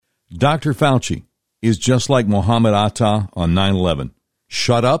Dr. Fauci is just like Mohammad Atta on 9/11.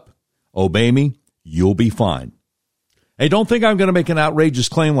 Shut up, obey me, you'll be fine. Hey, don't think I'm going to make an outrageous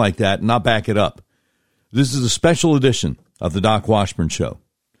claim like that and not back it up. This is a special edition of the Doc Washburn Show.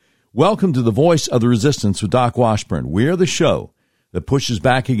 Welcome to the Voice of the Resistance with Doc Washburn. We're the show that pushes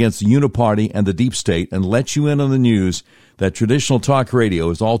back against the uniparty and the deep state and lets you in on the news that traditional talk radio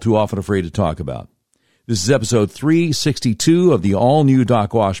is all too often afraid to talk about. This is episode 362 of the all-new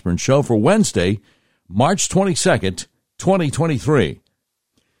Doc Washburn Show for Wednesday, March 22nd, 2023.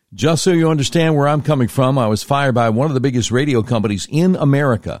 Just so you understand where I'm coming from, I was fired by one of the biggest radio companies in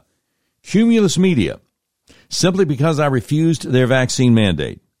America, Cumulus Media, simply because I refused their vaccine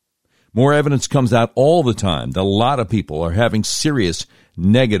mandate. More evidence comes out all the time that a lot of people are having serious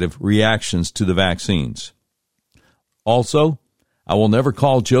negative reactions to the vaccines. Also, I will never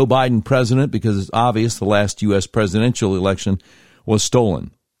call Joe Biden president because it's obvious the last U.S. presidential election was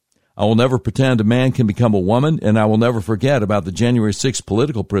stolen. I will never pretend a man can become a woman, and I will never forget about the January 6th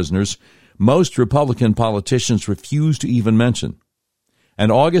political prisoners most Republican politicians refuse to even mention.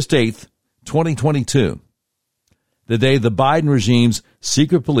 And August 8th, 2022, the day the Biden regime's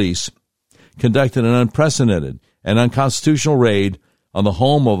secret police conducted an unprecedented and unconstitutional raid on the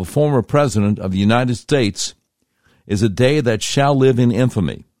home of a former president of the United States, is a day that shall live in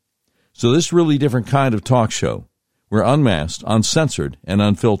infamy. So this really different kind of talk show. We're unmasked, uncensored, and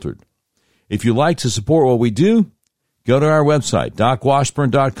unfiltered. If you'd like to support what we do, go to our website,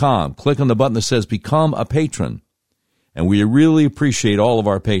 docwashburn.com. Click on the button that says Become a Patron. And we really appreciate all of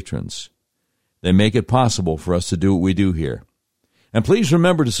our patrons. They make it possible for us to do what we do here. And please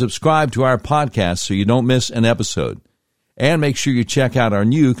remember to subscribe to our podcast so you don't miss an episode. And make sure you check out our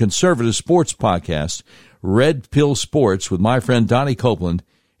new conservative sports podcast, Red Pill Sports, with my friend Donnie Copeland.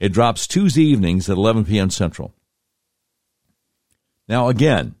 It drops Tuesday evenings at 11 p.m. Central. Now,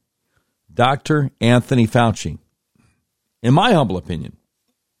 again, Dr. Anthony Fauci, in my humble opinion,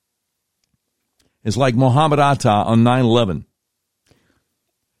 is like Mohammad Atta on 9/11.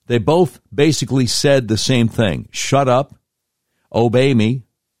 They both basically said the same thing. Shut up, obey me,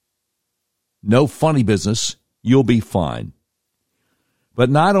 no funny business, you'll be fine. But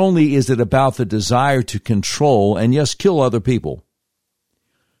not only is it about the desire to control and, yes, kill other people,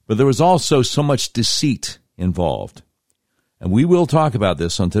 but there was also so much deceit involved. And we will talk about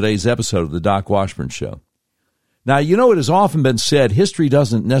this on today's episode of the Doc Washburn Show. Now, you know, it has often been said history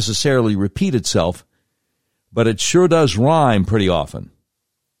doesn't necessarily repeat itself, but it sure does rhyme pretty often.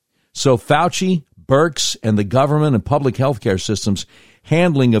 So Fauci, Birx, and the government and public health care systems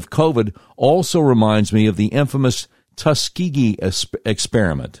handling of COVID also reminds me of the infamous Tuskegee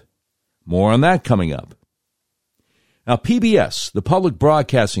experiment. More on that coming up. Now, PBS, the public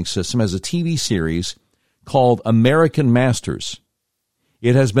broadcasting system, has a TV series called American Masters.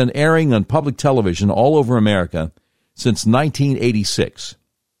 It has been airing on public television all over America since 1986.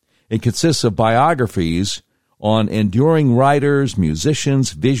 It consists of biographies on enduring writers,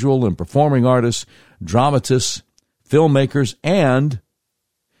 musicians, visual and performing artists, dramatists, filmmakers, and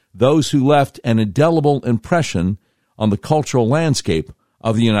those who left an indelible impression on the cultural landscape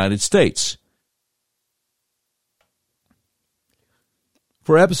of the United States.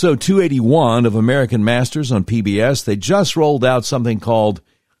 For episode 281 of American Masters on PBS, they just rolled out something called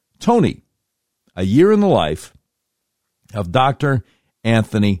Tony, A Year in the Life of Dr.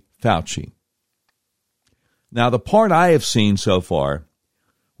 Anthony Fauci. Now, the part I have seen so far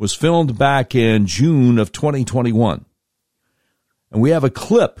was filmed back in June of 2021. And we have a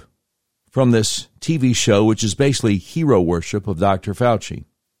clip from this TV show, which is basically hero worship of Dr. Fauci.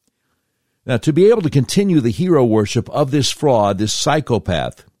 Now, to be able to continue the hero worship of this fraud, this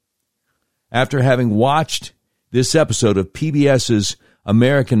psychopath, after having watched this episode of PBS's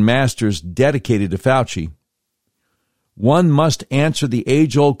American Masters dedicated to Fauci, one must answer the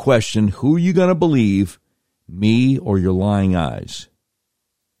age-old question, who are you going to believe, me or your lying eyes?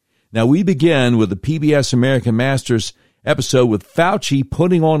 Now, we begin with the PBS American Masters episode with Fauci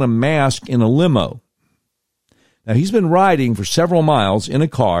putting on a mask in a limo. Now, he's been riding for several miles in a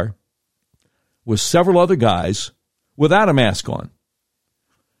car with several other guys without a mask on.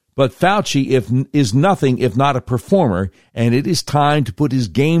 But Fauci is nothing if not a performer, and it is time to put his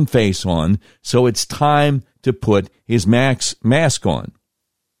game face on, so it's time to put his mask on.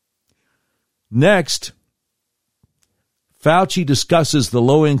 Next, Fauci discusses the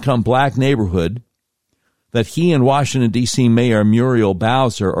low-income black neighborhood that he and Washington, D.C. Mayor Muriel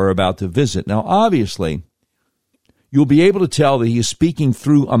Bowser are about to visit. Now, obviously, you'll be able to tell that he is speaking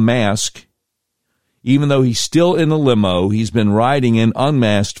through a mask, even though he's still in a limo he's been riding in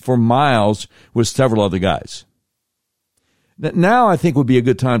unmasked for miles with several other guys. Now I think would be a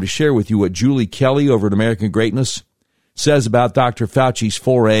good time to share with you what Julie Kelly over at American Greatness says about Dr. Fauci's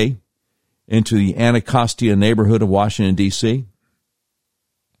foray into the Anacostia neighborhood of Washington, D.C.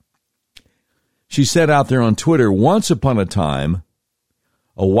 She said out there on Twitter, once upon a time,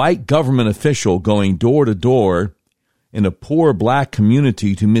 a white government official going door to door in a poor black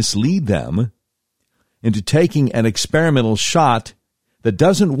community to mislead them into taking an experimental shot that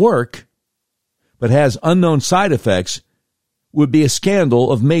doesn't work but has unknown side effects would be a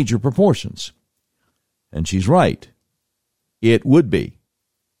scandal of major proportions. And she's right. It would be.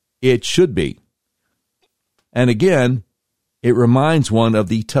 It should be. And again, it reminds one of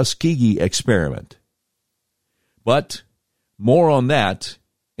the Tuskegee experiment. But more on that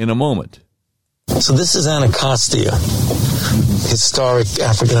in a moment. So this is Anacostia, historic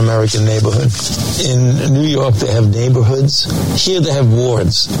African-American neighborhood. In New York, they have neighborhoods. Here they have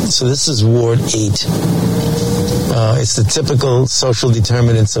wards. So this is Ward 8. It's the typical social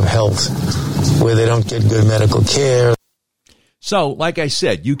determinants of health, where they don't get good medical care. So, like I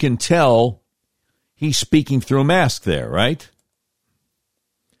said, you can tell he's speaking through a mask there, right?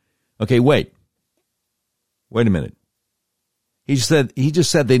 Okay, wait a minute. He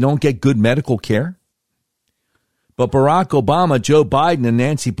just said they don't get good medical care? But Barack Obama, Joe Biden, and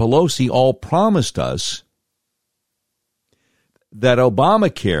Nancy Pelosi all promised us that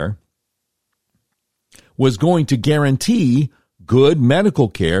Obamacare was going to guarantee good medical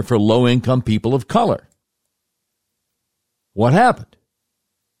care for low-income people of color. What happened?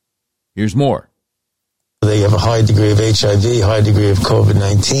 Here's more. They have a high degree of HIV, high degree of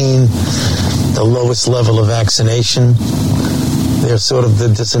COVID-19, the lowest level of vaccination. They're sort of the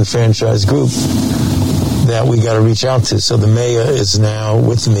disenfranchised group that we got to reach out to. So the mayor is now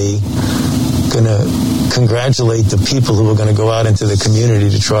with me going to congratulate the people who are going to go out into the community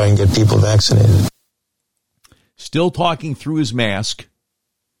to try and get people vaccinated. Still talking through his mask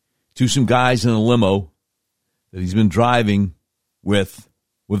to some guys in a limo that he's been driving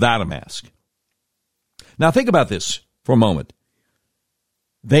without a mask. Now think about this for a moment.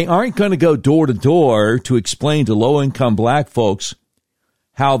 They aren't going to go door to door to explain to low-income black folks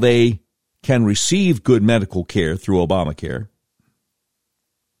how they can receive good medical care through Obamacare.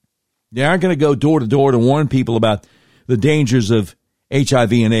 They aren't going to go door to door to warn people about the dangers of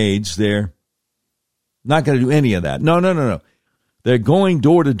HIV and AIDS. They're not going to do any of that. No. They're going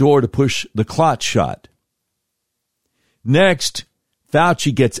door to door to push the clot shot. Next,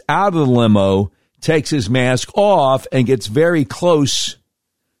 Fauci gets out of the limo, takes his mask off, and gets very close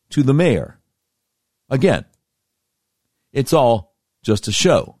to the mayor. Again, it's all just a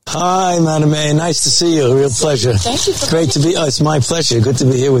show. Hi, Madam Mayor. Nice to see you. A real pleasure. Thank you for Great to be. It's my pleasure. Good to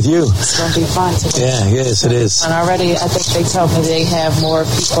be here with you. It's going to be fun today. Yeah, yes, it is. And already, I think they told me they have more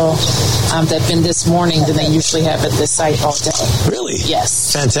people that have been this morning than they usually have at this site all day. Really?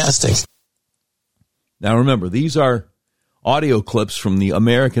 Yes. Fantastic. Now remember, these are audio clips from the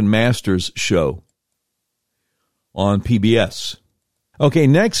American Masters show on PBS. Okay,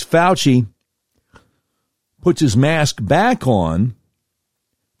 next, Fauci puts his mask back on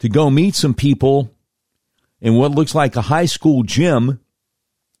to go meet some people in what looks like a high school gym,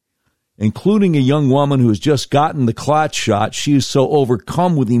 including a young woman who has just gotten the clot shot. She is so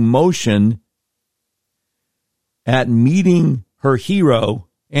overcome with emotion at meeting her hero,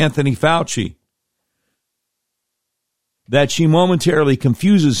 Anthony Fauci, that she momentarily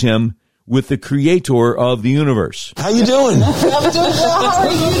confuses him with the creator of the universe. How you doing? I'm doing well. How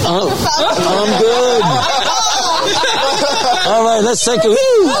are you? I'm good. All right, let's take a... Oh,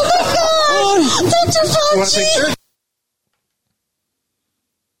 my God. Dr. Fauci.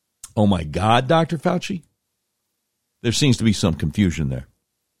 Oh, my God, Dr. Fauci? There seems to be some confusion there.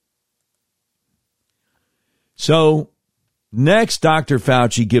 So, next, Dr.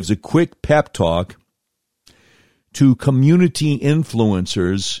 Fauci gives a quick pep talk to community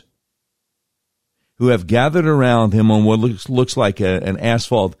influencers who have gathered around him on what looks like an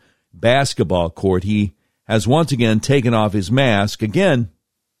asphalt basketball court. He has once again taken off his mask. Again,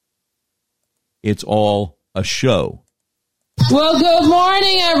 it's all a show. Well, good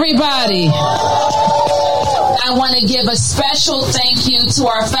morning, everybody. I want to give a special thank you to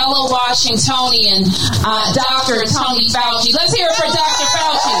our fellow Washingtonian, Dr. Tony Fauci. Let's hear it for Dr.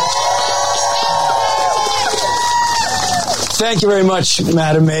 Fauci. Thank you very much,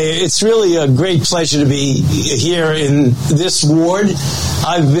 Madam Mayor. It's really a great pleasure to be here in this ward.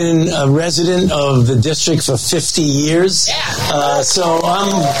 I've been a resident of the district for 50 years, so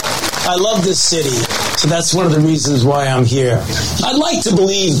I love this city. So that's one of the reasons why I'm here. I'd like to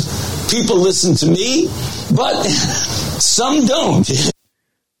believe people listen to me, but some don't.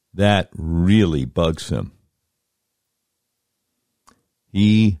 That really bugs him.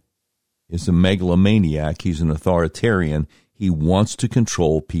 He is a megalomaniac. He's an authoritarian. He wants to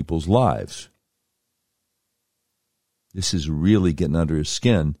control people's lives. This is really getting under his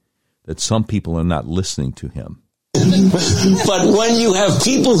skin that some people are not listening to him. But when you have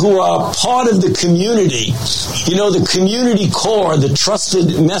people who are part of the community, the community core, the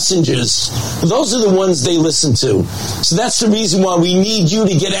trusted messengers, those are the ones they listen to. So that's the reason why we need you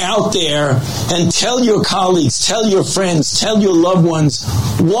to get out there and tell your colleagues, tell your friends, tell your loved ones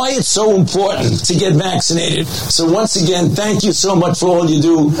why it's so important to get vaccinated. So once again, thank you so much for all you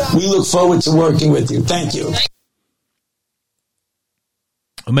do. We look forward to working with you. Thank you.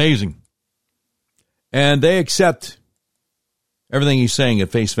 Amazing. And they accept everything he's saying at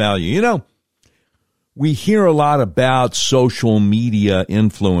face value. We hear a lot about social media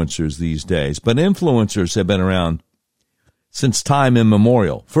influencers these days, but influencers have been around since time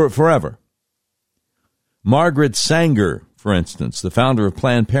immemorial, forever. Margaret Sanger, for instance, the founder of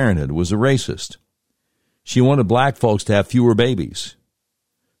Planned Parenthood, was a racist. She wanted black folks to have fewer babies,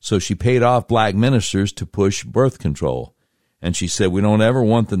 so she paid off black ministers to push birth control. And she said, we don't ever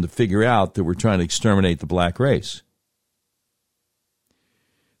want them to figure out that we're trying to exterminate the black race.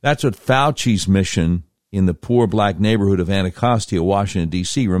 That's what Fauci's mission in the poor black neighborhood of Anacostia, Washington,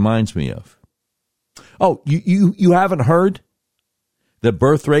 D.C. reminds me of. Oh, you haven't heard that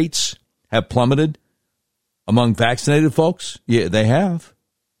birth rates have plummeted among vaccinated folks? Yeah, they have.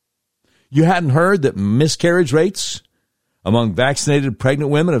 You hadn't heard that miscarriage rates among vaccinated pregnant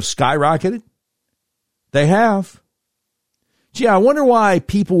women have skyrocketed? They have. Gee, I wonder why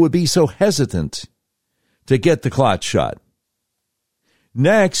people would be so hesitant to get the clot shot.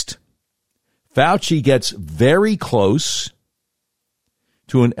 Next, Fauci gets very close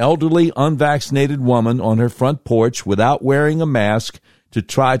to an elderly, unvaccinated woman on her front porch without wearing a mask to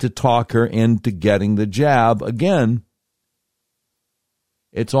try to talk her into getting the jab. Again,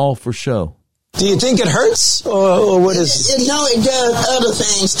 it's all for show. Do you think it hurts, or what is it? No, it does other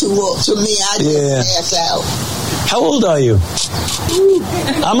things to me. I just pass out. How old are you?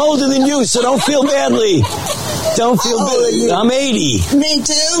 I'm older than you, so don't feel badly. Don't feel badly. I'm 80. Me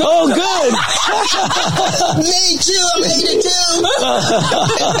too. Oh, good. Me too. I'm 82.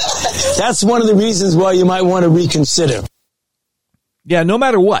 That's one of the reasons why you might want to reconsider. Yeah, no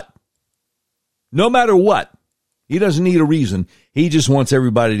matter what. He doesn't need a reason. He just wants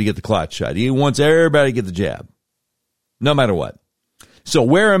everybody to get the clot shot. He wants everybody to get the jab. No matter what. So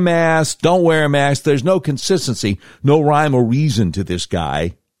wear a mask, don't wear a mask. There's no consistency, no rhyme or reason to this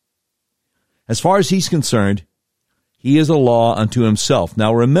guy. As far as he's concerned, he is a law unto himself.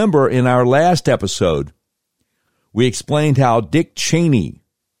 Now remember, in our last episode, we explained how Dick Cheney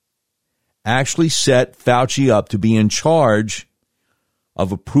actually set Fauci up to be in charge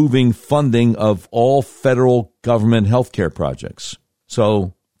of approving funding of all federal government healthcare projects.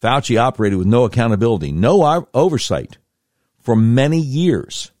 So Fauci operated with no accountability, no oversight for many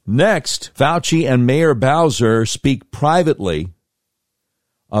years. Next, Fauci and Mayor Bowser speak privately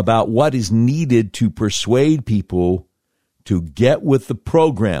about what is needed to persuade people to get with the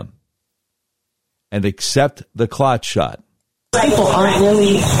program and accept the clot shot. People aren't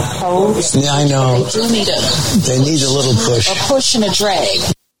really opposed. Yeah, I know. They do need They need a little push. a push and a drag.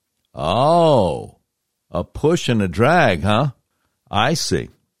 Oh, a push and a drag, huh? I see.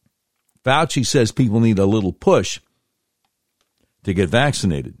 Fauci says people need a little push to get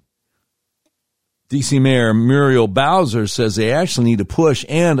vaccinated. D.C. Mayor Muriel Bowser says they actually need a push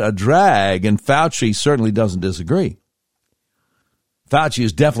and a drag, and Fauci certainly doesn't disagree. Fauci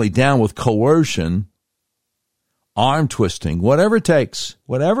is definitely down with coercion, arm twisting, whatever it takes.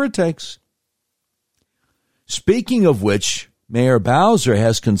 Speaking of which, Mayor Bowser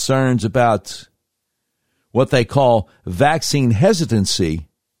has concerns about what they call vaccine hesitancy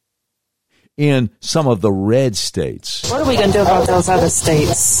in some of the red states. What are we going to do about those other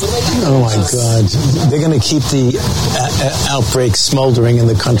states? Oh, my God. They're going to keep the outbreak smoldering in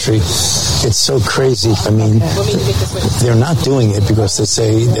the country. It's so crazy. I mean, they're not doing it because they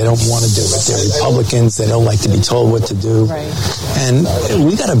say they don't want to do it. They're Republicans. They don't like to be told what to do. Right. And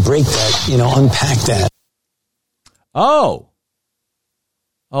we got to break that, unpack that. Oh,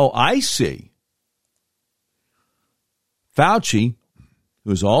 I see. Fauci,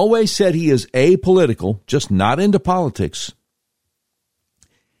 who's always said he is apolitical, just not into politics,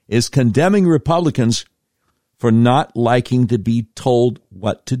 is condemning Republicans for not liking to be told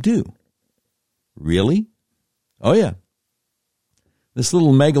what to do. Really? Oh, yeah. This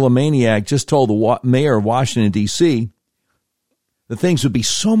little megalomaniac just told the mayor of Washington, D.C., that things would be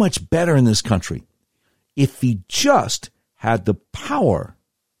so much better in this country if he just had the power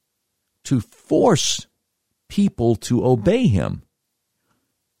to force people to obey him.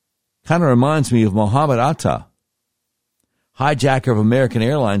 Kind of reminds me of Mohammad Atta, hijacker of American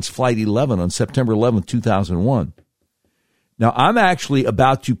Airlines Flight 11 on September 11th, 2001. Now, I'm actually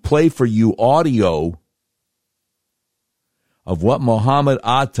about to play for you audio of what Mohammad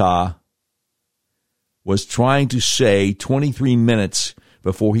Atta was trying to say 23 minutes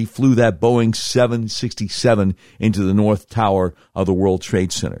before he flew that Boeing 767 into the North Tower of the World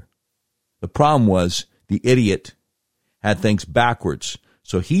Trade Center. The problem was the idiot had things backwards.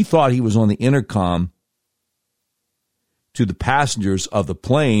 So he thought he was on the intercom to the passengers of the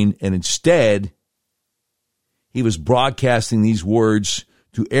plane, and instead he was broadcasting these words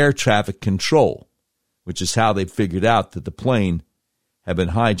to air traffic control, which is how they figured out that the plane had been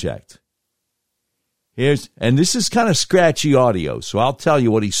hijacked. And this is kind of scratchy audio, so I'll tell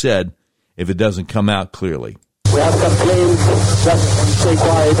you what he said if it doesn't come out clearly. We have some planes, just stay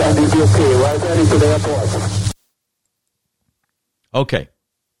quiet and you'll be okay. We're heading to the airport. Okay.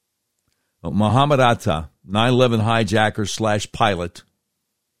 Well, Mohammad Atta, 9/11 hijacker / pilot.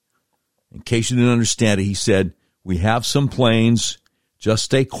 In case you didn't understand it, he said, we have some planes, just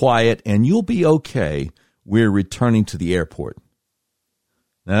stay quiet and you'll be okay. We're returning to the airport.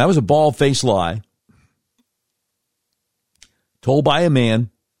 Now, that was a bald-faced lie told by a man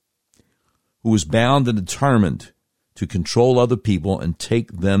who was bound and determined to control other people and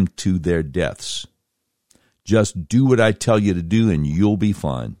take them to their deaths. Just do what I tell you to do and you'll be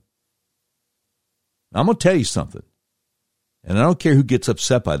fine. I'm going to tell you something, and I don't care who gets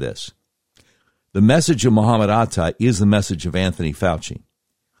upset by this. The message of Mohammad Atta is the message of Anthony Fauci.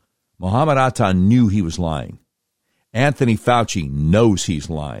 Mohammad Atta knew he was lying. Anthony Fauci knows he's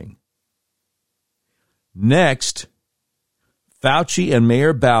lying. Next, Fauci and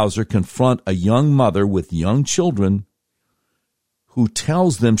Mayor Bowser confront a young mother with young children who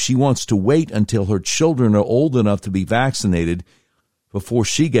tells them she wants to wait until her children are old enough to be vaccinated before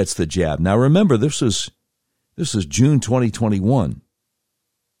she gets the jab. Now, remember, this is June 2021,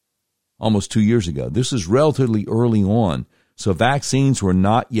 almost 2 years ago. This is relatively early on, so vaccines were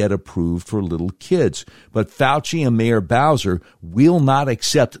not yet approved for little kids. But Fauci and Mayor Bowser will not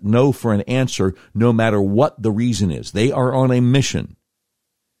accept no for an answer, no matter what the reason is. They are on a mission.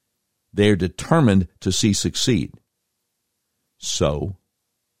 They are determined to see succeed. So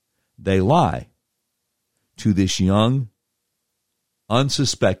they lie to this young,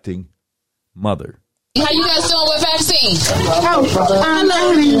 unsuspecting mother. How you guys doing with vaccine? I'm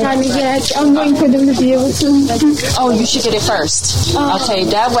not trying to get. I'm waiting for them to be able to. Oh, you should get it first. Okay,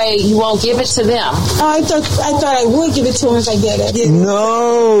 that way you won't give it to them. I thought I would give it to them if I get it.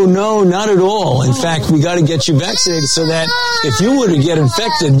 No, not at all. In fact, we got to get you vaccinated so that if you were to get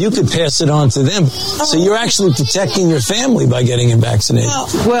infected, you could pass it on to them. So you're actually protecting your family by getting them vaccinated.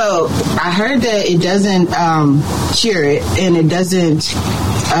 Well, I heard that it doesn't cure it and it doesn't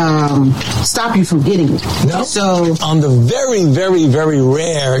stop you from getting it. No. So on the very, very, very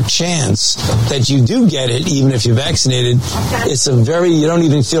rare chance that you do get it, even if you're vaccinated, you don't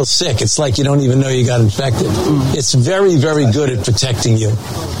even feel sick. It's like you don't even know you got infected. It's very, very good at protecting you.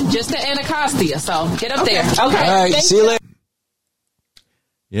 Just the Anacostia, so get up there. Okay. All right, see you later.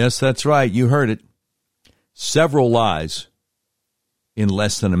 Yes, that's right. You heard it. Several lies in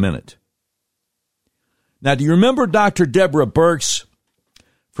less than a minute. Now, do you remember Dr. Deborah Birx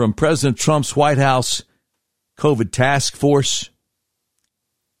from President Trump's White House COVID task force?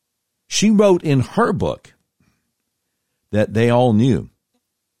 She wrote in her book that they all knew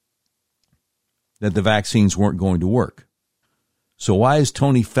that the vaccines weren't going to work. So why is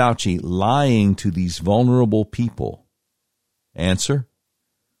Tony Fauci lying to these vulnerable people? Answer: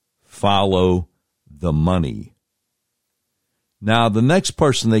 follow the money. Now, the next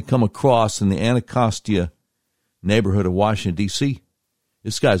person they come across in the Anacostia neighborhood of Washington, D.C.,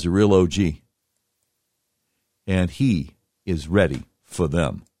 this guy's a real OG, and he is ready for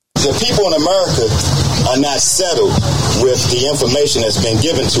them. The people in America are not settled with the information that's been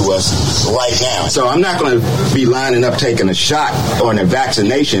given to us right now. So I'm not going to be lining up taking a shot or a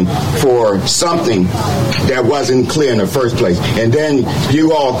vaccination for something that wasn't clear in the first place. And then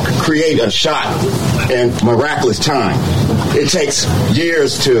you all create a shot in miraculous time. It takes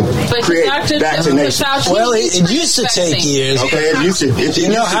years to create vaccination. Well, it used to take years. Okay, it used to. You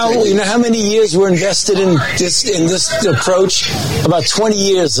know how many years were invested in this approach? About 20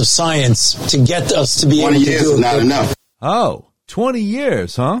 years of science to get us to be able to do it. 20 years is not enough. Oh, 20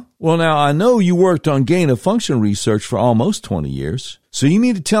 years, huh? Well, now, I know you worked on gain-of-function research for almost 20 years. So you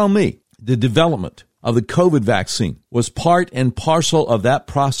mean to tell me the development of the COVID vaccine was part and parcel of that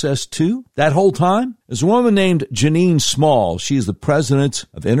process too, that whole time? There's a woman named Janine Small. She is the president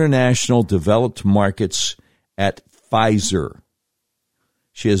of International Developed Markets at Pfizer.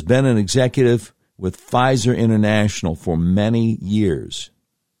 She has been an executive with Pfizer International for many years.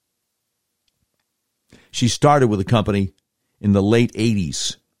 She started with the company in the late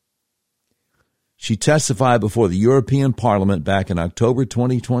 80s. She testified before the European Parliament back in October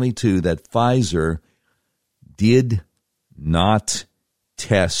 2022 that Pfizer did not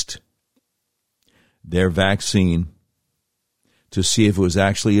test their vaccine to see if it was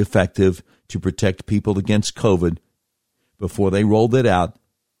actually effective to protect people against COVID before they rolled it out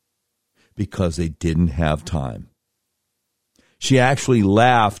because they didn't have time. She actually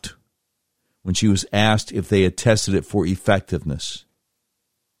laughed when she was asked if they had tested it for effectiveness.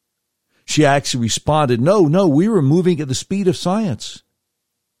 She actually responded, no, we were moving at the speed of science.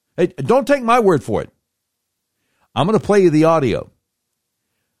 Hey, don't take my word for it. I'm going to play you the audio.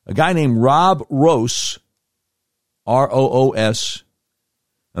 A guy named Rob Roos, R-O-O-S,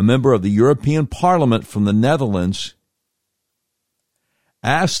 a member of the European Parliament from the Netherlands,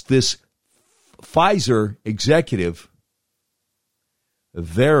 asked this Pfizer executive a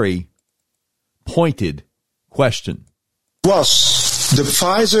very pointed question. Was the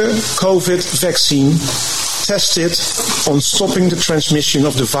Pfizer COVID vaccine tested on stopping the transmission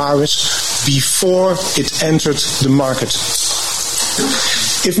of the virus before it entered the market?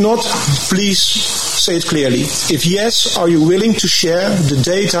 If not, please say it clearly. If yes, are you willing to share the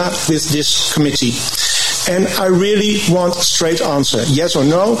data with this committee? And I really want a straight answer, yes or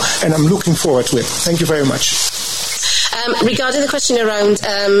no, and I'm looking forward to it. Thank you very much. Regarding the question around,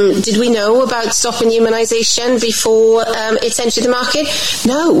 did we know about stopping immunisation before it entered the market?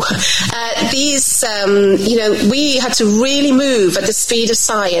 No. We had to really move at the speed of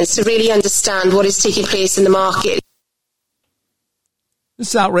science to really understand what is taking place in the market. This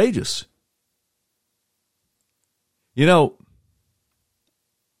is outrageous. You know,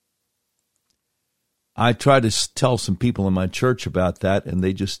 I tried to tell some people in my church about that, and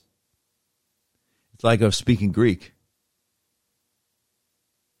they just, it's like I was speaking Greek.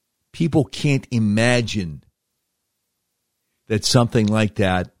 People can't imagine that something like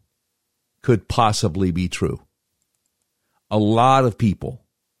that could possibly be true. A lot of people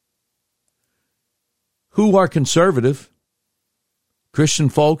who are conservative, Christian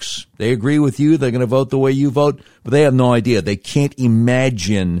folks, they agree with you. They're going to vote the way you vote, but they have no idea. They can't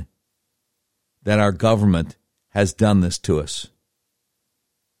imagine that our government has done this to us.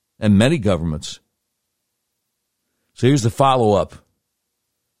 And many governments. So here's the follow-up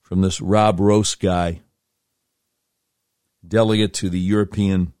from this Rob Roos guy, delegate to the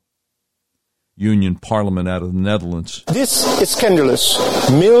European Union Parliament out of the Netherlands. This is scandalous.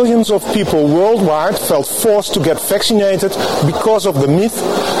 Millions of people worldwide felt forced to get vaccinated because of the myth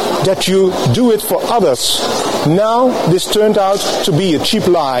that you do it for others. Now this turned out to be a cheap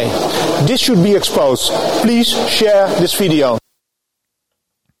lie. This should be exposed. Please share this video.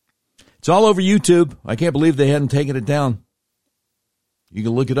 It's all over YouTube. I can't believe they hadn't taken it down. You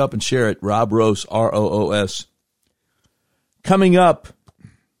can look it up and share it. Rob Roos, R-O-O-S. Coming up,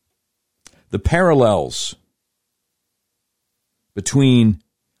 the parallels between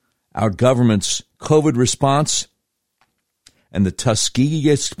our government's COVID response and the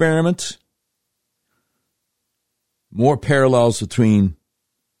Tuskegee experiment. More parallels between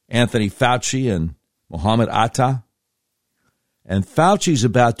Anthony Fauci and Mohammad Atta. And Fauci's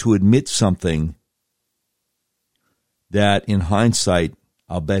about to admit something that, in hindsight,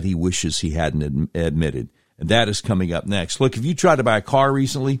 I'll bet he wishes he hadn't admitted. And that is coming up next. Look, if you tried to buy a car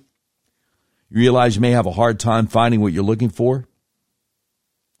recently, you realize you may have a hard time finding what you're looking for.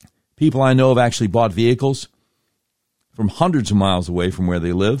 People I know have actually bought vehicles from hundreds of miles away from where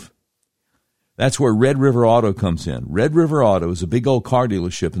they live. That's where Red River Auto comes in. Red River Auto is a big old car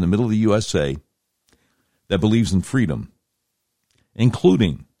dealership in the middle of the USA that believes in freedom,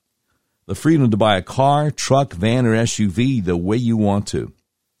 including the freedom to buy a car, truck, van, or SUV the way you want to.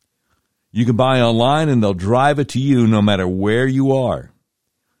 You can buy online and they'll drive it to you no matter where you are.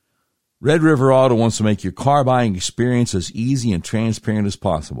 Red River Auto wants to make your car buying experience as easy and transparent as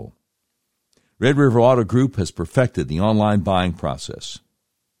possible. Red River Auto Group has perfected the online buying process.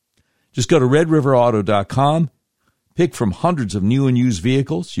 Just go to redriverauto.com, pick from hundreds of new and used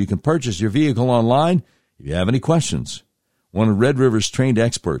vehicles. You can purchase your vehicle online. If you have any questions, one of Red River's trained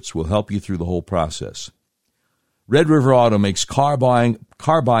experts will help you through the whole process. Red River Auto makes car buying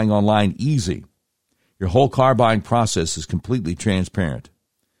online easy. Your whole car buying process is completely transparent.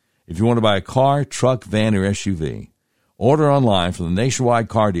 If you want to buy a car, truck, van, or SUV, order online from the nationwide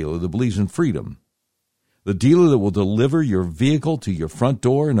car dealer that believes in freedom. The dealer that will deliver your vehicle to your front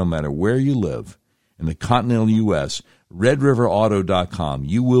door no matter where you live in the continental U.S., redriverauto.com.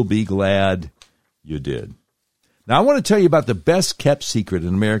 You will be glad you did. Now, I want to tell you about the best-kept secret in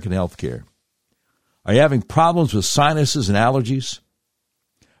American healthcare. Are you having problems with sinuses and allergies?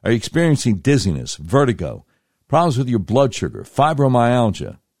 Are you experiencing dizziness, vertigo, problems with your blood sugar,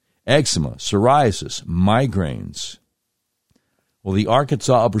 fibromyalgia, eczema, psoriasis, migraines? Well, the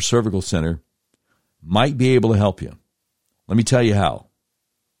Arkansas Upper Cervical Center might be able to help you. Let me tell you how.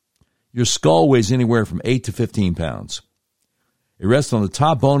 Your skull weighs anywhere from 8 to 15 pounds. It rests on the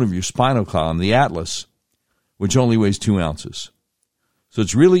top bone of your spinal column, the atlas, which only weighs 2 ounces. So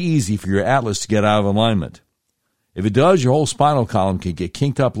it's really easy for your atlas to get out of alignment. If it does, your whole spinal column can get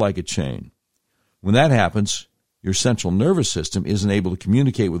kinked up like a chain. When that happens, your central nervous system isn't able to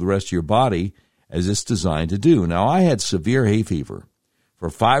communicate with the rest of your body as it's designed to do. Now, I had severe hay fever for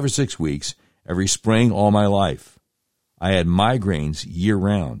 5 or 6 weeks every spring all my life. I had migraines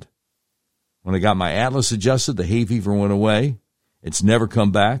year-round. When I got my atlas adjusted, the hay fever went away. It's never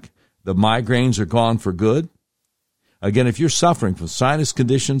come back. The migraines are gone for good. Again, if you're suffering from sinus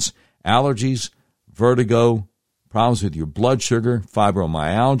conditions, allergies, vertigo, problems with your blood sugar,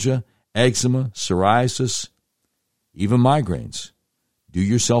 fibromyalgia, eczema, psoriasis, even migraines, do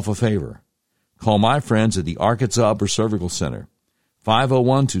yourself a favor. Call my friends at the Arkansas Upper Cervical Center,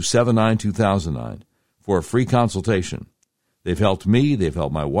 501-279-2009, for a free consultation. They've helped me, they've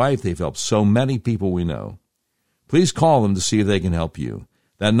helped my wife, they've helped so many people we know. Please call them to see if they can help you.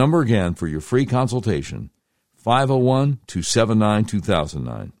 That number again for your free consultation,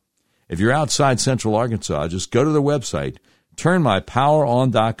 501-279-2009. If you're outside Central Arkansas, just go to their website,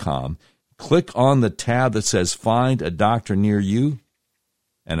 turnmypoweron.com, click on the tab that says Find a Doctor Near You,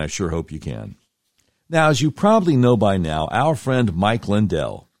 and I sure hope you can. Now, as you probably know by now, our friend Mike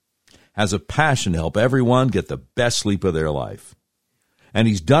Lindell has a passion to help everyone get the best sleep of their life. And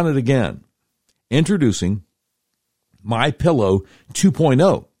he's done it again, introducing MyPillow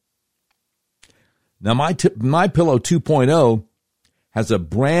 2.0. Now, MyPillow 2.0 has a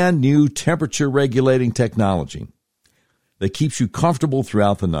brand new temperature-regulating technology that keeps you comfortable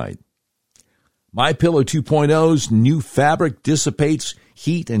throughout the night. MyPillow 2.0's new fabric dissipates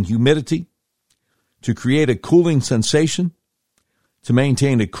heat and humidity to create a cooling sensation to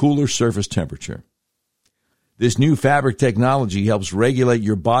maintain a cooler surface temperature. This new fabric technology helps regulate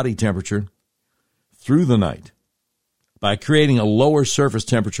your body temperature through the night by creating a lower surface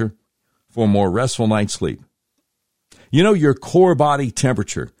temperature for a more restful night's sleep. You know, your core body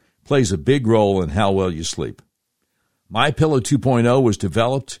temperature plays a big role in how well you sleep. MyPillow 2.0 was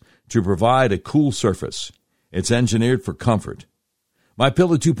developed to provide a cool surface. It's engineered for comfort.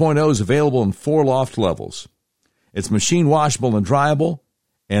 MyPillow 2.0 is available in 4 loft levels. It's machine washable and dryable,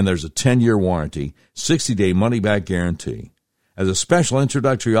 and there's a 10-year warranty, 60-day money-back guarantee. As a special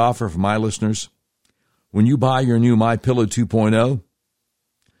introductory offer for my listeners, when you buy your new MyPillow 2.0,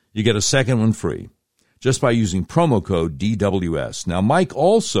 you get a second one free just by using promo code DWS. Now, Mike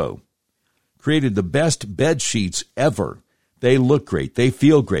also created the best bed sheets ever. They look great. They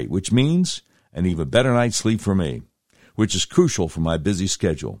feel great, which means an even better night's sleep for me, which is crucial for my busy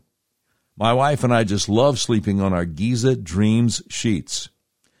schedule. My wife and I just love sleeping on our Giza Dreams sheets.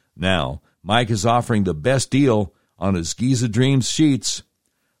 Now, Mike is offering the best deal on his Giza Dreams sheets.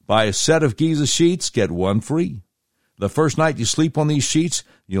 Buy a set of Giza sheets, get one free. The first night you sleep on these sheets,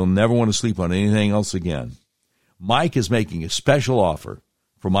 you'll never want to sleep on anything else again. Mike is making a special offer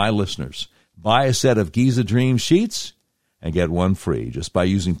for my listeners. Buy a set of Giza Dreams sheets and get one free just by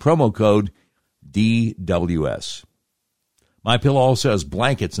using promo code DWS. MyPillow also has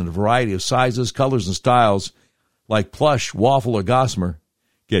blankets in a variety of sizes, colors, and styles like plush, waffle, or gossamer.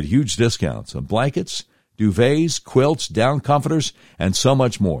 Get huge discounts on blankets, duvets, quilts, down comforters, and so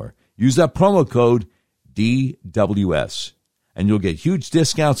much more. Use that promo code DWS, and you'll get huge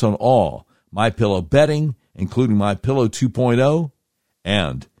discounts on all MyPillow bedding, including MyPillow 2.0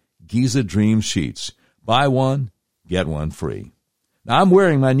 and Giza Dream sheets. Buy one, get one free. Now, I'm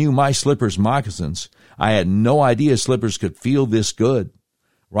wearing my new My Slippers moccasins. I had no idea slippers could feel this good.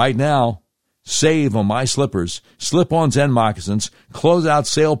 Right now, save on My Slippers, slip-ons and moccasins, closeout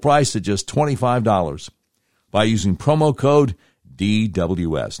sale price at just $25 by using promo code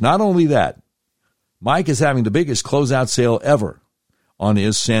DWS. Not only that, Mike is having the biggest closeout sale ever on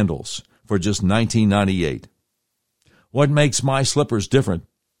his sandals for just $19.98. What makes My Slippers different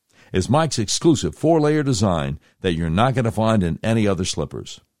is Mike's exclusive 4-layer design that you're not going to find in any other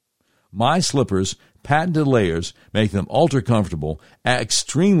slippers. My Slippers' patented layers make them ultra-comfortable,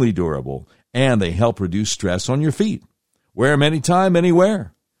 extremely durable, and they help reduce stress on your feet. Wear them anytime,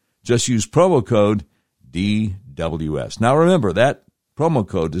 anywhere. Just use promo code DWS. Now remember, that promo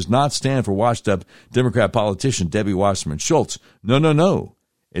code does not stand for washed-up Democrat politician Debbie Wasserman Schultz. No.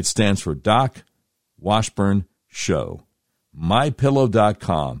 It stands for Doc Washburn show.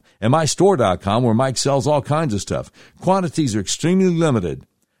 MyPillow.com and MyStore.com, where Mike sells all kinds of stuff. Quantities are extremely limited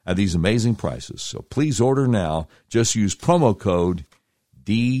at these amazing prices. So please order now. Just use promo code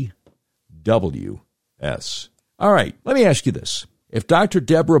DWS. All right, let me ask you this. If Dr.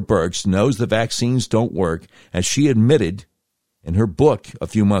 Deborah Birx knows the vaccines don't work, as she admitted in her book a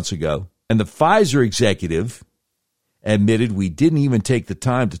few months ago, and the Pfizer executive admitted we didn't even take the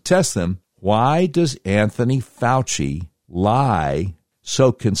time to test them, why does Anthony Fauci lie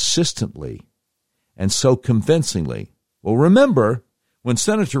so consistently and so convincingly? Well, remember when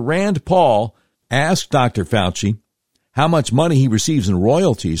Senator Rand Paul asked Dr. Fauci how much money he receives in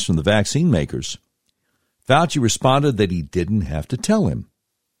royalties from the vaccine makers, Fauci responded that he didn't have to tell him.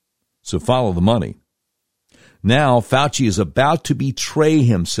 So follow the money. Now Fauci is about to betray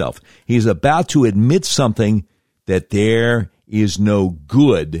himself. He's about to admit something that there is no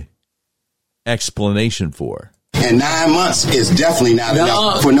good explanation for. And 9 months is definitely not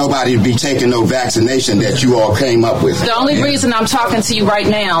enough for nobody to be taking no vaccination that you all came up with. The only reason I'm talking to you right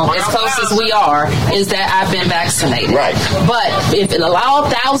now, as close as we are, is that I've been vaccinated. Right. But if it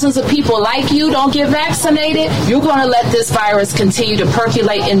allows thousands of people like you don't get vaccinated, you're going to let this virus continue to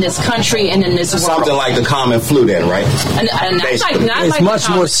percolate in this country and in this world. Something like the common flu then, right? And it's much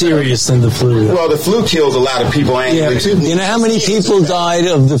more serious than the flu. Well, the flu kills a lot of people annually, too. You know how many people died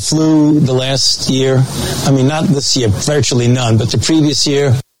of the flu the last year? I mean, not this year, virtually none, but the previous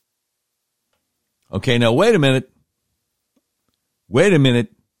year. Okay, now wait a minute.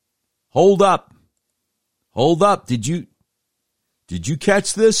 Hold up. Did you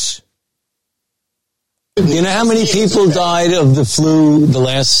catch this? You know how many people died of the flu the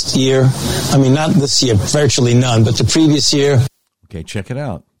last year? I mean, not this year, virtually none, but the previous year. Okay, check it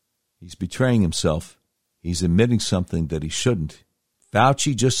out. He's betraying himself. He's admitting something that he shouldn't.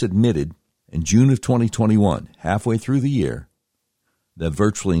 Fauci just admitted in June of 2021, halfway through the year, that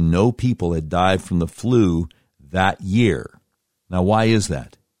virtually no people had died from the flu that year. Now, why is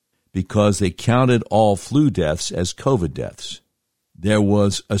that? Because they counted all flu deaths as COVID deaths. There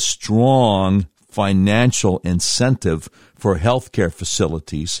was a strong financial incentive for healthcare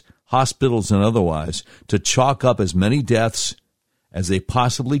facilities, hospitals and otherwise, to chalk up as many deaths as they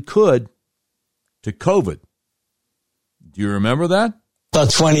possibly could to COVID. Do you remember that? About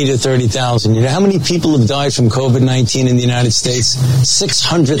 20 to 30,000. You know how many people have died from COVID-19 in the United States?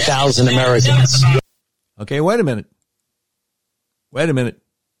 600,000 Americans. Okay, wait a minute.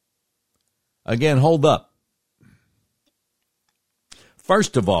 Again, hold up.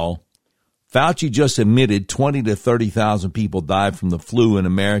 First of all, Fauci just admitted 20 to 30,000 people died from the flu in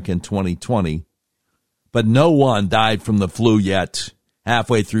America in 2020, but no one died from the flu yet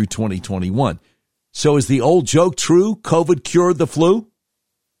halfway through 2021. So is the old joke true? COVID cured the flu?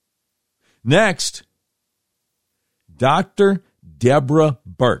 Next, Dr. Deborah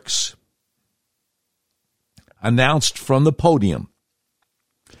Birx announced from the podium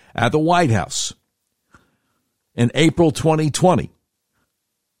at the White House in April 2020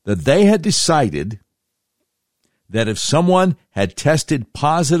 that they had decided that if someone had tested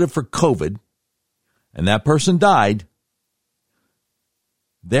positive for COVID and that person died,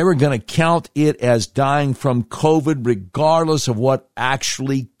 they were going to count it as dying from COVID regardless of what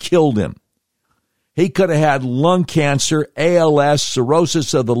actually killed him. He could have had lung cancer, ALS,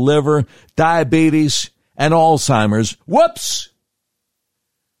 cirrhosis of the liver, diabetes, and Alzheimer's. Whoops!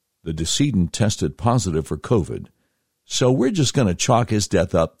 The decedent tested positive for COVID, so we're just going to chalk his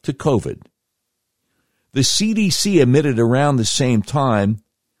death up to COVID. The CDC admitted around the same time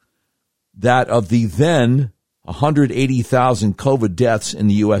that of the then 180,000 COVID deaths in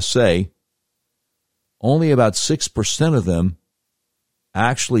the USA, only about 6% of them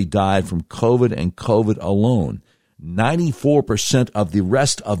actually died from COVID and COVID alone. 94% of the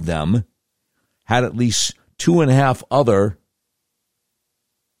rest of them had at least 2.5 other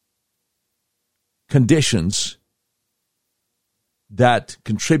conditions that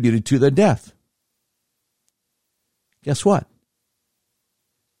contributed to their death. Guess what?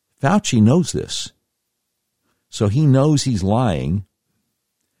 Fauci knows this. So he knows he's lying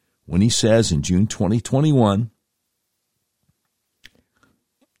when he says in June 2021,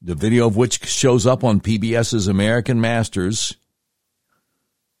 the video of which shows up on PBS's American Masters,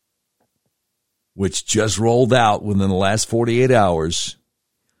 which just rolled out within the last 48 hours,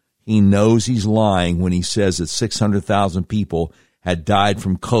 he knows he's lying when he says that 600,000 people had died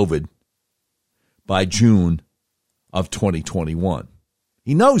from COVID by June of 2021.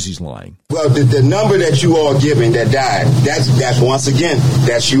 He knows he's lying. Well, the number that you all giving that died, that's once again,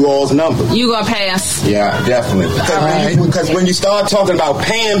 that's you all's number. You gonna pass? Yeah, definitely. Because when you start talking about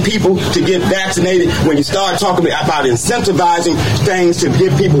paying people to get vaccinated, when you start talking about incentivizing things to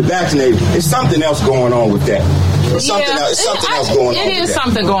get people vaccinated, there's something else going on with that. Something else going on. It is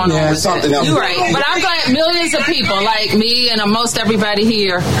something going on. Something else. You're right. But I'm glad millions of people like me and most everybody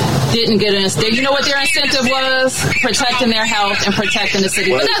here didn't get an incentive. You know what their incentive was? Protecting their health and protecting the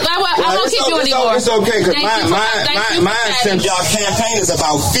city. But I won't keep you anymore. It's okay, because my incentive, y'all campaign is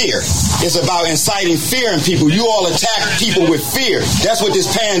about fear. It's about inciting fear in people. You all attack people with fear. That's what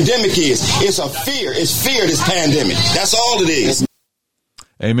this pandemic is. It's a fear. It's fear, this pandemic. That's all it is.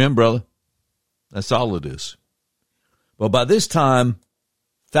 Amen, brother. That's all it is. But by this time,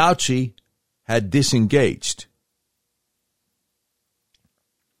 Fauci had disengaged.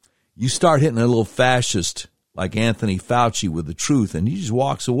 You start hitting a little fascist like Anthony Fauci with the truth, and he just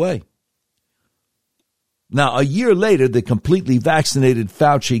walks away. Now, a year later, the completely vaccinated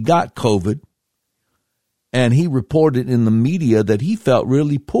Fauci got COVID, and he reported in the media that he felt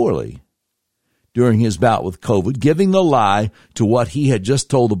really poorly during his bout with COVID, giving the lie to what he had just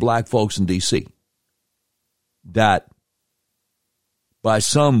told the black folks in D.C., that by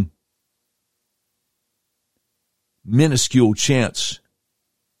some minuscule chance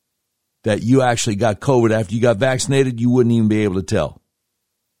that you actually got COVID after you got vaccinated, you wouldn't even be able to tell.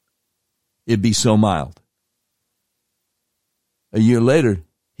 It'd be so mild. A year later,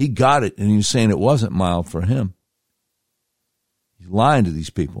 he got it, and he was saying it wasn't mild for him. He's lying to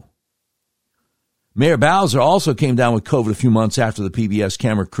these people. Mayor Bowser also came down with COVID a few months after the PBS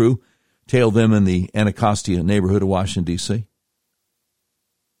camera crew tailed them in the Anacostia neighborhood of Washington, D.C.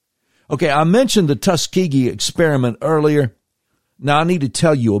 Okay, I mentioned the Tuskegee experiment earlier. Now I need to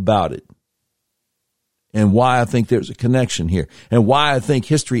tell you about it and why I think there's a connection here and why I think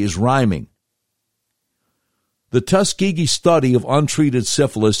history is rhyming. The Tuskegee study of untreated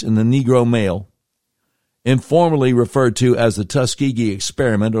syphilis in the Negro male, informally referred to as the Tuskegee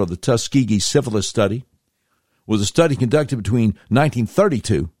experiment or the Tuskegee syphilis study, was a study conducted between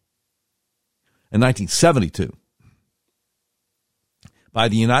 1932 and 1972 by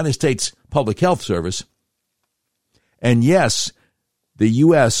the United States Public Health Service, and yes, the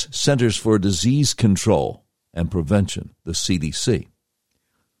U.S. Centers for Disease Control and Prevention, the CDC,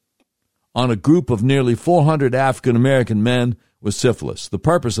 on a group of nearly 400 African-American men with syphilis. The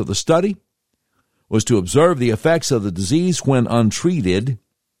purpose of the study was to observe the effects of the disease when untreated,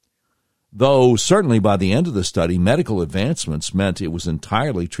 though certainly by the end of the study, medical advancements meant it was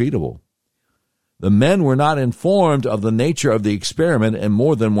entirely treatable. The men were not informed of the nature of the experiment, and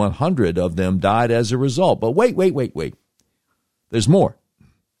more than 100 of them died as a result. But wait. There's more.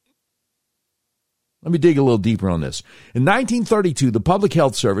 Let me dig a little deeper on this. In 1932, the Public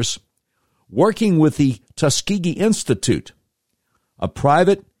Health Service, working with the Tuskegee Institute, a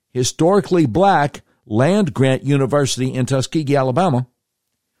private, historically black land-grant university in Tuskegee, Alabama,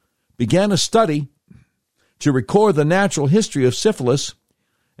 began a study to record the natural history of syphilis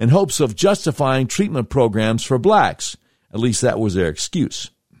in hopes of justifying treatment programs for blacks. At least that was their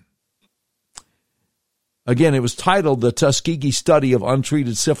excuse. Again, it was titled The Tuskegee Study of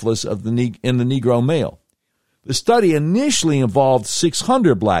Untreated Syphilis in the Negro Male. The study initially involved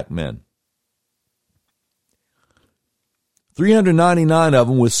 600 black men. 399 of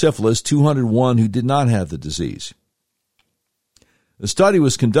them with syphilis, 201 who did not have the disease. The study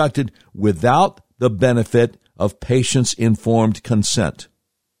was conducted without the benefit of patients' informed consent.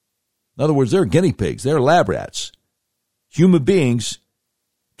 In other words, they're guinea pigs. They're lab rats. Human beings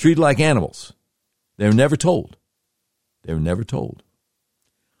treated like animals. They were never told.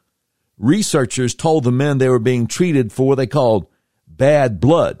 Researchers told the men they were being treated for what they called bad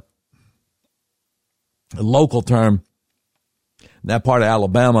blood, a local term in that part of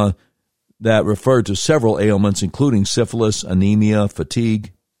Alabama that referred to several ailments, including syphilis, anemia,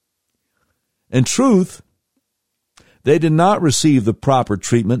 fatigue. In truth, they did not receive the proper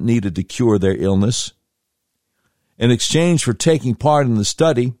treatment needed to cure their illness. In exchange for taking part in the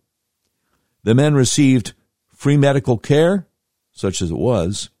study, the men received free medical care, such as it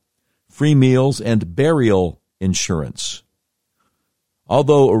was, free meals, and burial insurance.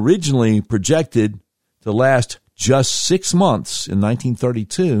 Although originally projected to last just 6 months in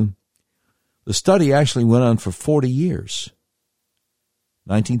 1932, the study actually went on for 40 years,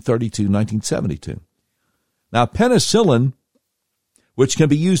 1932, 1972. Now, penicillin, which can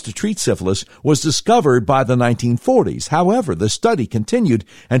be used to treat syphilis, was discovered by the 1940s. However, the study continued,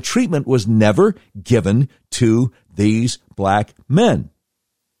 and treatment was never given to these black men.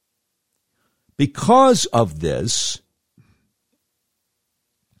 Because of this,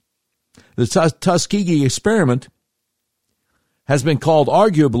 The Tuskegee experiment has been called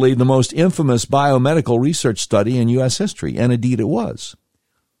arguably the most infamous biomedical research study in U.S. history, and indeed it was,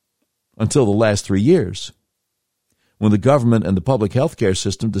 until the last 3 years, when the government and the public health care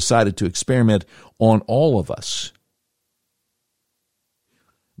system decided to experiment on all of us.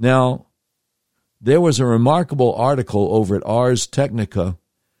 Now, there was a remarkable article over at Ars Technica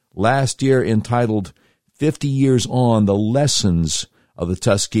last year entitled 50 Years On, the Lessons of the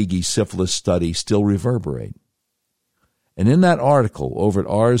Tuskegee Syphilis Study Still Reverberate. And in that article over at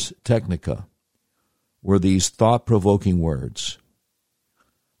Ars Technica were these thought-provoking words.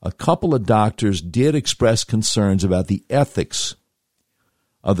 A couple of doctors did express concerns about the ethics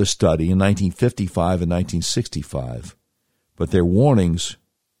of the study in 1955 and 1965, but their warnings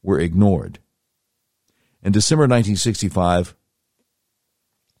were ignored. In December 1965,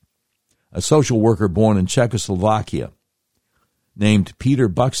 a social worker born in Czechoslovakia named Peter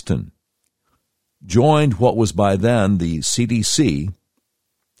Buxton joined what was by then the CDC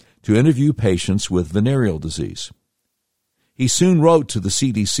to interview patients with venereal disease. He soon wrote to the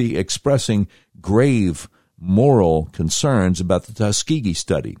CDC expressing grave moral concerns about the Tuskegee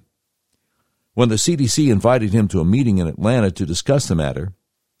study. When the CDC invited him to a meeting in Atlanta to discuss the matter,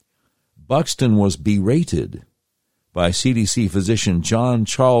 Buxton was berated by CDC physician John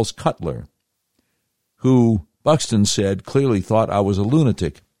Charles Cutler, who, Buxton said, clearly thought I was a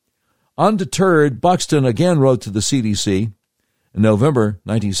lunatic. Undeterred, Buxton again wrote to the CDC in November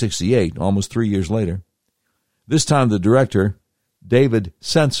 1968, almost 3 years later. This time the director, David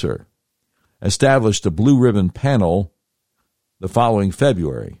Sensor, established a blue ribbon panel the following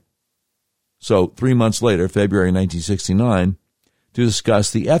February. So 3 months later, February 1969, to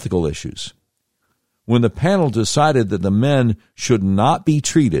discuss the ethical issues. When the panel decided that the men should not be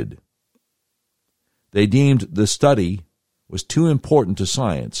treated, they deemed the study was too important to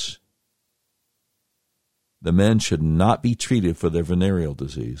science. The men should not be treated for their venereal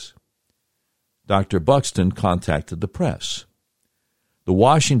disease. Dr. Buxton contacted the press. The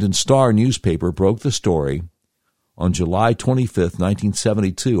Washington Star newspaper broke the story on July 25th,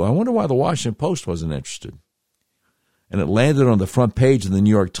 1972. I wonder why the Washington Post wasn't interested. And it landed on the front page of the New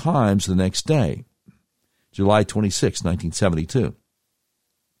York Times the next day, July 26, 1972.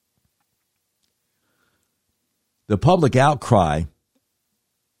 The public outcry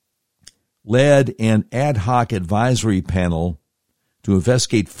led an ad hoc advisory panel to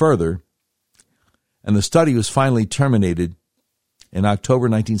investigate further, and the study was finally terminated in October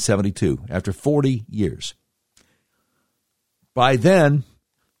 1972, after 40 years. By then,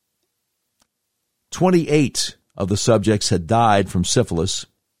 28 of the subjects had died from syphilis.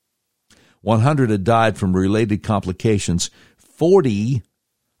 100 had died from related complications. 40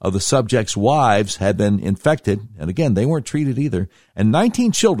 of the subjects' wives had been infected, and again, they weren't treated either, and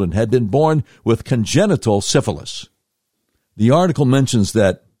 19 children had been born with congenital syphilis. The article mentions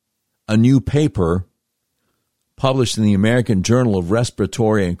that a new paper published in the American Journal of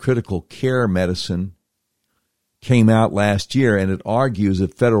Respiratory and Critical Care Medicine came out last year, and it argues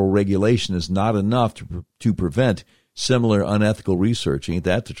that federal regulation is not enough to prevent similar unethical research. Ain't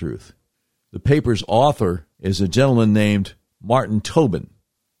that the truth? The paper's author is a gentleman named Martin Tobin.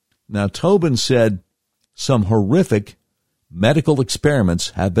 Now, Tobin said some horrific medical experiments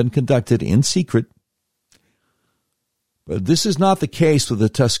have been conducted in secret, but this is not the case with the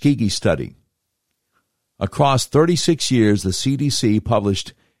Tuskegee study. Across 36 years, the CDC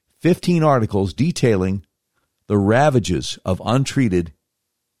published 15 articles detailing the ravages of untreated,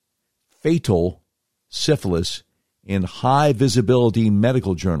 fatal syphilis in high-visibility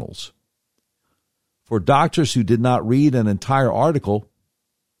medical journals. For doctors who did not read an entire article,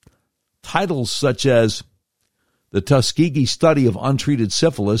 titles such as The Tuskegee Study of Untreated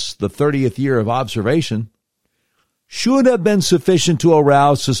Syphilis, the 30th Year of Observation, should have been sufficient to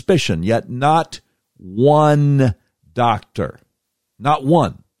arouse suspicion, yet not one doctor, not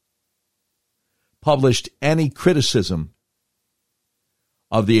one, published any criticism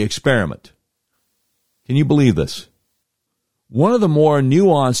of the experiment. Can you believe this? One of the more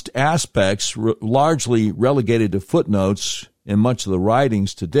nuanced aspects, largely relegated to footnotes in much of the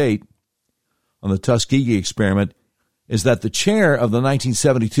writings to date on the Tuskegee experiment, is that the chair of the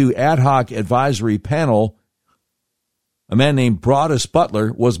 1972 ad hoc advisory panel, a man named Broadus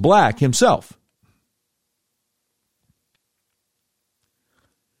Butler, was black himself.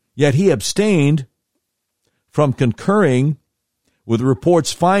 Yet he abstained from concurring with the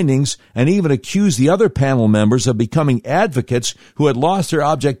report's findings and even accused the other panel members of becoming advocates who had lost their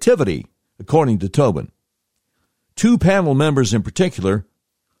objectivity, according to Tobin. Two panel members in particular,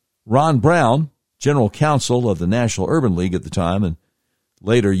 Ron Brown, general counsel of the National Urban League at the time and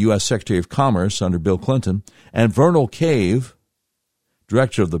later U.S. Secretary of Commerce under Bill Clinton, and Vernal Cave,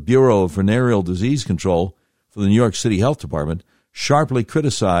 director of the Bureau of Venereal Disease Control for the New York City Health Department, sharply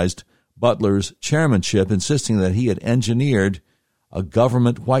criticized Butler's chairmanship, insisting that he had engineered a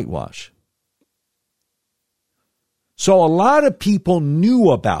government whitewash. So a lot of people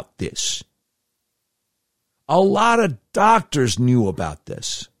knew about this. A lot of doctors knew about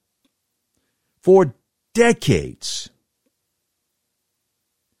this for decades.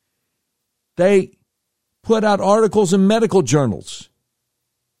 They put out articles in medical journals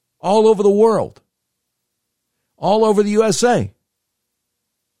all over the world, all over the USA.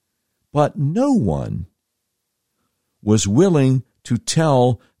 But no one was willing to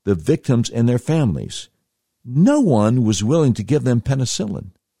tell the victims and their families. No one was willing to give them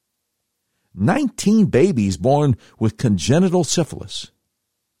penicillin. 19 babies born with congenital syphilis.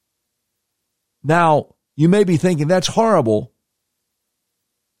 Now, you may be thinking that's horrible,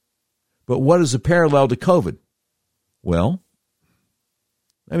 but what is the parallel to COVID? Well,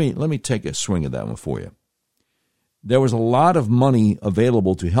 let me take a swing at that one for you. There was a lot of money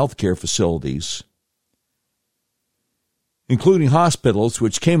available to healthcare facilities, including hospitals,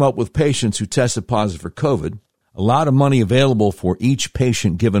 which came up with patients who tested positive for COVID. A lot of money available for each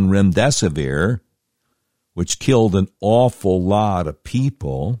patient given remdesivir, which killed an awful lot of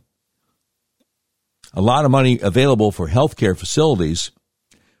people. A lot of money available for healthcare facilities,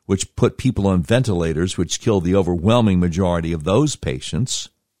 which put people on ventilators, which killed the overwhelming majority of those patients.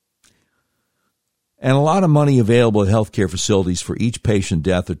 And a lot of money available at healthcare facilities for each patient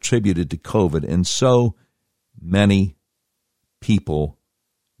death attributed to COVID. And so many people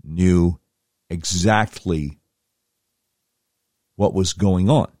knew exactly what was going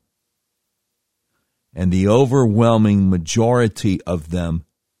on. And the overwhelming majority of them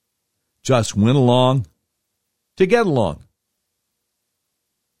just went along to get along.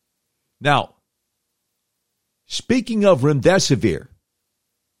 Now, speaking of remdesivir,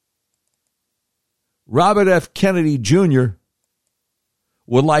 Robert F. Kennedy Jr.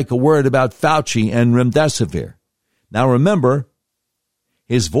 would like a word about Fauci and remdesivir. Now remember,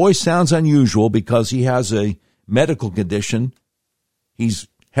 his voice sounds unusual because he has a medical condition. He's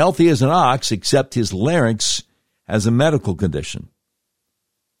healthy as an ox, except his larynx has a medical condition.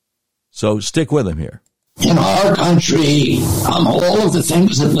 So stick with him here. In our country, all of the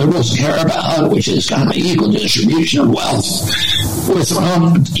things that liberals care about, which is kind of equal distribution of wealth, were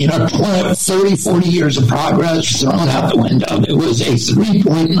thrown, 30, 40 years of progress thrown out the window. There was a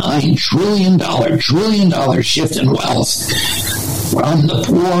 $3.9 trillion shift in wealth from the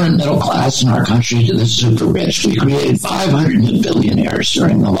poor and middle class in our country to the super rich. We created 500 new billionaires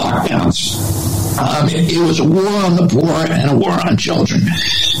during the lockdowns. It was a war on the poor and a war on children.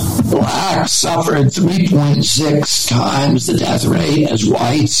 Blacks suffered 3.6 times the death rate as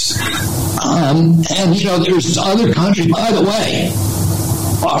whites. There's other countries, by the way,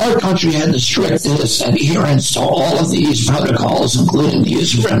 our country had the strictest adherence to all of these protocols, including the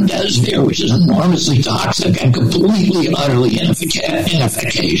use of remdesivir, which is enormously toxic and completely, utterly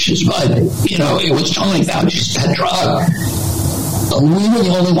inefficacious. But, it was Tony Fauci's pet drug. We were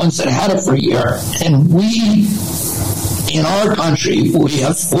the only ones that had it for a year. And in our country, we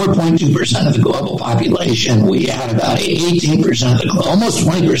have 4.2% of the global population. We had about 18% of almost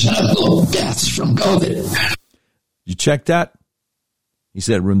 20% of the global deaths from COVID. You check that? He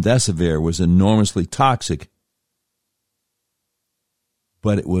said remdesivir was enormously toxic,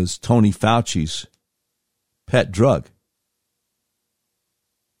 but it was Tony Fauci's pet drug.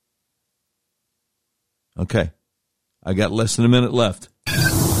 Okay. I got less than a minute left.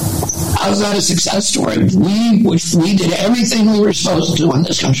 How's that a success story? We did everything we were supposed to do in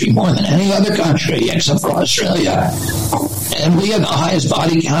this country, more than any other country except for Australia. And we have the highest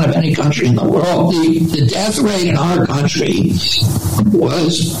body count of any country in the world. The death rate in our country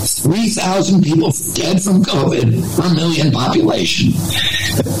was 3,000 people dead from COVID per million population.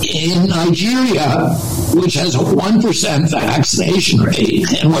 In Nigeria, which has a 1% vaccination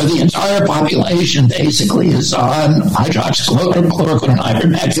rate, and where the entire population basically is on hydroxychloroquine and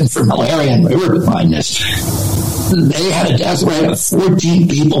ivermectin for malaria and river blindness, they had a death rate of 14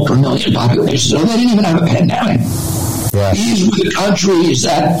 people per million population, so they didn't even have a pandemic. Yeah. These were the countries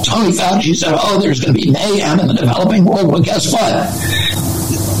that Tony Fauci said, there's going to be mayhem in the developing world. Well, guess what?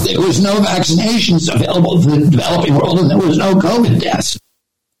 There was no vaccinations available to the developing world, and there was no COVID deaths.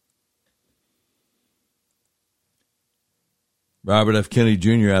 Robert F. Kennedy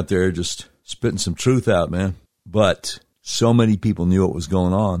Jr. out there just spitting some truth out, man. But so many people knew what was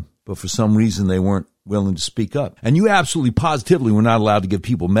going on, but for some reason they weren't willing to speak up. And you absolutely positively were not allowed to give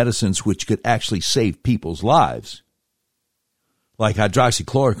people medicines which could actually save people's lives. like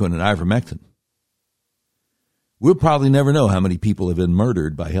hydroxychloroquine and ivermectin. We'll probably never know how many people have been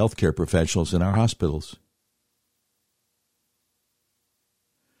murdered by healthcare professionals in our hospitals.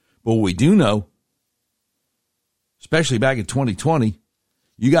 But what we do know, especially back in 2020,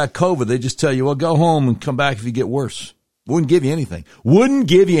 you got COVID, they just tell you, well, go home and come back if you get worse. Wouldn't give you anything. Wouldn't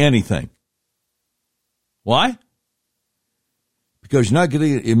give you anything. Why? Because you're not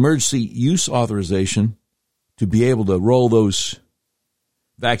getting emergency use authorization to be able to roll those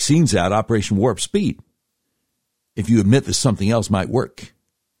vaccines out, Operation Warp Speed, if you admit that something else might work.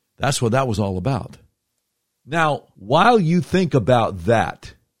 That's what that was all about. Now, while you think about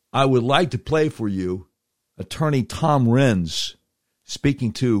that, I would like to play for you Attorney Tom Renz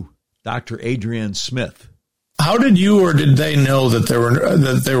speaking to Dr. Adrienne Smith. How did you or did they know that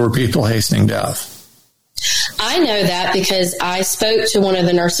there were people hastening death? I know that because I spoke to one of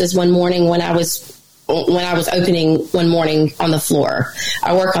the nurses one morning when I was opening one morning on the floor.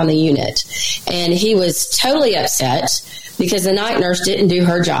 I work on the unit, and he was totally upset because the night nurse didn't do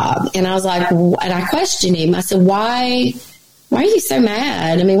her job. And I was like, and I questioned him. I said, why are you so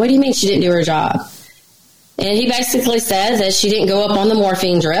mad? I mean, what do you mean she didn't do her job? And he basically said that she didn't go up on the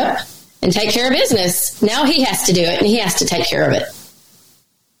morphine drip and take care of business. Now he has to do it, and he has to take care of it.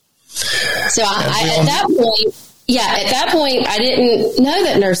 So at that point, I didn't know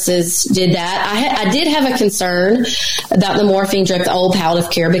that nurses did that. I did have a concern about the morphine drip, the old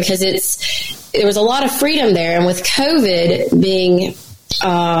palliative care, because there was a lot of freedom there, and with COVID being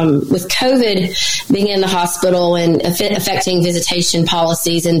in the hospital and affecting visitation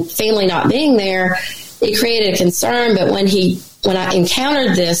policies and family not being there, it created a concern. But when I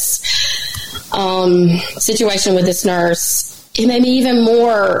encountered this situation with this nurse, it made me even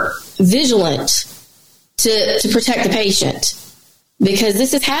more vigilant to protect the patient, because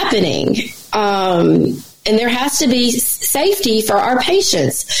this is happening. And there has to be safety for our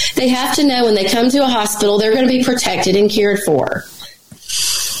patients. They have to know when they come to a hospital, they're going to be protected and cared for.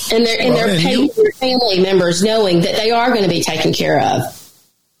 And their family members knowing that they are going to be taken care of.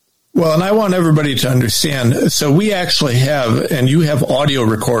 Well, and I want everybody to understand. So we actually have, and you have audio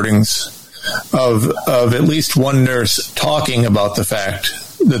recordings of at least one nurse talking about the fact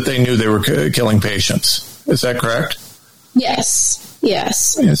that they knew they were killing patients. Is that correct?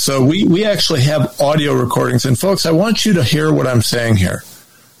 Yes. And so we actually have audio recordings. And folks, I want you to hear what I'm saying here.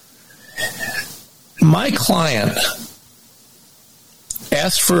 My client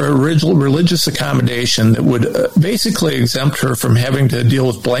asked for a religious accommodation that would basically exempt her from having to deal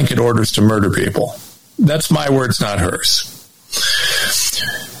with blanket orders to murder people. That's my words, not hers.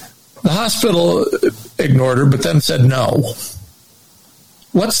 The hospital ignored her, but then said no.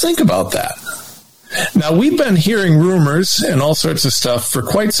 Let's think about that. Now, we've been hearing rumors and all sorts of stuff for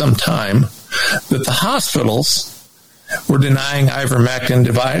quite some time that the hospitals were denying ivermectin,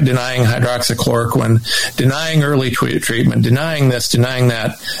 denying hydroxychloroquine, denying early treatment, denying this, denying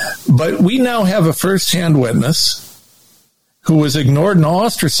that. But we now have a first-hand witness who was ignored and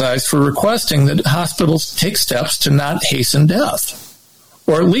ostracized for requesting that hospitals take steps to not hasten death,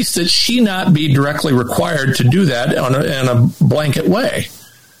 or at least that she not be directly required to do that in a blanket way.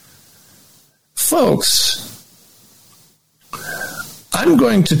 Folks, I'm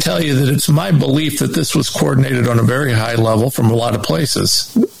going to tell you that it's my belief that this was coordinated on a very high level from a lot of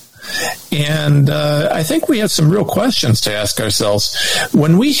places. And I think we have some real questions to ask ourselves.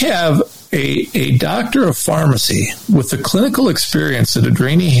 When we have a doctor of pharmacy with the clinical experience that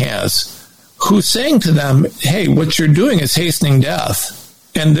Adrini has, who's saying to them, hey, what you're doing is hastening death,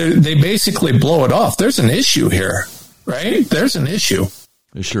 and they basically blow it off, there's an issue here, right? There's an issue.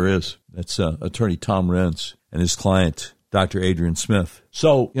 It sure is. That's Attorney Tom Renz and his client, Dr. Adrienne Smith.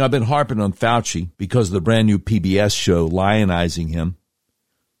 So, I've been harping on Fauci because of the brand new PBS show lionizing him,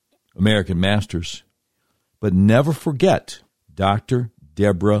 American Masters. But never forget, Dr.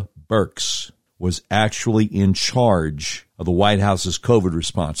 Deborah Birx was actually in charge of the White House's COVID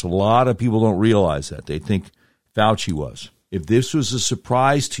response. A lot of people don't realize that. They think Fauci was. If this was a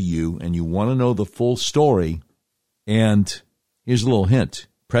surprise to you and you want to know the full story, and here's a little hint.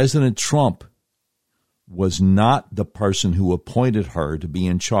 President Trump was not the person who appointed her to be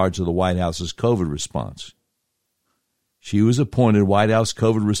in charge of the White House's COVID response. She was appointed White House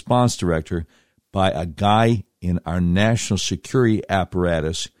COVID response director by a guy in our national security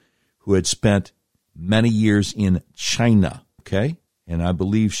apparatus who had spent many years in China, okay? And I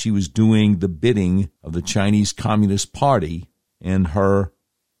believe she was doing the bidding of the Chinese Communist Party in her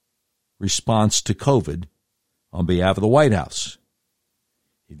response to COVID on behalf of the White House.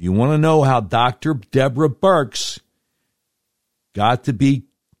 If you want to know how Dr. Deborah Birx got to be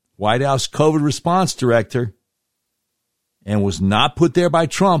White House COVID response director, and was not put there by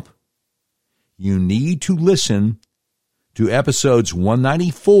Trump, you need to listen to episodes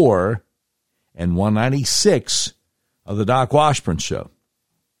 194 and 196 of the Doc Washburn Show.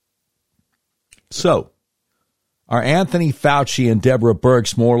 So, are Anthony Fauci and Deborah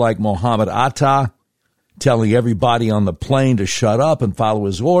Birx more like Mohammad Atta, telling everybody on the plane to shut up and follow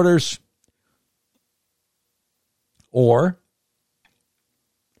his orders? Or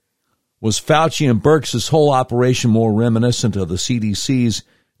was Fauci and Birx's whole operation more reminiscent of the CDC's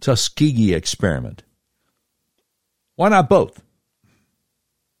Tuskegee experiment? Why not both?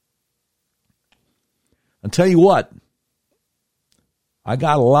 I'll tell you what, I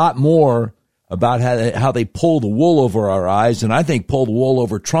got a lot more about how they pull the wool over our eyes, and I think pull the wool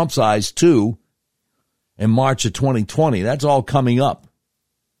over Trump's eyes too in March of 2020. That's all coming up.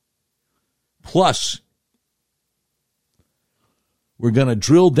 Plus, we're going to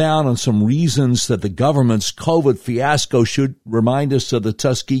drill down on some reasons that the government's COVID fiasco should remind us of the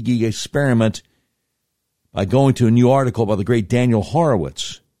Tuskegee experiment by going to a new article by the great Daniel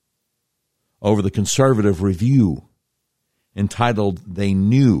Horowitz over the Conservative Review entitled They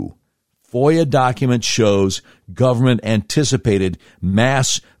Knew. FOIA document shows government anticipated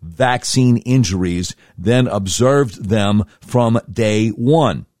mass vaccine injuries, then observed them from day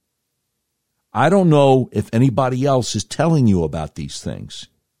one. I don't know if anybody else is telling you about these things,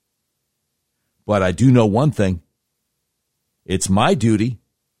 but I do know one thing. It's my duty.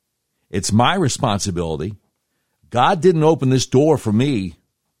 It's my responsibility. God didn't open this door for me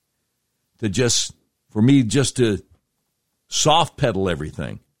to soft pedal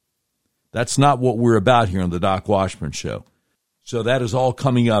everything. That's not what we're about here on the Doc Washburn Show. So that is all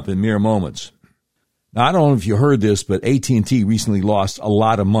coming up in mere moments. Now, I don't know if you heard this, but AT&T recently lost a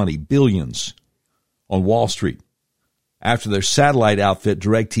lot of money, billions, on Wall Street after their satellite outfit,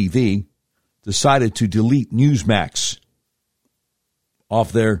 DirecTV, decided to delete Newsmax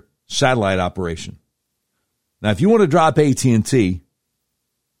off their satellite operation. Now, if you want to drop AT&T,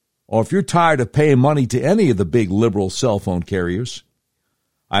 or if you're tired of paying money to any of the big liberal cell phone carriers,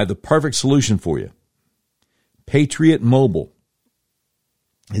 I have the perfect solution for you. Patriot Mobile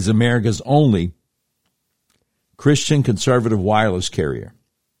is America's only Christian conservative wireless carrier.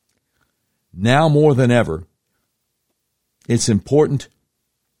 Now more than ever, it's important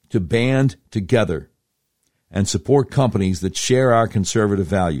to band together and support companies that share our conservative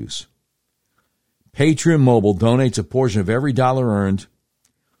values. Patriot Mobile donates a portion of every dollar earned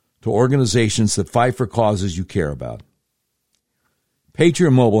to organizations that fight for causes you care about.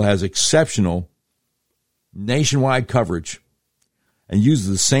 Patriot Mobile has exceptional nationwide coverage and uses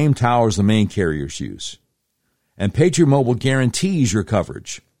the same towers the main carriers use. And Patriot Mobile guarantees your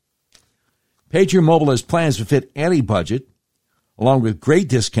coverage. Patriot Mobile has plans to fit any budget, along with great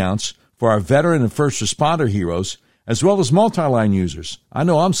discounts for our veteran and first responder heroes, as well as multi-line users. I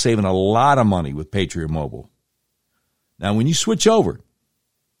know I'm saving a lot of money with Patriot Mobile. Now, when you switch over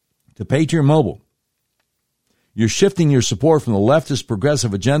to Patriot Mobile, you're shifting your support from the leftist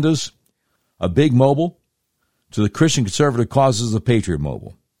progressive agendas of Big Mobile to the Christian conservative causes of Patriot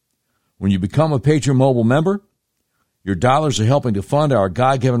Mobile. When you become a Patriot Mobile member, your dollars are helping to fund our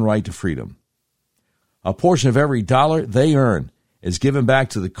God-given right to freedom. A portion of every dollar they earn is given back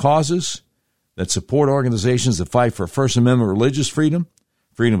to the causes that support organizations that fight for First Amendment religious freedom,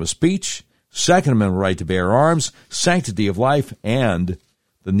 freedom of speech, Second Amendment right to bear arms, sanctity of life, and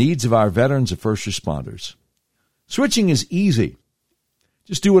the needs of our veterans and first responders. Switching is easy.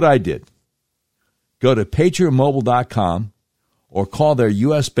 Just do what I did. Go to patriotmobile.com or call their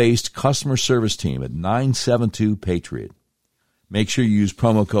U.S.-based customer service team at 972-PATRIOT. Make sure you use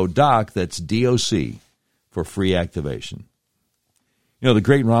promo code DOC, that's DOC, for free activation. You know, the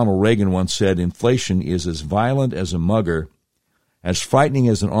great Ronald Reagan once said, inflation is as violent as a mugger, as frightening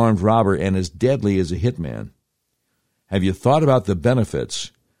as an armed robber, and as deadly as a hitman. Have you thought about the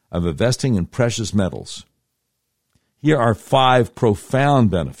benefits of investing in precious metals? Here are 5 profound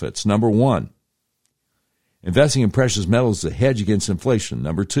benefits. Number 1, investing in precious metals is a hedge against inflation.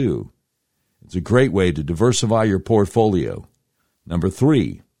 Number 2, it's a great way to diversify your portfolio. Number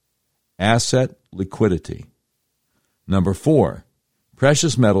 3, asset liquidity. Number 4,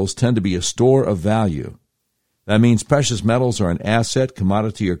 precious metals tend to be a store of value. That means precious metals are an asset,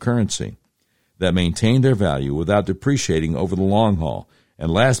 commodity, or currency that maintain their value without depreciating over the long haul.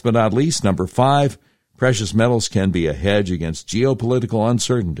 And last but not least, number 5, precious metals can be a hedge against geopolitical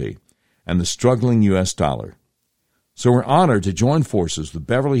uncertainty and the struggling U.S. dollar. So we're honored to join forces with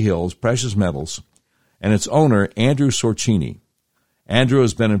Beverly Hills Precious Metals and its owner, Andrew Sorcini. Andrew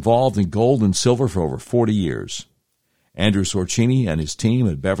has been involved in gold and silver for over 40 years. Andrew Sorcini and his team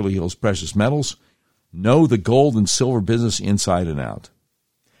at Beverly Hills Precious Metals know the gold and silver business inside and out.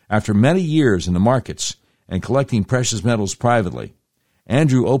 After many years in the markets and collecting precious metals privately,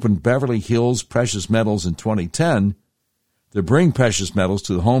 Andrew opened Beverly Hills Precious Metals in 2010 to bring precious metals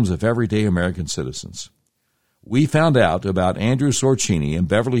to the homes of everyday American citizens. We found out about Andrew Sorcini and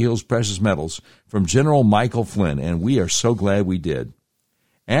Beverly Hills Precious Metals from General Michael Flynn, and we are so glad we did.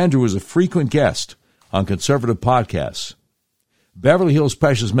 Andrew is a frequent guest on conservative podcasts. Beverly Hills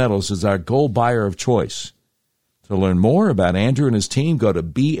Precious Metals is our gold buyer of choice. To learn more about Andrew and his team, go to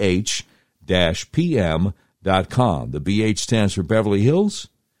bh-pm.com. The BH stands for Beverly Hills.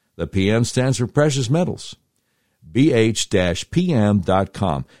 The PM stands for Precious Metals.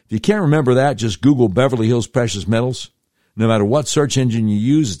 bh-pm.com. If you can't remember that, just Google Beverly Hills Precious Metals. No matter what search engine you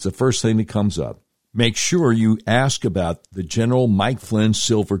use, it's the first thing that comes up. Make sure you ask about the General Mike Flynn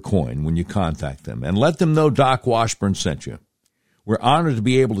silver coin when you contact them, and let them know Doc Washburn sent you. We're honored to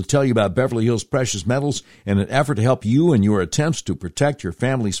be able to tell you about Beverly Hills Precious Metals in an effort to help you in your attempts to protect your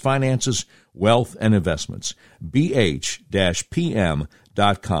family's finances, wealth, and investments. bh-pm.com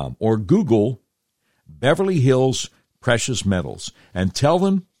or Google Beverly Hills Precious Metals and tell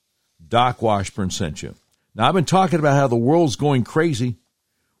them Doc Washburn sent you. Now, I've been talking about how the world's going crazy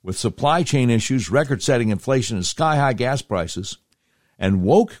with supply chain issues, record-setting inflation, and sky-high gas prices, and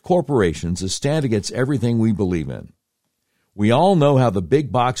woke corporations that stand against everything we believe in. We all know how the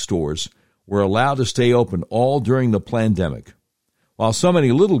big box stores were allowed to stay open all during the pandemic, while so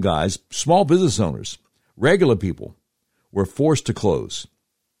many little guys, small business owners, regular people, were forced to close.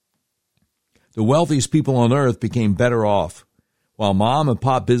 The wealthiest people on earth became better off, while mom and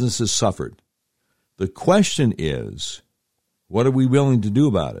pop businesses suffered. The question is, what are we willing to do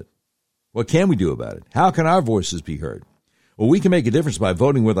about it? What can we do about it? How can our voices be heard? Well, we can make a difference by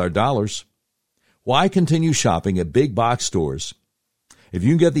voting with our dollars. Why continue shopping at big box stores if you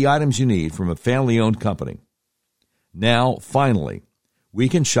can get the items you need from a family-owned company? Now, finally, we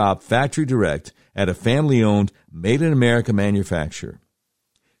can shop factory direct at a family-owned, made-in-America manufacturer.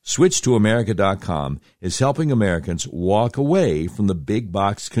 SwitchToAmerica.com is helping Americans walk away from the big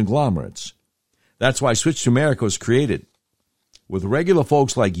box conglomerates. That's why Switch to America was created, with regular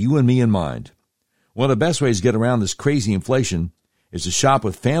folks like you and me in mind. One of the best ways to get around this crazy inflation is to shop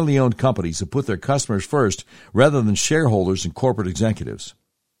with family-owned companies that put their customers first rather than shareholders and corporate executives.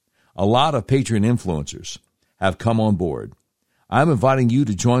 A lot of Patreon influencers have come on board. I'm inviting you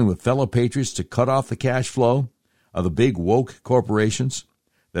to join with fellow patriots to cut off the cash flow of the big woke corporations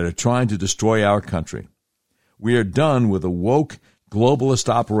that are trying to destroy our country. We are done with a woke globalist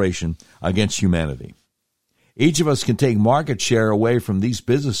operation against humanity. Each of us can take market share away from these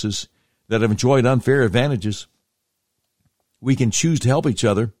businesses that have enjoyed unfair advantages. We can choose to help each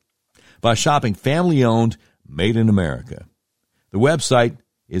other by shopping family-owned, made in America. The website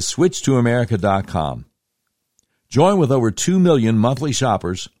is switchtoamerica.com. Join with over 2 million monthly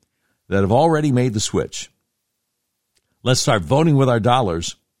shoppers that have already made the switch. Let's start voting with our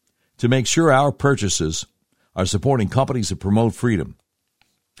dollars to make sure our purchases are supporting companies that promote freedom.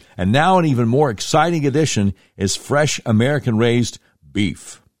 And now an even more exciting addition is fresh American-raised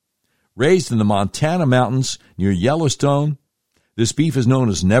beef. Raised in the Montana mountains near Yellowstone, this beef is known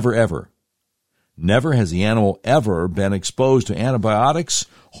as Never Ever. Never has the animal ever been exposed to antibiotics,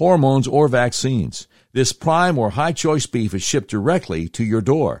 hormones, or vaccines. This prime or high-choice beef is shipped directly to your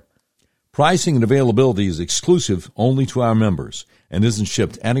door. Pricing and availability is exclusive only to our members and isn't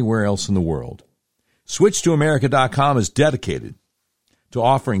shipped anywhere else in the world. SwitchToAmerica.com is dedicated to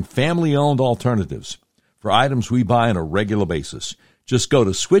offering family-owned alternatives for items we buy on a regular basis. Just go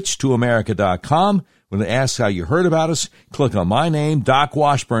to SwitchToAmerica.com. When it asks how you heard about us, click on my name, Doc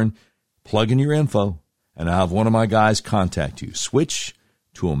Washburn, plug in your info, and I'll have one of my guys contact you.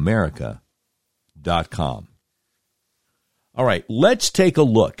 SwitchToAmerica.com. All right, let's take a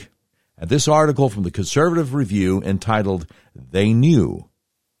look at this article from the Conservative Review entitled, They Knew.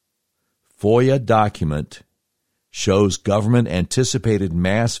 FOIA document shows government anticipated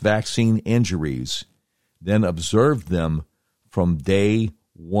mass vaccine injuries, then observed them from day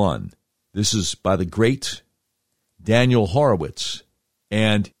one. This is by the great Daniel Horowitz,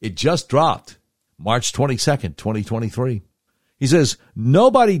 and it just dropped March 22nd, 2023. He says,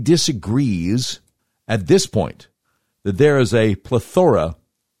 nobody disagrees at this point that there is a plethora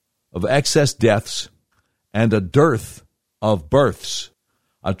of excess deaths and a dearth of births,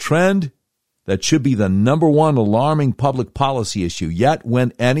 a trend that should be the number one alarming public policy issue. Yet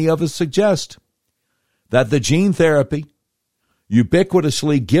when any of us suggest that the gene therapy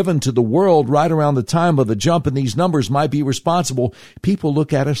ubiquitously given to the world right around the time of the jump in these numbers might be responsible, people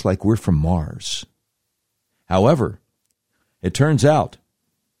look at us like we're from Mars. However, it turns out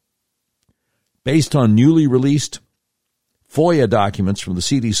based on newly released FOIA documents from the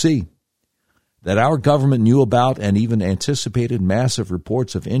CDC, that our government knew about and even anticipated massive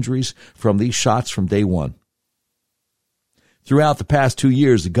reports of injuries from these shots from day one. Throughout the past 2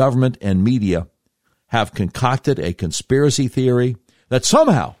 years, the government and media have concocted a conspiracy theory that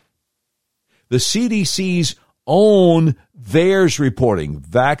somehow the CDC's own VAERS reporting,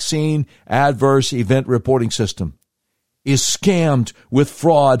 Vaccine Adverse Event Reporting System, is scammed with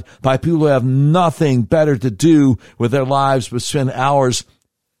fraud by people who have nothing better to do with their lives but spend hours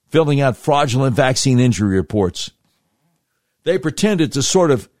filling out fraudulent vaccine injury reports. They pretend it's a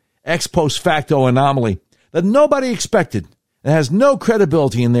sort of ex post facto anomaly that nobody expected and has no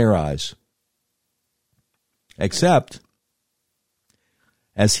credibility in their eyes. Except,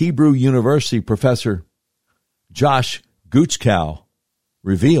 as Hebrew University professor Josh Gutschkow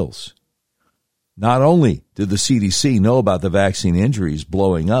reveals, not only did the CDC know about the vaccine injuries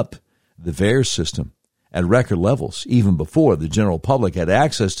blowing up the VAERS system at record levels even before the general public had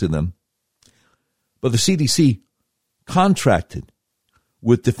access to them, but the CDC contracted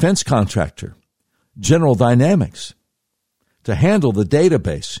with defense contractor General Dynamics to handle the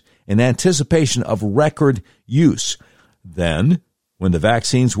database in anticipation of record use. Then, when the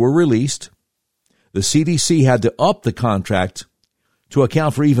vaccines were released, the CDC had to up the contract to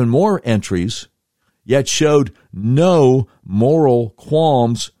account for even more entries, yet showed no moral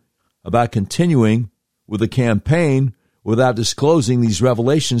qualms about continuing with the campaign without disclosing these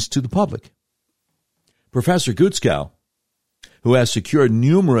revelations to the public. Professor Gutschkow, who has secured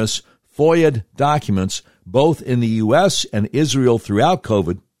numerous FOIA documents both in the U.S. and Israel throughout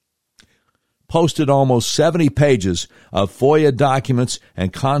COVID, posted almost 70 pages of FOIA documents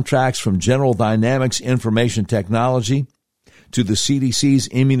and contracts from General Dynamics Information Technology to the CDC's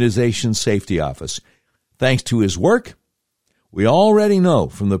Immunization Safety Office. Thanks to his work, we already know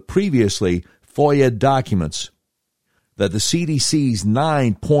from the previously FOIA documents that the CDC's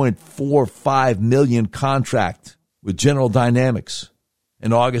 $9.45 million contract with General Dynamics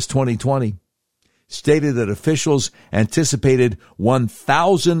in August 2020 stated that officials anticipated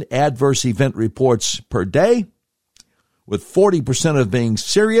 1,000 adverse event reports per day, with 40% of being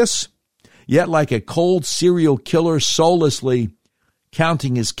serious, yet like a cold serial killer soullessly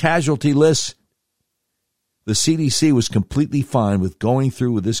counting his casualty list, the CDC was completely fine with going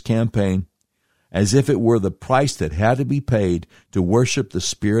through with this campaign as if it were the price that had to be paid to worship the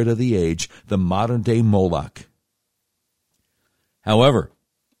spirit of the age, the modern-day Moloch. However,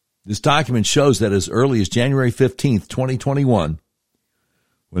 this document shows that as early as January 15th, 2021,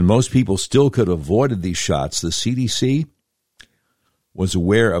 when most people still could have avoided these shots, the CDC was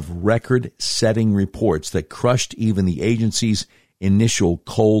aware of record-setting reports that crushed even the agency's initial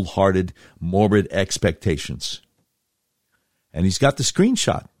cold-hearted, morbid expectations. And he's got the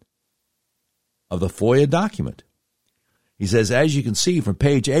screenshot of the FOIA document. He says, as you can see from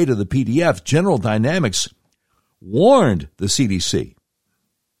page 8 of the PDF, General Dynamics warned the CDC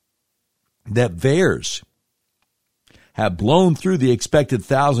that VAERS have blown through the expected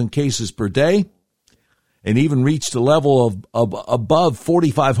 1,000 cases per day and even reached a level of above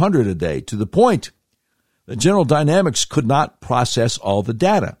 4,500 a day, to the point that General Dynamics could not process all the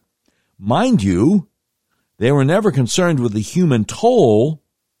data. Mind you, they were never concerned with the human toll,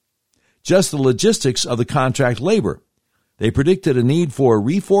 just the logistics of the contract labor. They predicted a need for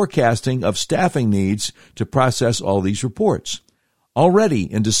reforecasting of staffing needs to process all these reports. Already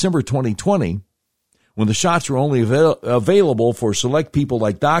in December 2020, when the shots were only available for select people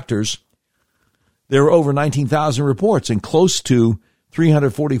like doctors, there were over 19,000 reports and close to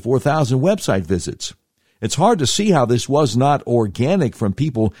 344,000 website visits. It's hard to see how this was not organic from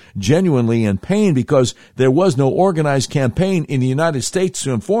people genuinely in pain, because there was no organized campaign in the United States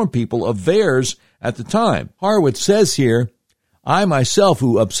to inform people of VAERS at the time. Horowitz says here, I myself,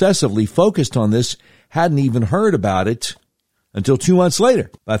 who obsessively focused on this, hadn't even heard about it until 2 months later.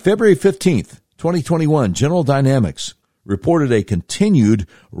 By February 15th, 2021, General Dynamics reported a continued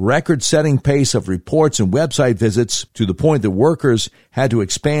record-setting pace of reports and website visits, to the point that workers had to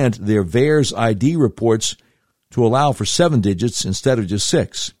expand their VAERS ID reports to allow for 7 digits instead of just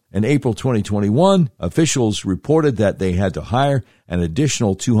 6. In April 2021, officials reported that they had to hire an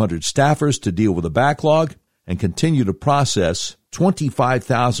additional 200 staffers to deal with the backlog and continue to process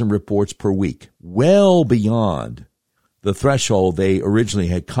 25,000 reports per week, well beyond the threshold they originally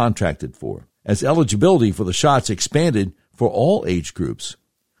had contracted for. As eligibility for the shots expanded for all age groups,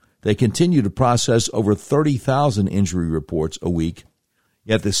 they continue to process over 30,000 injury reports a week,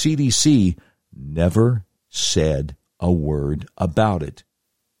 yet the CDC never said a word about it.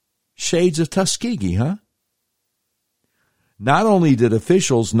 Shades of Tuskegee, huh? Not only did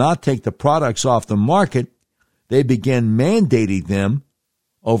officials not take the products off the market, they began mandating them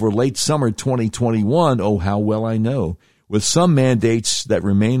over late summer 2021. Oh, how well I know, with some mandates that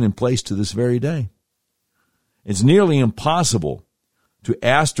remain in place to this very day. It's nearly impossible to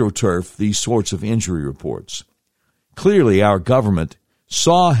astroturf these sorts of injury reports. Clearly, our government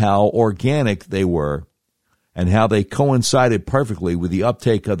saw how organic they were and how they coincided perfectly with the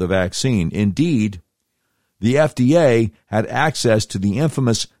uptake of the vaccine. Indeed, the FDA had access to the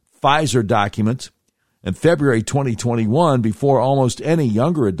infamous Pfizer document in February 2021 before almost any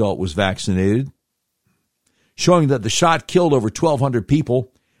younger adult was vaccinated, showing that the shot killed over 1,200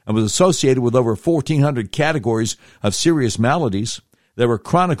 people and was associated with over 1,400 categories of serious maladies that were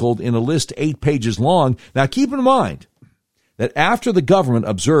chronicled in a list 8 pages long. Now, keep in mind that after the government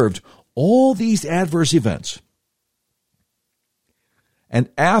observed all these adverse events, and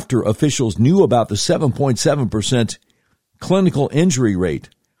after officials knew about the 7.7% clinical injury rate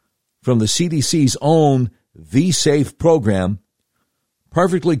from the CDC's own V-Safe program,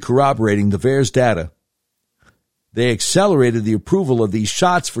 perfectly corroborating the VAERS data, they accelerated the approval of these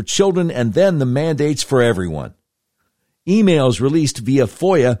shots for children and then the mandates for everyone. Emails released via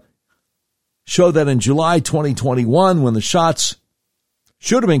FOIA show that in July 2021, when the shots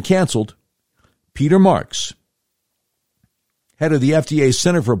should have been canceled, Peter Marks, head of the FDA's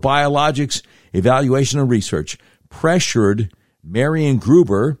Center for Biologics Evaluation and Research, pressured Marion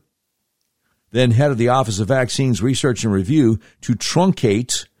Gruber, then head of the Office of Vaccines Research and Review, to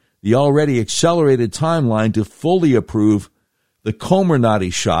truncate the already accelerated timeline to fully approve the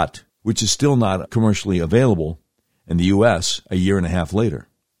Comirnaty shot, which is still not commercially available in the U.S. a year and a half later.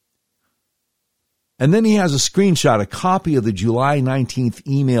 And then he has a screenshot, a copy of the July 19th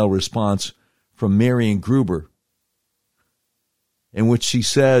email response from Marion Gruber, in which she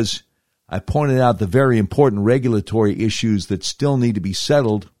says, I pointed out the very important regulatory issues that still need to be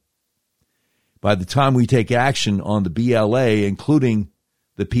settled by the time we take action on the BLA, including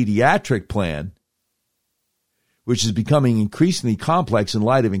the pediatric plan, which is becoming increasingly complex in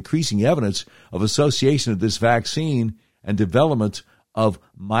light of increasing evidence of association of this vaccine and development of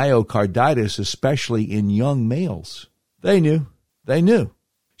myocarditis, especially in young males. They knew.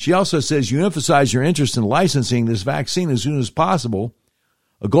 She also says you emphasize your interest in licensing this vaccine as soon as possible,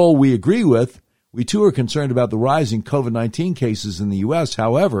 a goal we agree with. We too are concerned about the rising COVID-19 cases in the U.S.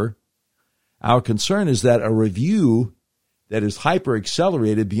 However, our concern is that a review that is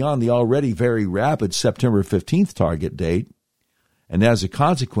hyper-accelerated beyond the already very rapid September 15th target date, and as a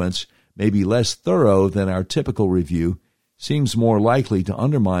consequence may be less thorough than our typical review, seems more likely to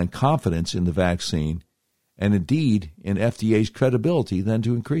undermine confidence in the vaccine and indeed in FDA's credibility than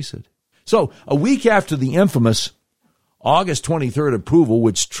to increase it. So, a week after the infamous August 23rd approval,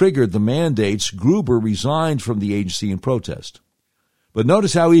 which triggered the mandates, Gruber resigned from the agency in protest. But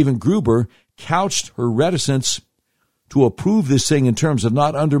notice how even Gruber couched her reticence to approve this thing in terms of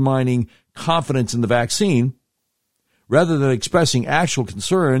not undermining confidence in the vaccine, rather than expressing actual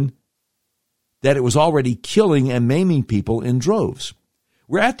concern that it was already killing and maiming people in droves.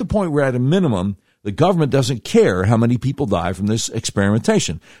 We're at the point where, at a minimum, the government doesn't care how many people die from this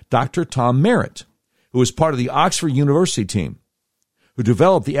experimentation. Dr. Tom Merritt, who was part of the Oxford University team who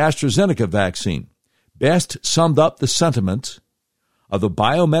developed the AstraZeneca vaccine, best summed up the sentiment of the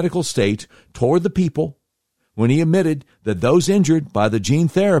biomedical state toward the people when he admitted that those injured by the gene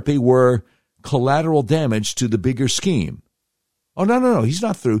therapy were collateral damage to the bigger scheme. Oh, no, he's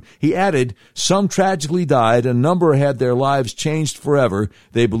not through. He added, some tragically died, a number had their lives changed forever.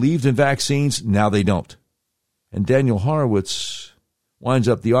 They believed in vaccines, now they don't. And Daniel Horowitz winds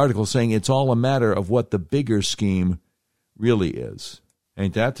up the article saying it's all a matter of what the bigger scheme really is.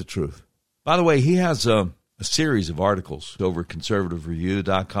 Ain't that the truth? By the way, he has a series of articles over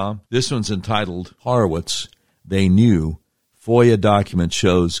conservativereview.com. This one's entitled Horowitz, They Knew. FOIA document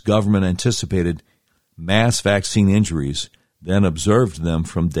shows government anticipated mass vaccine injuries, then observed them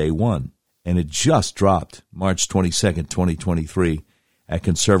from day one. And it just dropped March 22nd, 2023 at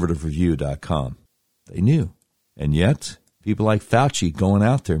conservativereview.com. They knew. And yet, people like Fauci going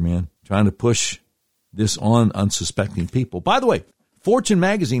out there, man, trying to push this on unsuspecting people. By the way, Fortune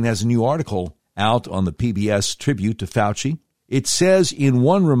magazine has a new article out on the PBS tribute to Fauci. It says in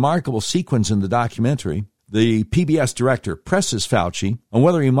one remarkable sequence in the documentary, the PBS director presses Fauci on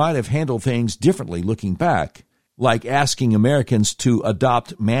whether he might have handled things differently looking back, like asking Americans to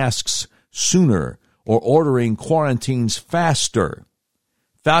adopt masks sooner or ordering quarantines faster.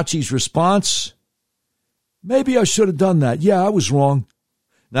 Fauci's response, maybe I should have done that. Yeah, I was wrong.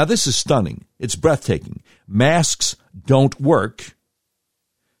 Now, this is stunning. It's breathtaking. Masks don't work.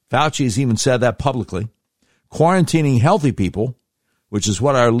 Fauci has even said that publicly. quarantining healthy people, which is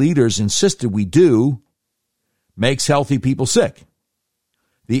what our leaders insisted we do, makes healthy people sick.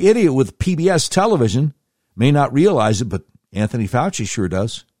 The idiot with PBS television may not realize it, but Anthony Fauci sure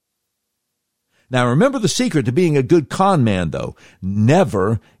does. Now, remember the secret to being a good con man, though.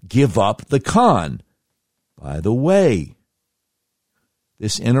 Never give up the con. By the way,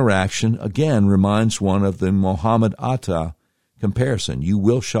 this interaction, again, reminds one of the Mohammad Atta comparison. You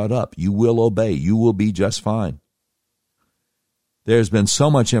will shut up. You will obey. You will be just fine. There's been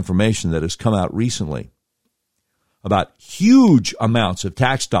so much information that has come out recently about huge amounts of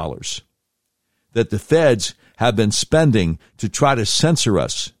tax dollars that the feds have been spending to try to censor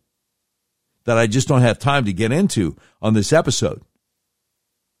us that I just don't have time to get into on this episode.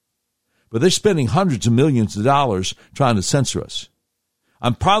 But they're spending hundreds of millions of dollars trying to censor us.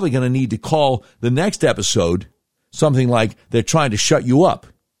 I'm probably going to need to call the next episode something like they're trying to shut you up.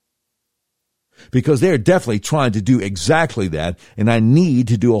 Because they're definitely trying to do exactly that, and I need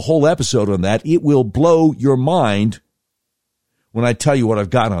to do a whole episode on that. It will blow your mind when I tell you what I've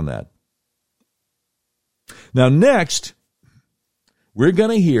got on that. Now, next, we're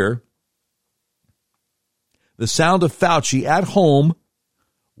going to hear the sound of Fauci at home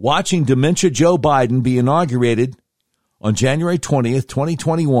watching Dementia Joe Biden be inaugurated on January 20th,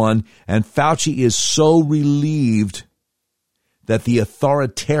 2021, and Fauci is so relieved that the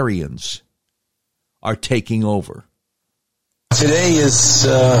authoritarians are taking over. Today is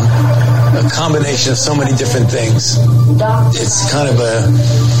a combination of so many different things. It's kind of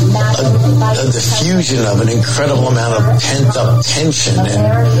a diffusion of an incredible amount of pent-up tension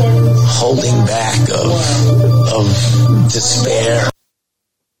and holding back of despair.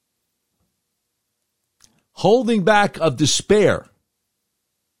 Holding back of despair.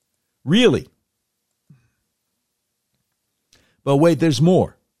 Really? But wait, there's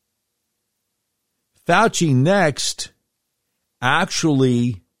more. Fauci next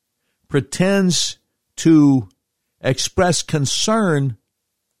actually pretends to express concern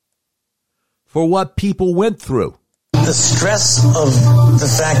for what people went through. The stress of the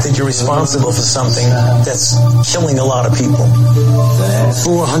fact that you're responsible for something that's killing a lot of people.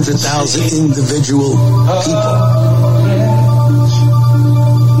 400,000 individual people.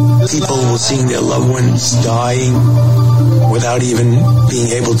 People were seeing their loved ones dying without even being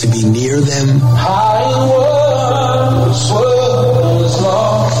able to be near them.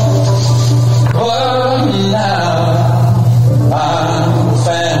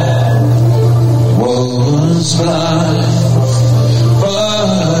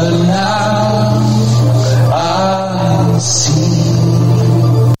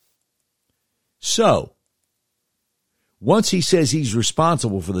 So, once he says he's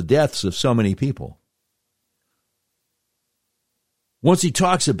responsible for the deaths of so many people, once he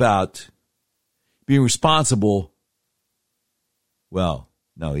talks about being responsible, well,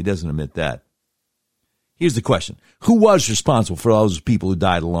 no, he doesn't admit that. Here's the question. Who was responsible for all those people who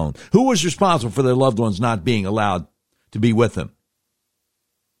died alone? Who was responsible for their loved ones not being allowed to be with them?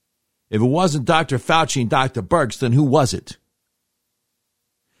 If it wasn't Dr. Fauci and Dr. Birx, then who was it?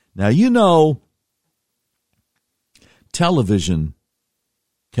 Now, you know, television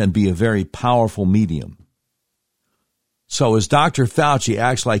can be a very powerful medium. So as Dr. Fauci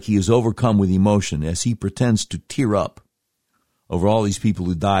acts like he is overcome with emotion, as he pretends to tear up over all these people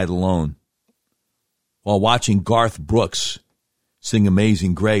who died alone, while watching Garth Brooks sing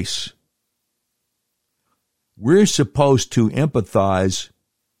Amazing Grace, we're supposed to empathize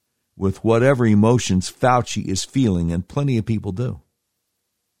with whatever emotions Fauci is feeling, and plenty of people do.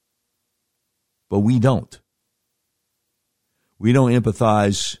 But we don't. We don't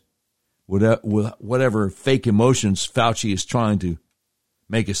empathize with whatever fake emotions Fauci is trying to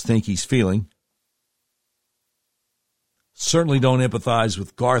make us think he's feeling. Certainly don't empathize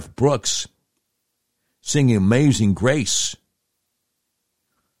with Garth Brooks singing Amazing Grace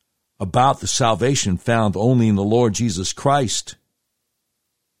about the salvation found only in the Lord Jesus Christ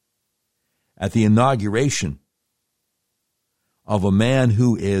at the inauguration of a man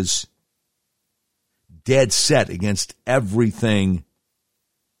who is dead set against everything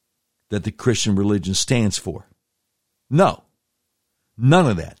that the Christian religion stands for. No, none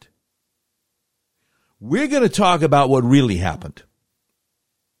of that. We're going to talk about what really happened.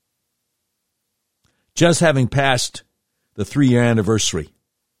 Just having passed the 3-year anniversary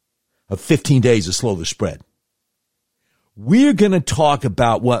of 15 days to slow the spread. We're going to talk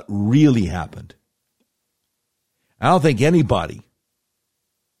about what really happened. I don't think anybody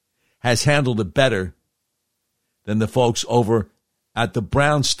has handled it better than the folks over at the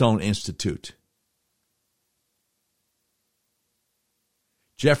Brownstone Institute.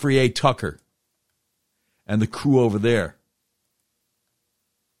 Jeffrey A. Tucker and the crew over there.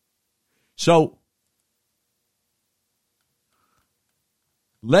 So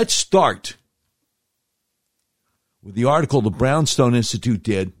let's start with the article the Brownstone Institute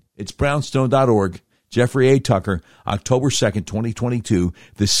did. It's brownstone.org. Jeffrey A. Tucker, October 2nd, 2022,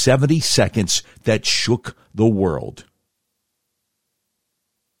 the 70 seconds that shook the world.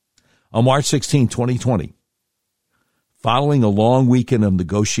 On March 16, 2020, following a long weekend of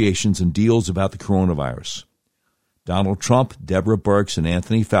negotiations and deals about the coronavirus, Donald Trump, Deborah Birx, and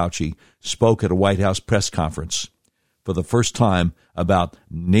Anthony Fauci spoke at a White House press conference for the first time about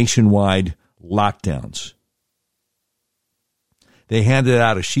nationwide lockdowns. They handed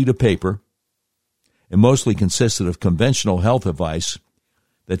out a sheet of paper. It mostly consisted of conventional health advice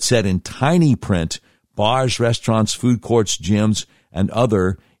that said in tiny print, bars, restaurants, food courts, gyms, and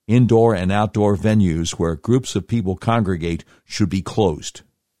other indoor and outdoor venues where groups of people congregate should be closed.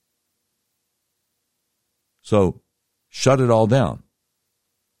 So, shut it all down.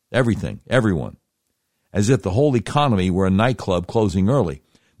 Everything, everyone. As if the whole economy were a nightclub closing early.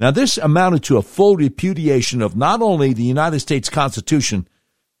 Now, this amounted to a full repudiation of not only the United States Constitution,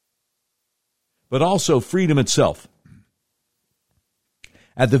 but also freedom itself.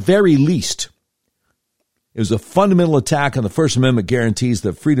 At the very least, it was a fundamental attack on the First Amendment guarantees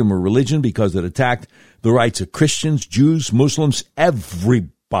the freedom of religion because it attacked the rights of Christians, Jews, Muslims,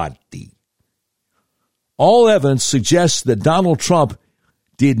 everybody. All evidence suggests that Donald Trump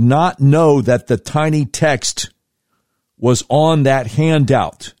did not know that the tiny text was on that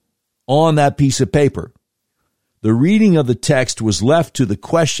handout, on that piece of paper. The reading of the text was left to the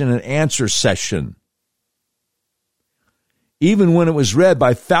question and answer session. Even when it was read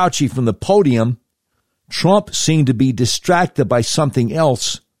by Fauci from the podium, Trump seemed to be distracted by something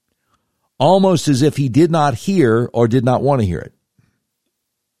else, almost as if he did not hear or did not want to hear it.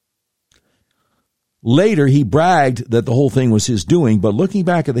 Later, he bragged that the whole thing was his doing, but looking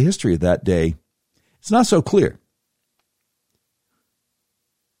back at the history of that day, it's not so clear.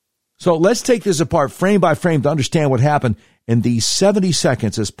 So let's take this apart frame by frame to understand what happened in these 70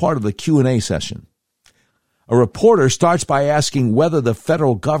 seconds as part of the Q&A session. A reporter starts by asking whether the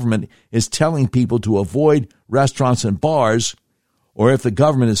federal government is telling people to avoid restaurants and bars, or if the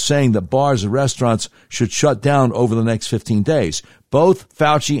government is saying that bars and restaurants should shut down over the next 15 days. Both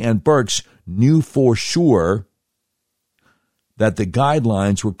Fauci and Birx knew for sure that the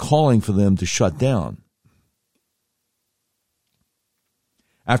guidelines were calling for them to shut down.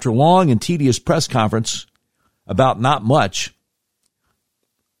 After a long and tedious press conference about not much,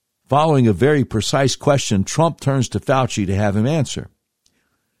 following a very precise question, Trump turns to Fauci to have him answer.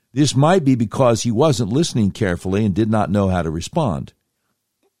 This might be because he wasn't listening carefully and did not know how to respond.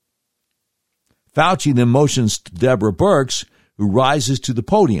 Fauci then motions to Deborah Birx, who rises to the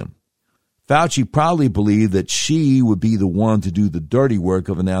podium. Fauci probably believed that she would be the one to do the dirty work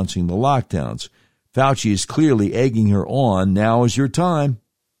of announcing the lockdowns. Fauci is clearly egging her on. Now is your time.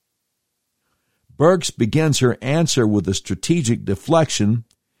 Birx begins her answer with a strategic deflection,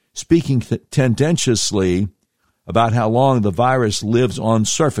 speaking tendentiously about how long the virus lives on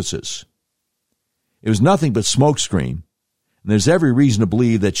surfaces. It was nothing but smokescreen, and there's every reason to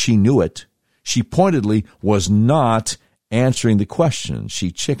believe that she knew it. She pointedly was not answering the question.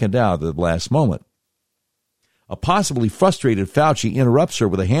 She chickened out at the last moment. A possibly frustrated Fauci interrupts her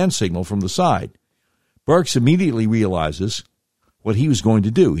with a hand signal from the side. Birx immediately realizes what he was going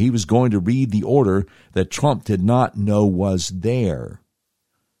to do. He was going to read the order that Trump did not know was there.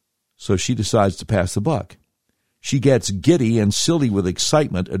 So she decides to pass the buck. She gets giddy and silly with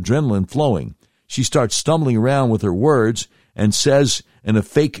excitement, adrenaline flowing. She starts stumbling around with her words and says in a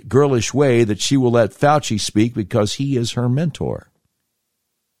fake girlish way that she will let Fauci speak because he is her mentor.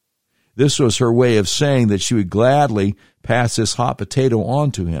 This was her way of saying that she would gladly pass this hot potato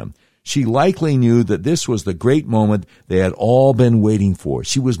on to him. She likely knew that this was the great moment they had all been waiting for.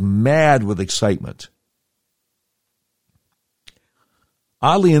 She was mad with excitement.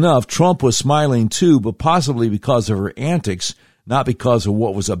 Oddly enough, Trump was smiling too, but possibly because of her antics, not because of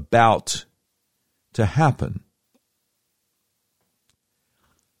what was about to happen.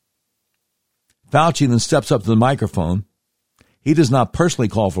 Fauci then steps up to the microphone. He does not personally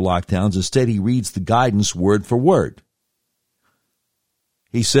call for lockdowns. Instead, he reads the guidance word for word.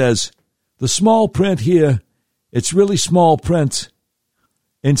 He says, the small print here, it's really small print.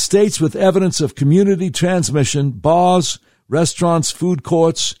 In states with evidence of community transmission, bars, restaurants, food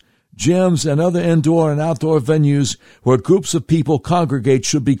courts, gyms, and other indoor and outdoor venues where groups of people congregate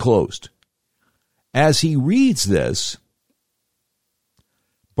should be closed. As he reads this,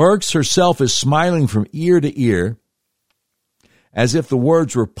 Birx herself is smiling from ear to ear as if the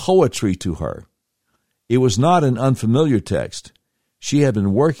words were poetry to her. It was not an unfamiliar text. She had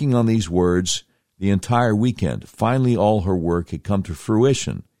been working on these words the entire weekend. Finally, all her work had come to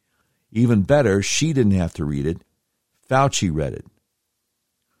fruition. Even better, she didn't have to read it. Fauci read it.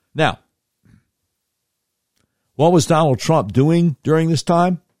 Now, what was Donald Trump doing during this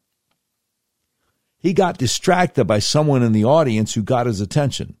time? He got distracted by someone in the audience who got his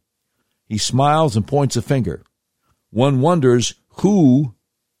attention. He smiles and points a finger. One wonders who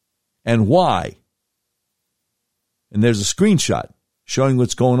and why. And there's a screenshot showing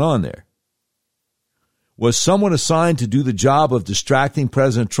what's going on there. Was someone assigned to do the job of distracting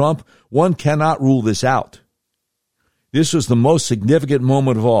President Trump? One cannot rule this out. This was the most significant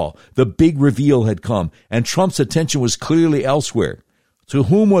moment of all. The big reveal had come, and Trump's attention was clearly elsewhere. To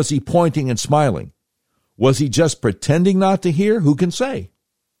whom was he pointing and smiling? Was he just pretending not to hear? Who can say?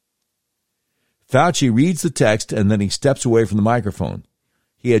 Fauci reads the text, and then he steps away from the microphone.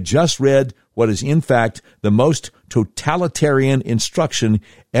 He had just read what is, in fact, the most totalitarian instruction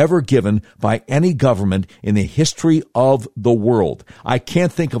ever given by any government in the history of the world. I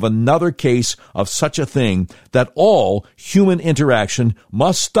can't think of another case of such a thing, that all human interaction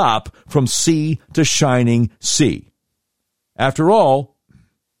must stop from sea to shining sea. After all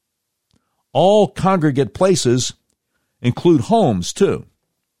congregate places include homes, too.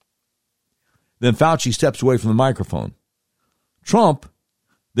 Then Fauci steps away from the microphone. Trump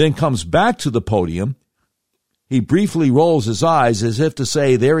then comes back to the podium. He briefly rolls his eyes as if to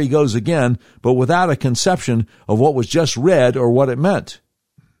say, there he goes again, but without a conception of what was just read or what it meant.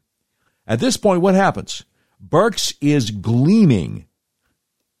 At this point, what happens? Birx is gleaming,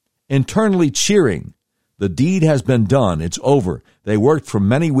 internally cheering. The deed has been done. It's over. They worked for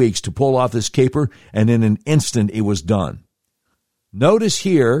many weeks to pull off this caper, and in an instant it was done. Notice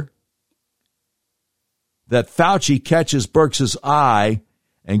here that Fauci catches Birx's eye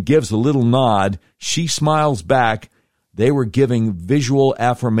and gives a little nod. She smiles back. They were giving visual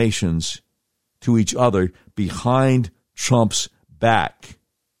affirmations to each other behind Trump's back.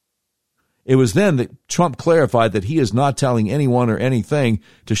 It was then that Trump clarified that he is not telling anyone or anything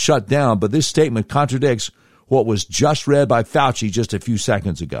to shut down, but this statement contradicts what was just read by Fauci just a few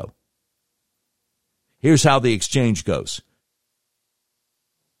seconds ago. Here's how the exchange goes.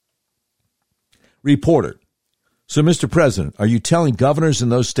 Reporter: so, Mr. President, are you telling governors in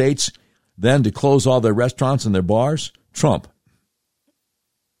those states then to close all their restaurants and their bars? Trump: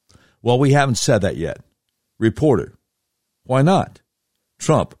 well, we haven't said that yet. Reporter: why not?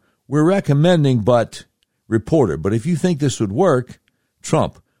 Trump: we're recommending, but... Reporter: but if you think this would work...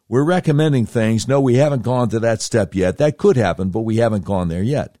 Trump: we're recommending things. No, we haven't gone to that step yet. That could happen, but we haven't gone there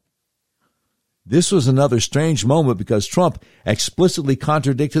yet. This was another strange moment because Trump explicitly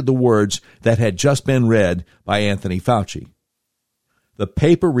contradicted the words that had just been read by Anthony Fauci. The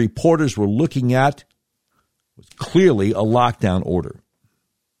paper reporters were looking at was clearly a lockdown order.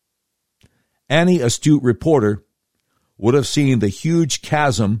 Any astute reporter would have seen the huge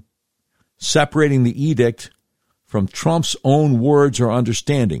chasm separating the edict from Trump's own words or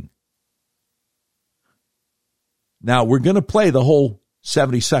understanding. Now, we're going to play the whole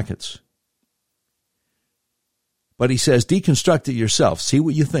 70 seconds. But he says, deconstruct it yourself. See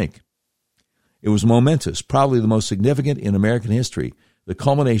what you think. It was momentous, probably the most significant in American history, the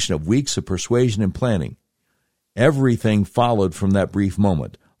culmination of weeks of persuasion and planning. Everything followed from that brief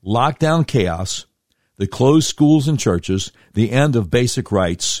moment. Lockdown chaos, the closed schools and churches, the end of basic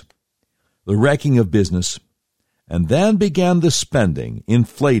rights, the wrecking of business, and then began the spending,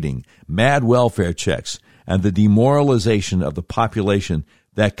 inflating, mad welfare checks, and the demoralization of the population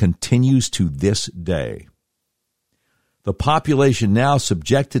that continues to this day. The population now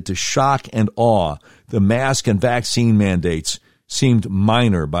subjected to shock and awe, the mask and vaccine mandates seemed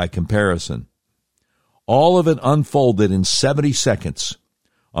minor by comparison. All of it unfolded in 70 seconds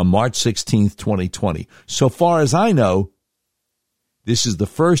on March 16th, 2020. So far as I know, this is the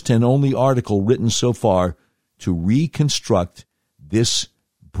first and only article written so far to reconstruct this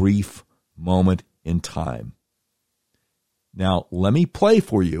brief moment in time. Now, let me play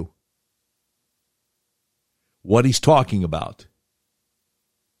for you what he's talking about.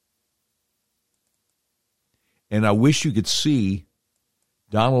 And I wish you could see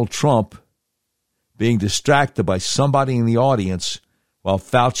Donald Trump being distracted by somebody in the audience while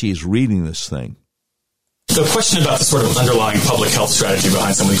Fauci is reading this thing. The question about the sort of underlying public health strategy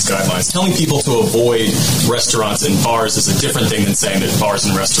behind some of these guidelines, telling people to avoid restaurants and bars is a different thing than saying that bars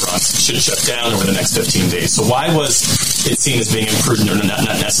and restaurants should shut down over the next 15 days. So why was it seen as being imprudent or not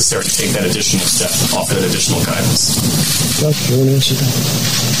necessary to take that additional step, offer that additional guidance?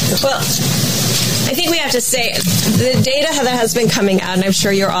 Well, I think we have to say the data that has been coming out, and I'm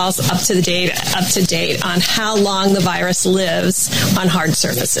sure you're all up to date on how long the virus lives on hard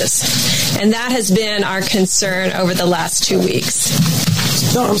surfaces. And that has been our concern over the last 2 weeks.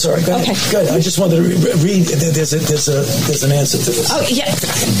 No, I'm sorry. Go ahead. Okay. Good. I just wanted to read. There's an answer to this. Oh, yeah.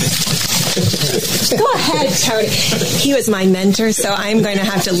 Go ahead, Tony. He was my mentor, so I'm going to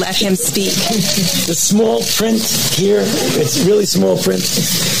have to let him speak. The small print here, it's really small print.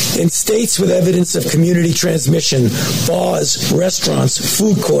 In states with evidence of community transmission, bars, restaurants,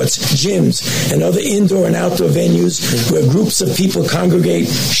 food courts, gyms, and other indoor and outdoor venues where groups of people congregate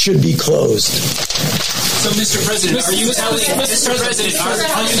should be closed. So, Mr. President,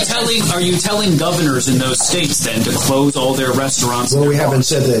 are you telling governors in those states then to close all their restaurants? Well, we haven't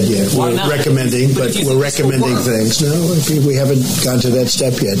said that yet. We're recommending, but we're recommending things. No, we haven't gone to that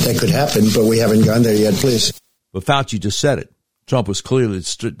step yet. That could happen, but we haven't gone there yet, please. But Fauci just said it. Trump was clearly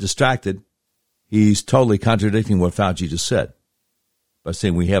distracted. He's totally contradicting what Fauci just said by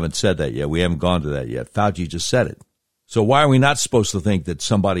saying we haven't said that yet. We haven't gone to that yet. Fauci just said it. So why are we not supposed to think that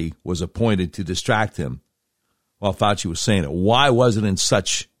somebody was appointed to distract him while Fauci was saying it? Why was it in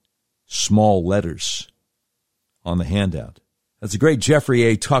such small letters on the handout? That's the great Jeffrey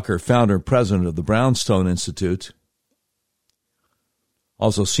A. Tucker, founder and president of the Brownstone Institute.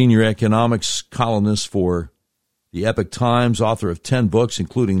 Also senior economics columnist for the Epoch Times, author of 10 books,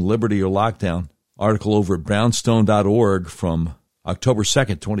 including Liberty or Lockdown. Article over at brownstone.org from October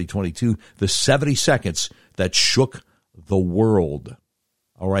 2nd, 2022, the 70 seconds that shook the world.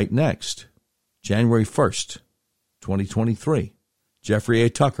 All right, next, January 1st, 2023, Jeffrey A.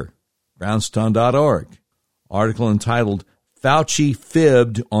 Tucker, brownstone.org. Article entitled, Fauci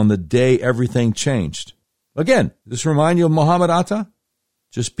Fibbed on the Day Everything Changed. Again, does this remind you of Mohammad Atta?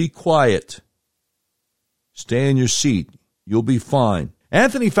 Just be quiet. Stay in your seat. You'll be fine.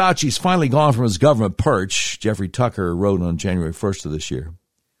 Anthony Fauci's finally gone from his government perch, Jeffrey Tucker wrote on January 1st of this year.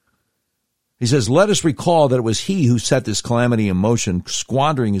 He says, let us recall that it was he who set this calamity in motion,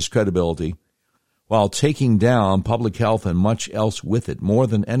 squandering his credibility while taking down public health and much else with it. More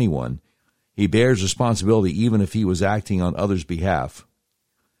than anyone, he bears responsibility even if he was acting on others' behalf.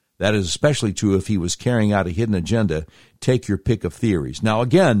 That is especially true if he was carrying out a hidden agenda. Take your pick of theories. Now,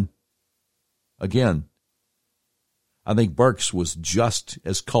 again, I think Birx was just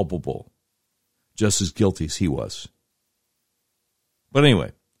as culpable, just as guilty as he was. But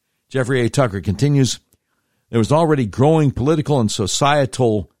anyway, Jeffrey A. Tucker continues, there was already growing political and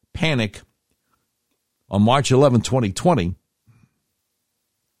societal panic on March 11, 2020,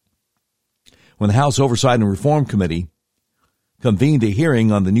 when the House Oversight and Reform Committee convened a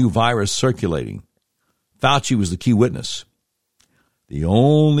hearing on the new virus circulating. Fauci was the key witness. The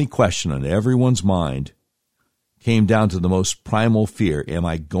only question on everyone's mind came down to the most primal fear. Am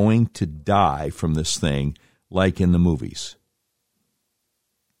I going to die from this thing like in the movies?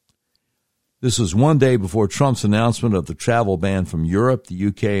 This was one day before Trump's announcement of the travel ban from Europe, the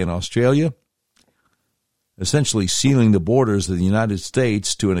UK, and Australia, essentially sealing the borders of the United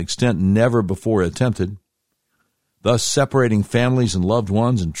States to an extent never before attempted, thus separating families and loved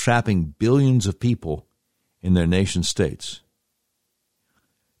ones and trapping billions of people in their nation states.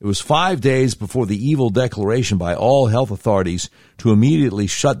 It was 5 days before the evil declaration by all health authorities to immediately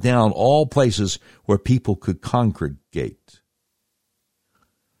shut down all places where people could congregate.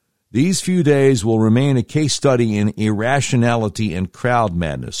 These few days will remain a case study in irrationality and crowd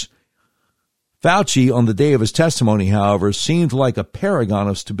madness. Fauci, on the day of his testimony, however, seemed like a paragon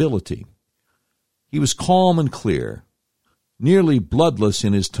of stability. He was calm and clear, nearly bloodless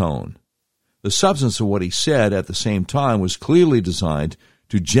in his tone. The substance of what he said at the same time was clearly designed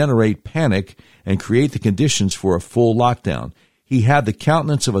to generate panic and create the conditions for a full lockdown. He had the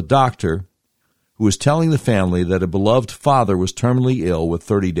countenance of a doctor who was telling the family that a beloved father was terminally ill with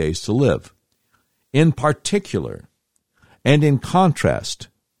 30 days to live. In particular, and in contrast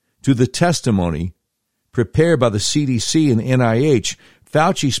to the testimony prepared by the CDC and NIH,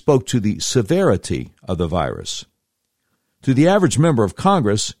 Fauci spoke to the severity of the virus. To the average member of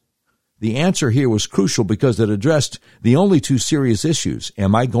Congress, the answer here was crucial because it addressed the only two serious issues.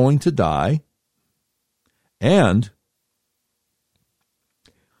 Am I going to die? And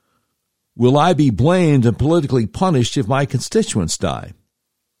will I be blamed and politically punished if my constituents die?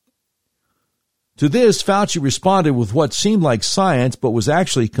 To this, Fauci responded with what seemed like science, but was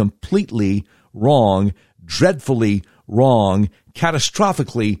actually completely wrong, dreadfully wrong,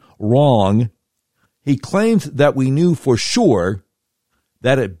 catastrophically wrong. He claimed that we knew for sure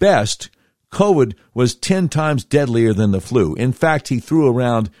that at best, COVID was 10 times deadlier than the flu. In fact, he threw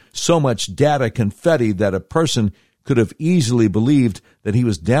around so much data confetti that a person could have easily believed that he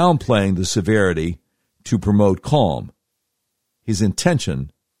was downplaying the severity to promote calm. His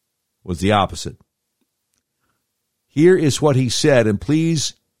intention was the opposite. Here is what he said, and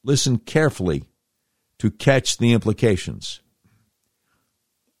please listen carefully to catch the implications.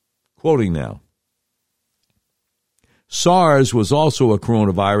 Quoting now. SARS was also a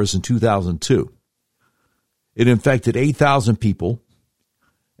coronavirus in 2002. It infected 8,000 people,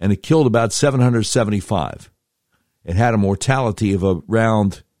 and it killed about 775. It had a mortality of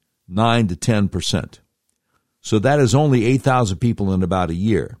around 9 to 10%. So that is only 8,000 people in about a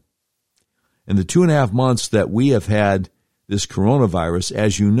year. In the 2.5 months that we have had this coronavirus,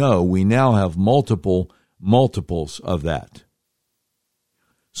 as you know, we now have multiples of that.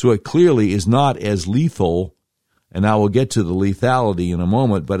 So it clearly is not as lethal, and I will get to the lethality in a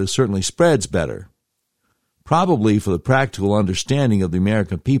moment, but it certainly spreads better. Probably for the practical understanding of the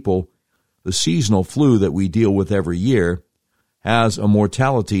American people, the seasonal flu that we deal with every year has a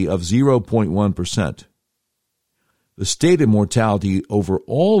mortality of 0.1%. The stated mortality over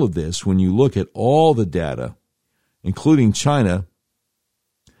all of this, when you look at all the data, including China,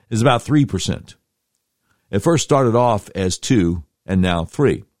 is about 3%. It first started off as 2 and now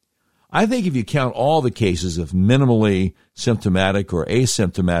 3. I think if you count all the cases of minimally symptomatic or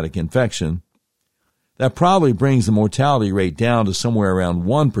asymptomatic infection, that probably brings the mortality rate down to somewhere around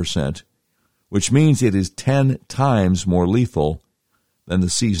 1%, which means it is 10 times more lethal than the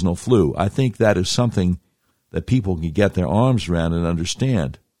seasonal flu. I think that is something that people can get their arms around and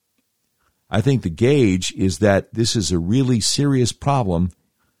understand. I think the gauge is that this is a really serious problem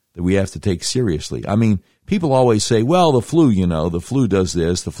that we have to take seriously. I mean, people always say, well, the flu, the flu does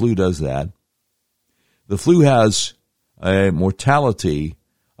this, the flu does that. The flu has a mortality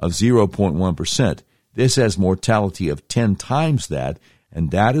of 0.1%. This has mortality of 10 times that,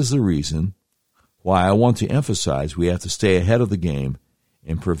 and that is the reason why I want to emphasize we have to stay ahead of the game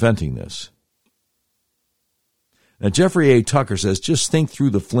in preventing this. Now, Jeffrey A. Tucker says, just think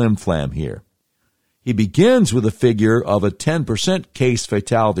through the flim-flam here. He begins with a figure of a 10% case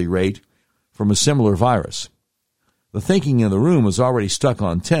fatality rate from a similar virus. The thinking in the room was already stuck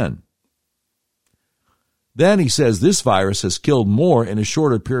on 10. Then he says this virus has killed more in a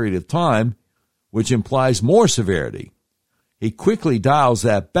shorter period of time, which implies more severity. He quickly dials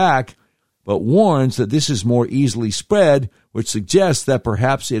that back, but warns that this is more easily spread, which suggests that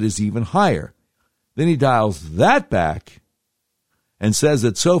perhaps it is even higher. Then he dials that back and says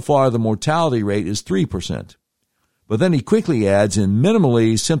that so far the mortality rate is 3%. But then he quickly adds in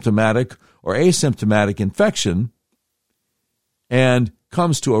minimally symptomatic or asymptomatic infection and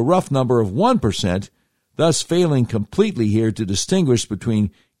comes to a rough number of 1%, thus failing completely here to distinguish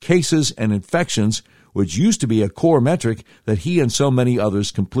between cases and infections, which used to be a core metric that he and so many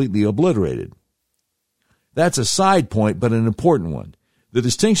others completely obliterated. That's a side point, but an important one. The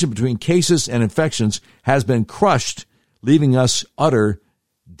distinction between cases and infections has been crushed, leaving us utter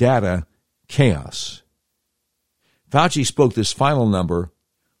data chaos. Fauci spoke this final number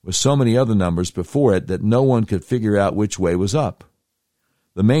with so many other numbers before it that no one could figure out which way was up.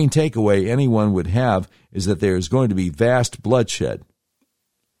 The main takeaway anyone would have is that there is going to be vast bloodshed.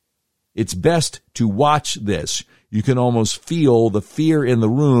 It's best to watch this. You can almost feel the fear in the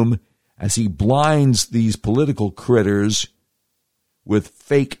room as he blinds these political critters with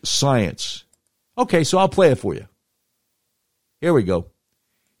fake science. Okay, so I'll play it for you. Here we go.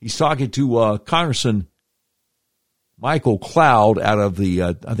 He's talking to Congressman Michael Cloud out of the,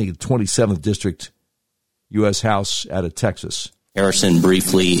 I think, 27th District, U.S. House out of Texas. Harrison,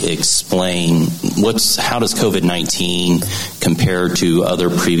 briefly explain how does COVID-19 compare to other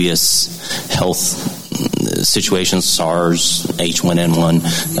previous health situations, SARS, H1N1,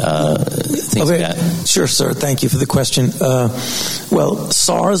 things like that? Sure, sir. Thank you for the question. Well,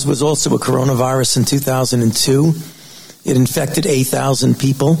 SARS was also a coronavirus in 2002. It infected 8,000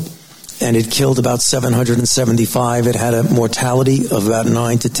 people, and it killed about 775. It had a mortality of about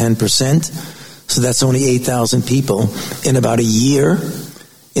 9 to 10%. So that's only 8,000 people. In about a year,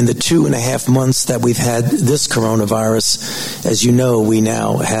 in the 2.5 months that we've had this coronavirus, as you know, we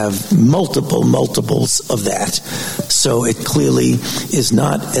now have multiples of that. So it clearly is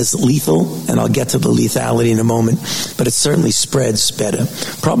not as lethal, and I'll get to the lethality in a moment, but it certainly spreads better.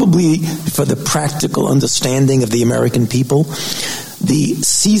 Probably for the practical understanding of the American people, the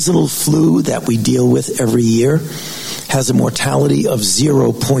seasonal flu that we deal with every year has a mortality of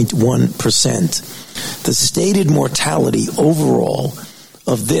 0.1%. The stated mortality overall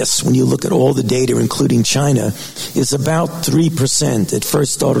of this, when you look at all the data, including China, is about 3%. It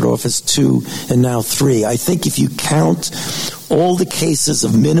first started off as 2 and now 3. I think if you count all the cases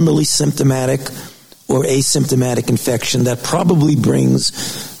of minimally symptomatic or asymptomatic infection, that probably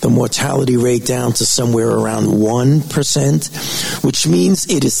brings the mortality rate down to somewhere around 1%, which means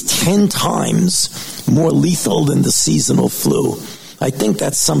it is 10 times more lethal than the seasonal flu. I think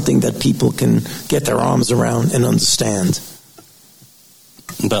that's something that people can get their arms around and understand.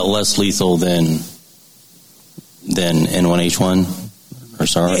 But less lethal than N1H1 or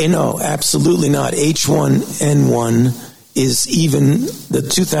SARS? No, absolutely not. H1N1 is even the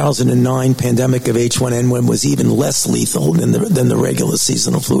 2009 pandemic of H1N1 was even less lethal than the regular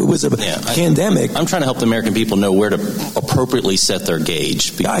seasonal flu. It was a pandemic. I'm trying to help the American people know where to appropriately set their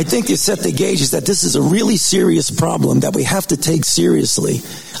gauge. I think to set the gauge is that this is a really serious problem that we have to take seriously.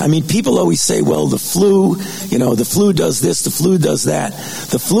 I mean, people always say, well, the flu does this, the flu does that.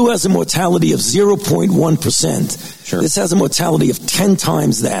 The flu has a mortality of 0.1%. Sure. This has a mortality of 10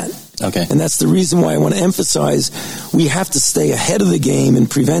 times that. Okay. And that's the reason why I want to emphasize we have to stay ahead of the game in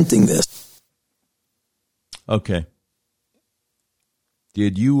preventing this. Okay.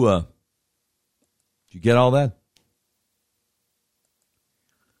 Did you get all that?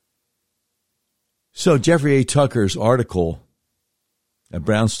 So Jeffrey A. Tucker's article at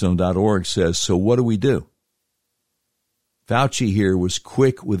brownstone.org says, so what do we do? Fauci here was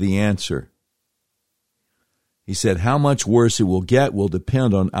quick with the answer. He said, how much worse it will get will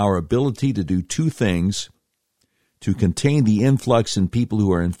depend on our ability to do two things: to contain the influx in people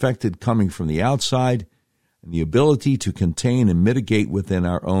who are infected coming from the outside, and the ability to contain and mitigate within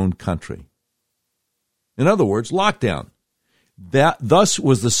our own country. In other words, lockdown. That thus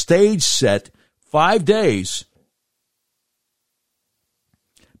was the stage set 5 days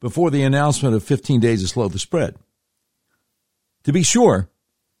before the announcement of 15 days to slow the spread. To be sure,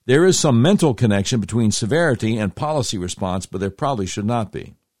 there is some mental connection between severity and policy response, but there probably should not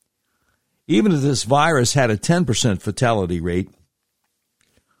be. Even if this virus had a 10% fatality rate,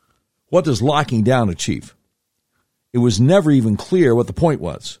 what does locking down achieve? It was never even clear what the point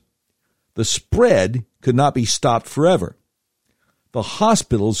was. The spread could not be stopped forever. The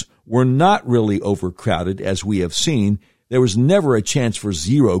hospitals were not really overcrowded, as we have seen. There was never a chance for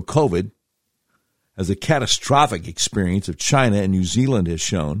zero COVID, as the catastrophic experience of China and New Zealand has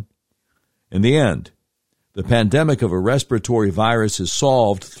shown. In the end, the pandemic of a respiratory virus is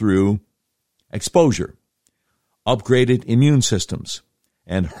solved through exposure, upgraded immune systems,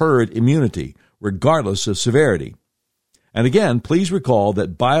 and herd immunity, regardless of severity. And again, please recall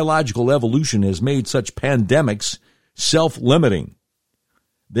that biological evolution has made such pandemics self-limiting.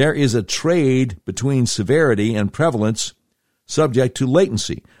 There is a trade between severity and prevalence subject to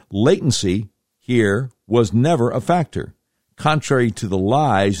latency. Latency here was never a factor, contrary to the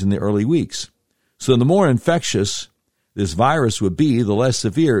lies in the early weeks. So the more infectious this virus would be, the less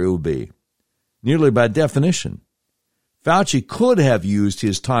severe it would be, nearly by definition. Fauci could have used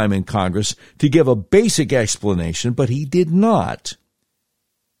his time in Congress to give a basic explanation, but he did not.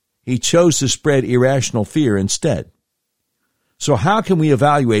 He chose to spread irrational fear instead. So how can we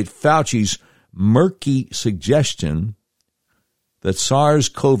evaluate Fauci's murky suggestion that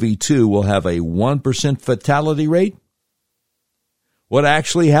SARS-CoV-2 will have a 1% fatality rate? What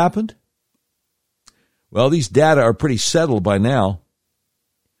actually happened? Well, these data are pretty settled by now.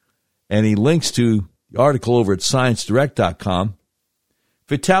 And he links to the article over at ScienceDirect.com.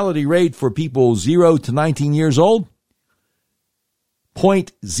 Fatality rate for people 0 to 19 years old,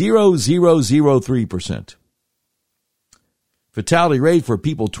 0.0003%. Fatality rate for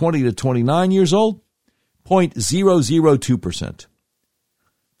people 20 to 29 years old, 0.002%.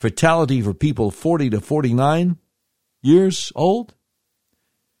 Fatality for people 40 to 49 years old,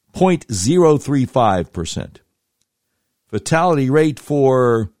 0.035%. Fatality rate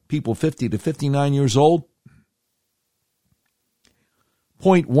for people 50 to 59 years old,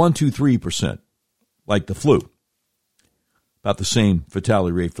 0.123%, like the flu. About the same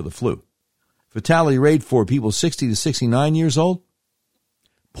fatality rate for the flu. Fatality rate for people 60 to 69 years old,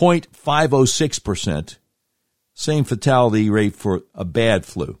 0.506%. Same fatality rate for a bad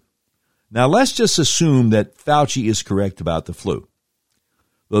flu. Now, let's just assume that Fauci is correct about the flu,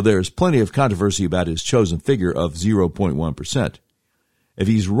 though there is plenty of controversy about his chosen figure of 0.1%. If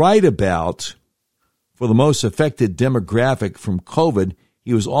he's right about, for the most affected demographic from COVID,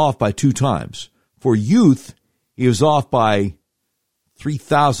 he was off by 2 times. For youth, he was off by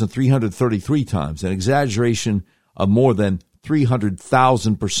 3,333 times, an exaggeration of more than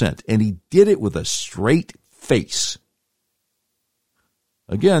 300,000%. And he did it with a straight face.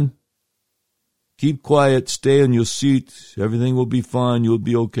 Again, keep quiet, stay in your seat, everything will be fine, you'll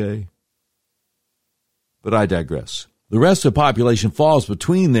be okay. But I digress. The rest of the population falls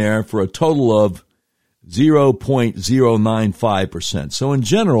between there for a total of 0.095%. So in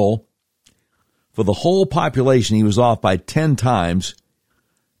general, For the whole population, he was off by 10 times,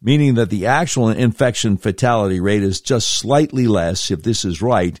 meaning that the actual infection fatality rate is just slightly less, if this is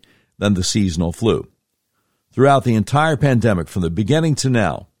right, than the seasonal flu. Throughout the entire pandemic, from the beginning to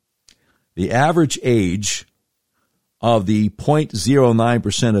now, the average age of the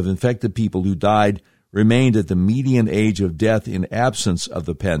 0.09% of infected people who died remained at the median age of death in absence of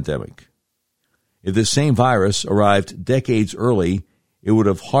the pandemic. If this same virus arrived decades early, it would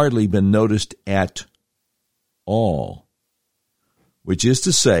have hardly been noticed at all. Which is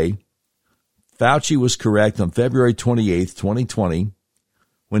to say, Fauci was correct on February 28, 2020,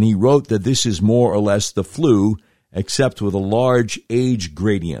 when he wrote that this is more or less the flu, except with a large age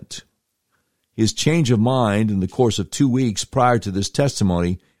gradient. His change of mind in the course of 2 weeks prior to this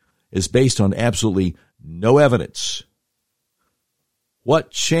testimony is based on absolutely no evidence.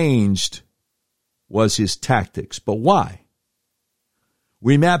 What changed was his tactics. But why?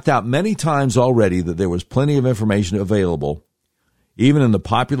 We mapped out many times already that there was plenty of information available, even in the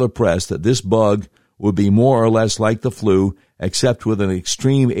popular press, that this bug would be more or less like the flu, except with an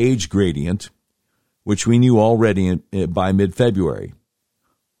extreme age gradient, which we knew already by mid-February.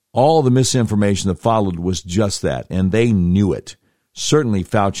 All the misinformation that followed was just that, and they knew it. Certainly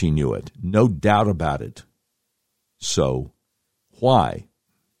Fauci knew it. No doubt about it. So, why?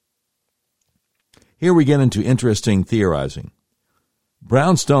 Here we get into interesting theorizing.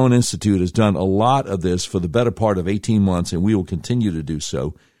 Brownstone Institute has done a lot of this for the better part of 18 months, and we will continue to do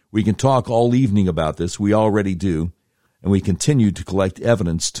so. We can talk all evening about this. We already do, and we continue to collect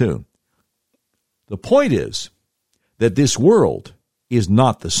evidence too. The point is that this world is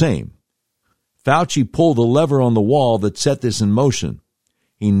not the same. Fauci pulled the lever on the wall that set this in motion.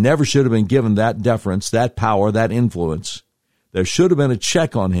 He never should have been given that deference, that power, that influence. There should have been a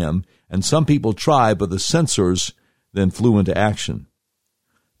check on him, and some people tried, but the censors then flew into action.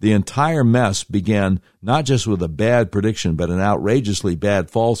 The entire mess began not just with a bad prediction, but an outrageously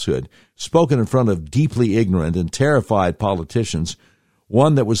bad falsehood, spoken in front of deeply ignorant and terrified politicians,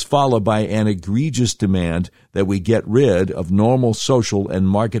 one that was followed by an egregious demand that we get rid of normal social and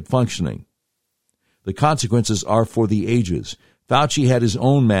market functioning. The consequences are for the ages. Fauci had his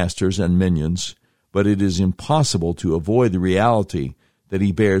own masters and minions, but it is impossible to avoid the reality that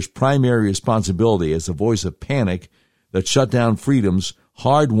he bears primary responsibility as the voice of panic that shut down freedoms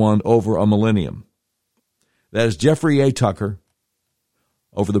hard-won over a millennium. That is Jeffrey A. Tucker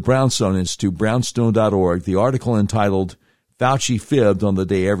over the Brownstone Institute, brownstone.org, the article entitled Fauci Fibbed on the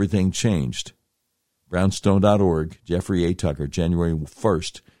Day Everything Changed. Brownstone.org, Jeffrey A. Tucker, January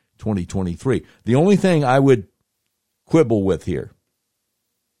 1st, 2023. The only thing I would quibble with here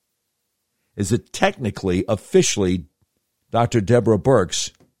is that technically, officially, Dr. Deborah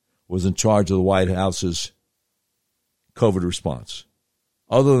Birx was in charge of the White House's COVID response.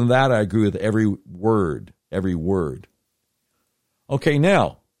 Other than that, I agree with every word, every word. Okay,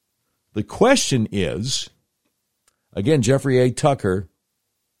 now, the question is, again, Jeffrey A. Tucker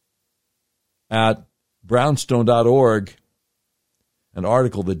at brownstone.org, an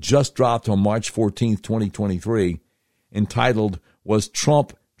article that just dropped on March 14th, 2023, entitled, Was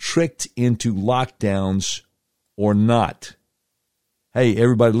Trump Tricked into Lockdowns or Not? Hey,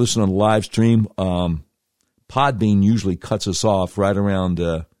 everybody listen on the live stream. Podbean usually cuts us off right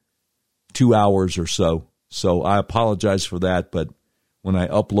around 2 hours or so. So I apologize for that, but when I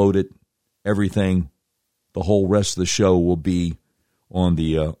upload it, everything, the whole rest of the show will be on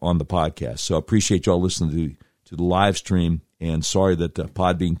the podcast. So I appreciate y'all listening to the live stream, and sorry that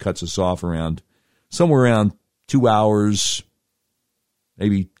Podbean cuts us off somewhere around 2 hours,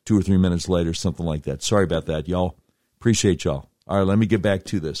 maybe 2 or 3 minutes later, something like that. Sorry about that, y'all. Appreciate y'all. All right, let me get back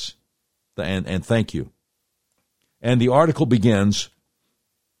to this, and thank you. And the article begins,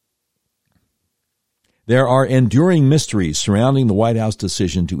 there are enduring mysteries surrounding the White House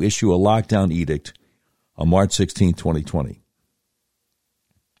decision to issue a lockdown edict on March 16, 2020.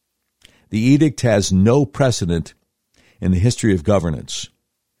 The edict has no precedent in the history of governance.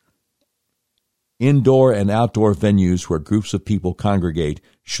 Indoor and outdoor venues where groups of people congregate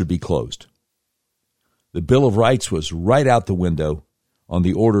should be closed. The Bill of Rights was right out the window on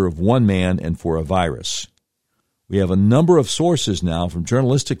the order of one man and for a virus. We have a number of sources now, from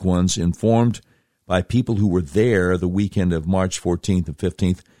journalistic ones informed by people who were there the weekend of March 14th and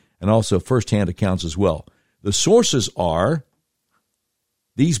 15th, and also firsthand accounts as well. The sources are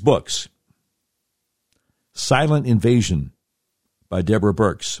these books: Silent Invasion by Deborah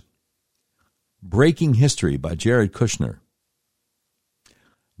Birx, Breaking History by Jared Kushner,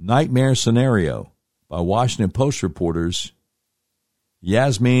 Nightmare Scenario by Washington Post reporters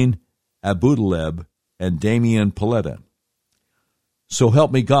Yasmin Abudaleb and Damian Paletta, So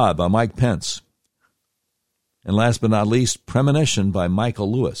Help Me God by Mike Pence, And last but not least, Premonition by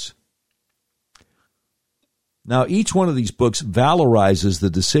Michael Lewis. Now, each one of these books valorizes the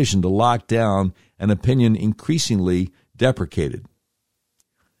decision to lock down an opinion increasingly deprecated.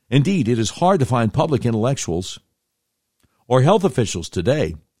 Indeed, it is hard to find public intellectuals or health officials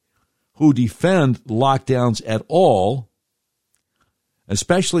today who defend lockdowns at all,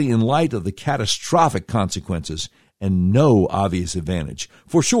 especially in light of the catastrophic consequences and no obvious advantage.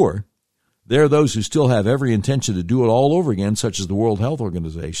 For sure, there are those who still have every intention to do it all over again, such as the World Health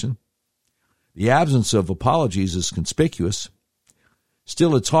Organization. The absence of apologies is conspicuous.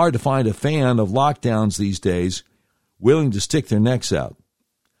 Still, it's hard to find a fan of lockdowns these days willing to stick their necks out.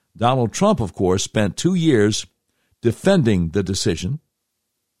 Donald Trump, of course, spent 2 years defending the decision.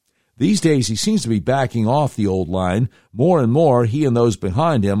 These days, he seems to be backing off the old line. More and more, he and those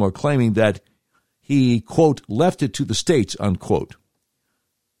behind him are claiming that he, quote, left it to the states, unquote.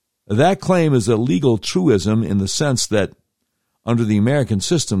 That claim is a legal truism in the sense that under the American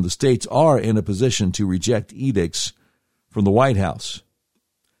system, the states are in a position to reject edicts from the White House.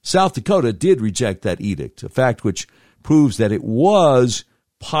 South Dakota did reject that edict, a fact which proves that it was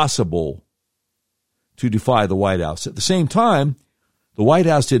possible to defy the White House. At the same time, the White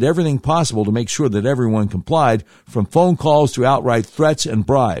House did everything possible to make sure that everyone complied, from phone calls to outright threats and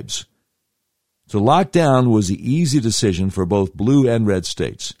bribes. To lock down was the easy decision for both blue and red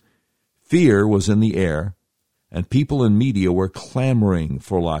states. Fear was in the air, and people in media were clamoring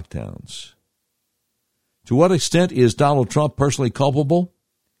for lockdowns. To what extent is Donald Trump personally culpable?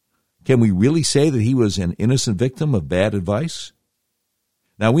 Can we really say that he was an innocent victim of bad advice?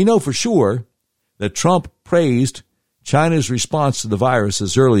 Now, we know for sure that Trump praised China's response to the virus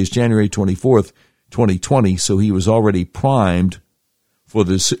as early as January 24th, 2020, so he was already primed for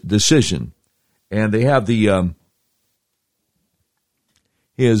this decision. And they have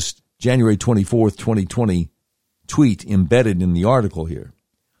his January 24th, 2020 tweet embedded in the article here.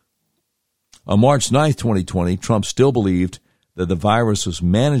 On March 9th, 2020, Trump still believed that the virus was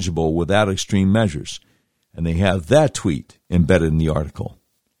manageable without extreme measures, and they have that tweet embedded in the article.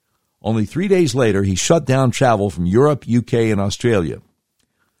 Only 3 days later, he shut down travel from Europe, UK, and Australia.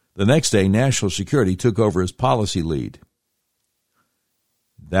 The next day, national security took over as policy lead.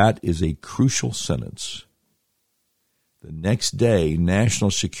 That is a crucial sentence. The next day,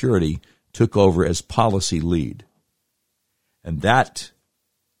 national security took over as policy lead. And that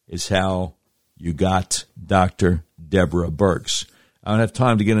is how you got Dr. Deborah Birx. I don't have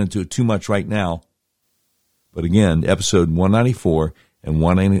time to get into it too much right now. But again, episode 194 and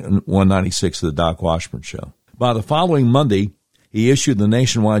 196 of the Doc Washburn Show. By the following Monday, he issued the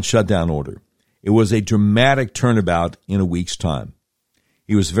nationwide shutdown order. It was a dramatic turnabout in a week's time.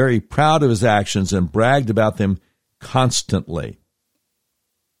 He was very proud of his actions and bragged about them constantly.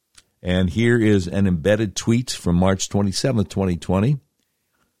 And here is an embedded tweet from March 27th, 2020,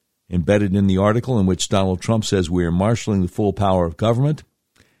 embedded in the article in which Donald Trump says we are marshaling the full power of government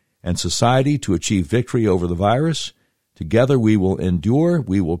and society to achieve victory over the virus. Together we will endure,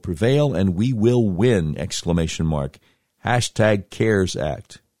 we will prevail, and we will win, ! Hashtag CARES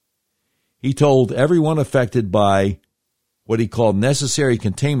Act. He told everyone affected by what he called necessary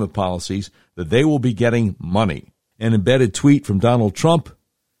containment policies that they will be getting money. An embedded tweet from Donald Trump,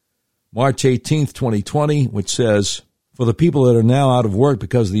 March 18th, 2020, which says, for the people that are now out of work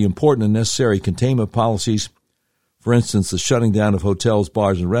because of the important and necessary containment policies, for instance, the shutting down of hotels,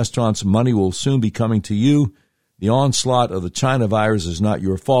 bars, and restaurants, money will soon be coming to you. The onslaught of the China virus is not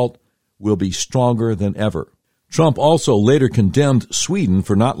your fault. We'll be stronger than ever. Trump also later condemned Sweden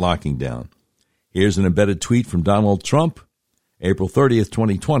for not locking down. Here's an embedded tweet from Donald Trump, April 30th,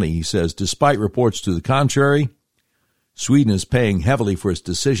 2020. He says, despite reports to the contrary, Sweden is paying heavily for its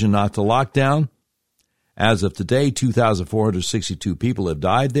decision not to lock down. As of today, 2,462 people have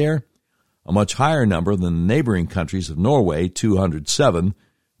died there, a much higher number than the neighboring countries of Norway, 207,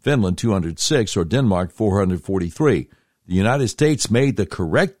 Finland, 206, or Denmark, 443. The United States made the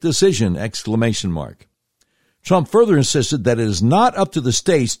correct decision, ! Trump further insisted that it is not up to the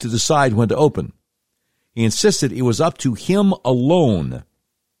states to decide when to open. He insisted it was up to him alone.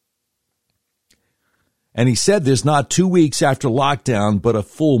 And he said this not 2 weeks after lockdown, but a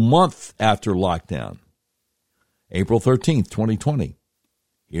full month after lockdown. April 13th, 2020.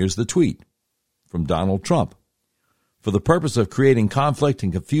 Here's the tweet from Donald Trump. For the purpose of creating conflict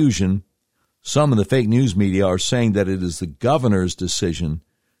and confusion, some in the fake news media are saying that it is the governor's decision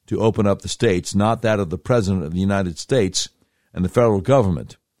to open up the states, not that of the President of the United States and the federal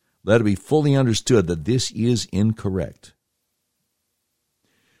government. Let it be fully understood that this is incorrect.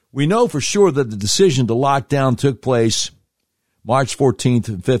 We know for sure that the decision to lock down took place March 14th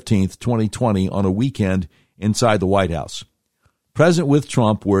and 15th, 2020, on a weekend inside the White House. Present with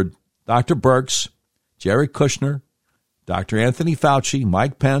Trump were Dr. Birx, Jared Kushner, Dr. Anthony Fauci,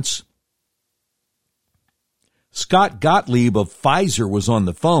 Mike Pence. Scott Gottlieb of Pfizer was on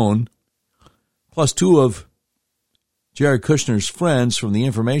the phone, plus two of Jared Kushner's friends from the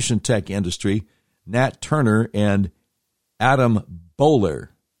information tech industry, Nat Turner and Adam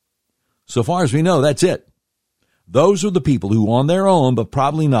Bowler. So far as we know, that's it. Those are the people who, on their own, but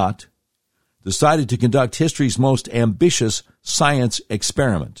probably not, decided to conduct history's most ambitious science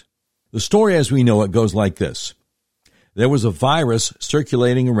experiment. The story as we know it goes like this. There was a virus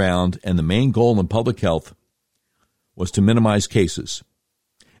circulating around, and the main goal in public health was to minimize cases.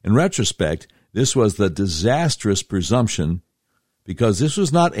 In retrospect, this was the disastrous presumption because this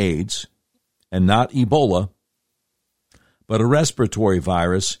was not AIDS and not Ebola, but a respiratory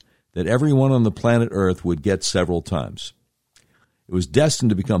virus that everyone on the planet Earth would get several times. It was destined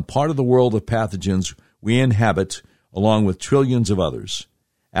to become part of the world of pathogens we inhabit, along with trillions of others.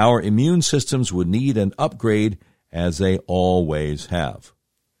 Our immune systems would need an upgrade, as they always have.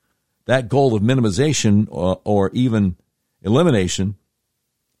 That goal of minimization or even elimination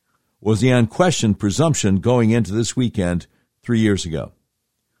was the unquestioned presumption going into this weekend 3 years ago.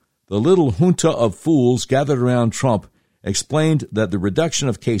 The little junta of fools gathered around Trump explained that the reduction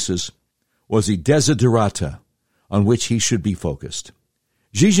of cases was a desiderata on which he should be focused.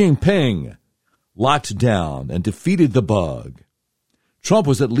 Xi Jinping locked down and defeated the bug. Trump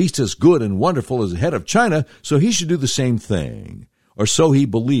was at least as good and wonderful as the head of China, so he should do the same thing. Or so he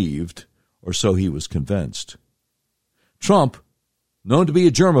believed, or so he was convinced. Trump, known to be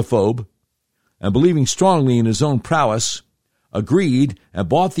a germaphobe and believing strongly in his own prowess, agreed and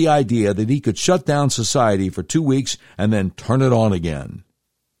bought the idea that he could shut down society for 2 weeks and then turn it on again.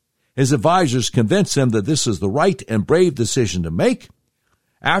 His advisors convinced him that this is the right and brave decision to make,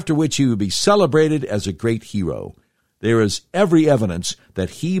 after which he would be celebrated as a great hero. There is every evidence that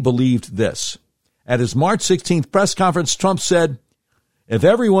he believed this. At his March 16th press conference, Trump said, "If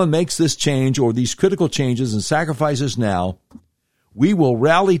everyone makes this change or these critical changes and sacrifices now, we will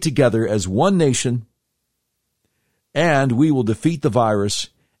rally together as one nation and we will defeat the virus,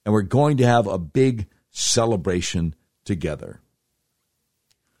 and we're going to have a big celebration together."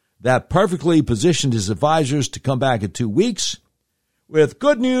 That perfectly positioned his advisors to come back in 2 weeks with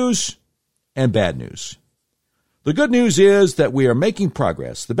good news and bad news. The good news is that we are making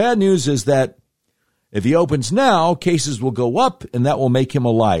progress. The bad news is that if he opens now, cases will go up, and that will make him a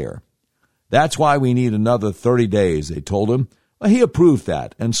liar. That's why we need another 30 days, they told him. Well, he approved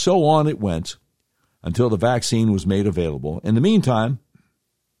that, and so on it went until the vaccine was made available. In the meantime,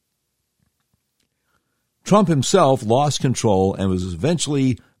 Trump himself lost control and was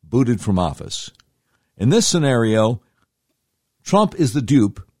eventually booted from office. In this scenario, Trump is the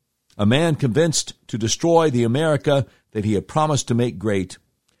dupe, a man convinced to destroy the America that he had promised to make great.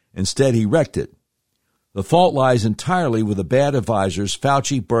 Instead, he wrecked it. The fault lies entirely with the bad advisors,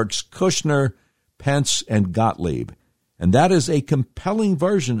 Fauci, Birx, Kushner, Pence, and Gottlieb. And that is a compelling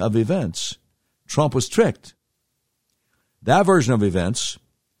version of events. Trump was tricked. That version of events,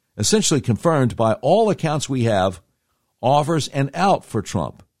 essentially confirmed by all accounts we have, offers an out for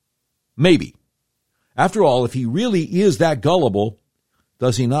Trump. Maybe. After all, if he really is that gullible,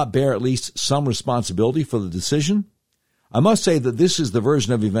 does he not bear at least some responsibility for the decision? I must say that this is the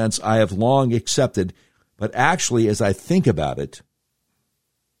version of events I have long accepted, but actually, as I think about it,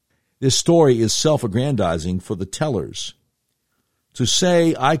 this story is self-aggrandizing for the tellers. To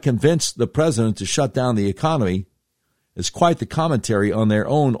say, I convinced the president to shut down the economy is quite the commentary on their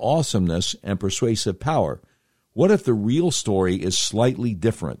own awesomeness and persuasive power. What if the real story is slightly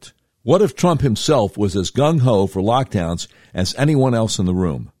different? What if Trump himself was as gung-ho for lockdowns as anyone else in the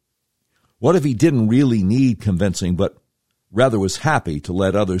room? What if he didn't really need convincing, but rather was happy to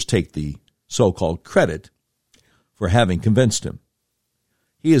let others take the so-called credit for having convinced him?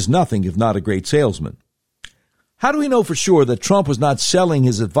 He is nothing if not a great salesman. How do we know for sure that Trump was not selling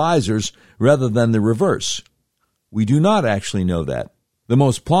his advisors rather than the reverse? We do not actually know that. The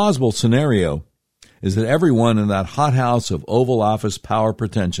most plausible scenario is that everyone in that hothouse of Oval Office power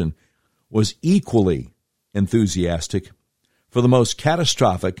pretension was equally enthusiastic for the most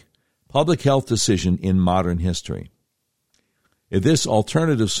catastrophic public health decision in modern history. If this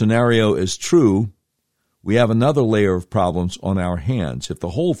alternative scenario is true, we have another layer of problems on our hands. If the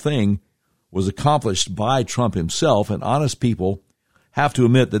whole thing was accomplished by Trump himself, and honest people have to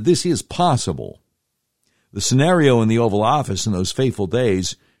admit that this is possible, the scenario in the Oval Office in those fateful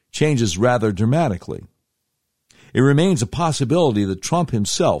days changes rather dramatically. It remains a possibility that Trump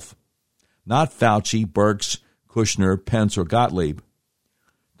himself, not Fauci, Birx, Kushner, Pence, or Gottlieb,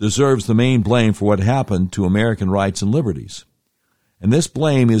 deserves the main blame for what happened to American rights and liberties. And this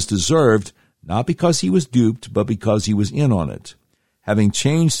blame is deserved not because he was duped, but because he was in on it, having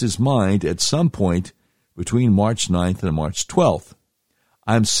changed his mind at some point between March 9th and March 12th.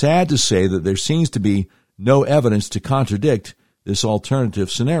 I'm sad to say that there seems to be no evidence to contradict this alternative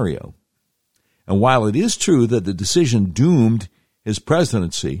scenario. And while it is true that the decision doomed his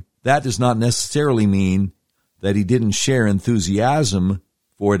presidency, that does not necessarily mean that he didn't share enthusiasm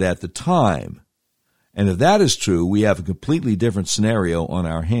for it at the time. And if that is true, we have a completely different scenario on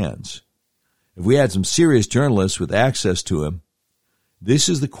our hands. If we had some serious journalists with access to him, this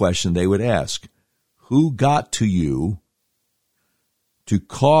is the question they would ask. Who got to you to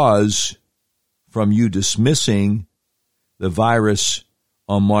cause from you dismissing the virus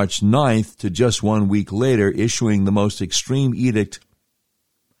on March 9th to just 1 week later issuing the most extreme edict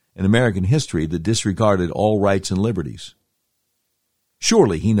in American history that disregarded all rights and liberties?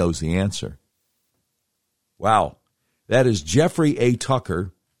 Surely he knows the answer. Wow. That is Jeffrey A.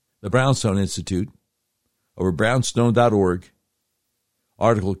 Tucker, the Brownstone Institute, over brownstone.org,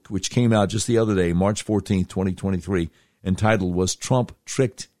 article which came out just the other day, March 14th, 2023, entitled, Was Trump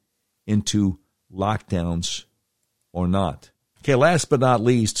Tricked into Lockdowns or Not? Okay, last but not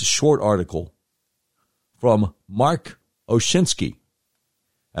least, a short article from Mark Oshinsky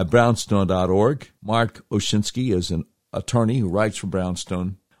at brownstone.org. Mark Oshinsky is an attorney who writes for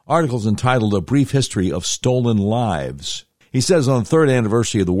Brownstone. Article's entitled A Brief History of Stolen Lives. He says on the third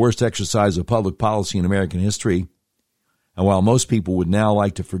anniversary of the worst exercise of public policy in American history, and while most people would now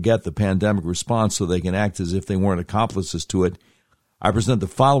like to forget the pandemic response so they can act as if they weren't accomplices to it, I present the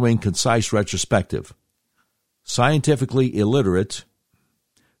following concise retrospective. Scientifically illiterate,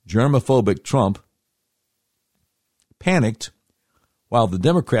 germophobic Trump panicked while the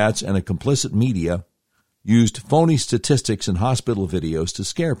Democrats and a complicit media used phony statistics and hospital videos to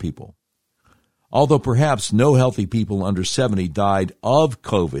scare people. Although perhaps no healthy people under 70 died of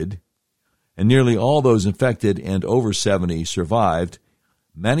COVID, and nearly all those infected and over 70 survived,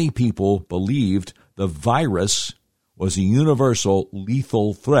 many people believed the virus was a universal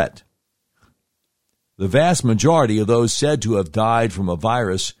lethal threat. The vast majority of those said to have died from a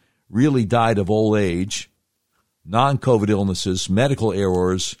virus really died of old age, non-COVID illnesses, medical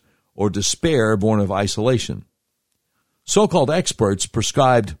errors, or despair born of isolation. So-called experts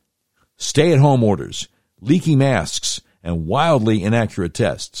prescribed stay-at-home orders, leaky masks, and wildly inaccurate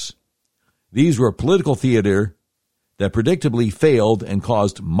tests. These were political theater that predictably failed and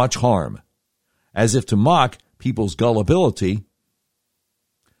caused much harm. As if to mock people's gullibility,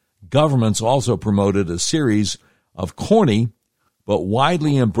 governments also promoted a series of corny but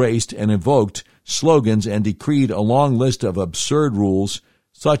widely embraced and invoked slogans and decreed a long list of absurd rules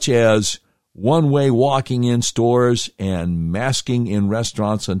such as one-way walking in stores and masking in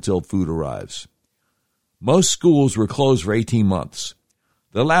restaurants until food arrives. Most schools were closed for 18 months.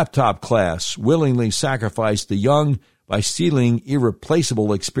 The laptop class willingly sacrificed the young by stealing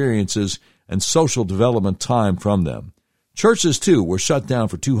irreplaceable experiences and social development time from them. Churches, too, were shut down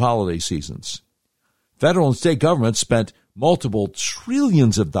for 2 holiday seasons. Federal and state governments spent multiple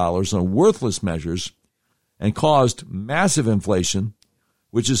trillions of dollars on worthless measures and caused massive inflation,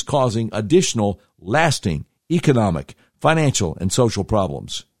 which is causing additional lasting economic, financial, and social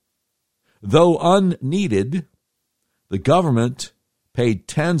problems. Though unneeded, the government paid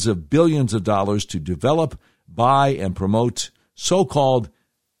tens of billions of dollars to develop, buy, and promote so-called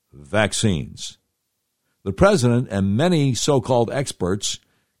vaccines. The president and many so-called experts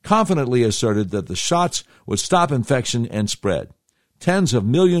confidently asserted that the shots would stop infection and spread. Tens of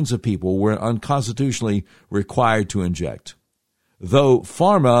millions of people were unconstitutionally required to inject. Though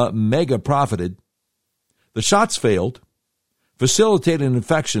pharma mega profited, the shots failed, facilitated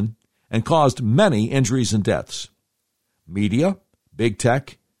infection, and caused many injuries and deaths. Media, big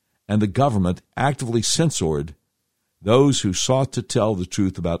tech, and the government actively censored those who sought to tell the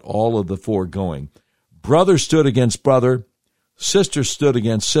truth about all of the foregoing. Brother stood against brother, sister stood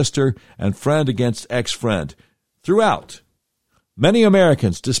against sister, and friend against ex-friend. Throughout, many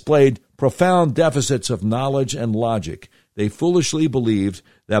Americans displayed profound deficits of knowledge and logic. They foolishly believed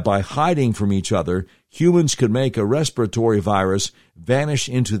that by hiding from each other, humans could make a respiratory virus vanish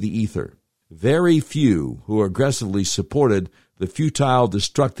into the ether. Very few who aggressively supported the futile,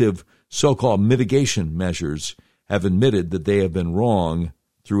 destructive, so-called mitigation measures have admitted that they have been wrong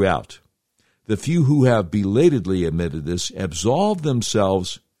throughout. The few who have belatedly admitted this absolve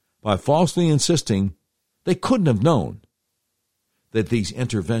themselves by falsely insisting they couldn't have known that these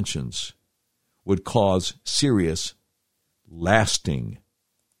interventions would cause serious, lasting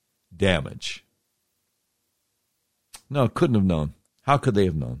damage. No, couldn't have known. How could they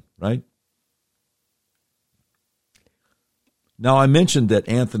have known, right? Now, I mentioned that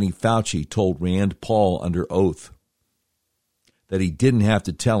Anthony Fauci told Rand Paul under oath that he didn't have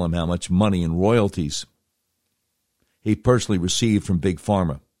to tell him how much money in royalties he personally received from Big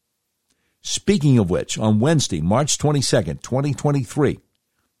Pharma. Speaking of which, on Wednesday, March 22nd, 2023,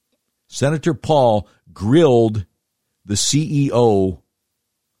 Senator Paul grilled the CEO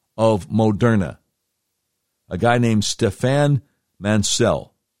of Moderna, a guy named Stefan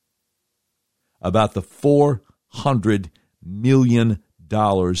Mansell, about the $400 million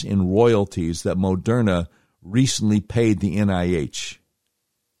in royalties that Moderna recently paid the NIH.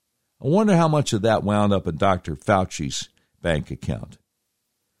 I wonder how much of that wound up in Dr. Fauci's bank account.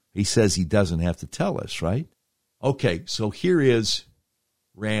 He says he doesn't have to tell us, right? Okay, so here is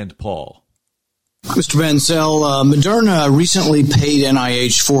Rand Paul. Mr. Mansell, Moderna recently paid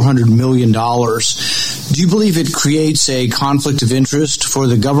NIH $400 million. Do you believe it creates a conflict of interest for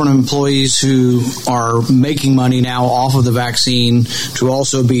the government employees who are making money now off of the vaccine to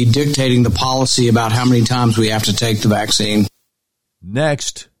also be dictating the policy about how many times we have to take the vaccine?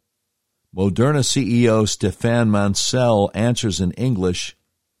 Next, Moderna CEO Stefan Mansell answers in English,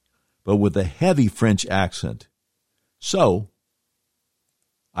 but with a heavy French accent. So,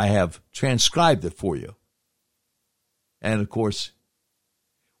 I have transcribed it for you. And, of course,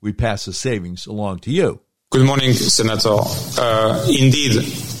 we pass the savings along to you. Good morning, Senator. Indeed,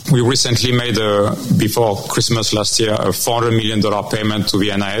 we recently made, before Christmas last year, a $400 million payment to the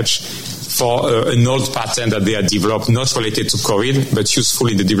NIH for an old patent that they had developed, not related to COVID, but useful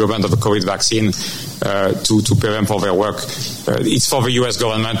in the development of a COVID vaccine to pay them for their work. It's for the U.S.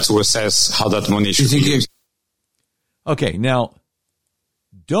 government to assess how that money should be used. Okay, now,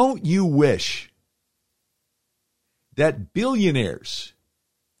 don't you wish that billionaires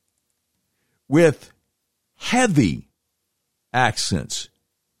with heavy accents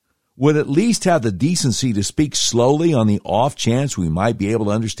would at least have the decency to speak slowly on the off chance we might be able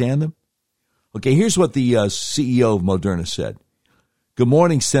to understand them? Okay, here's what the CEO of Moderna said. Good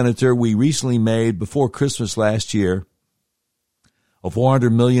morning, Senator. We recently made, before Christmas last year, a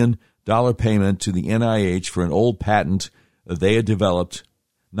 $400 million payment to the NIH for an old patent that they had developed,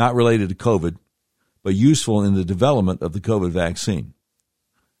 not related to COVID, but useful in the development of the COVID vaccine.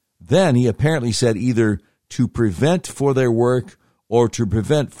 Then he apparently said either to prevent for their work or to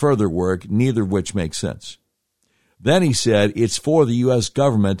prevent further work, neither of which makes sense. Then he said it's for the U.S.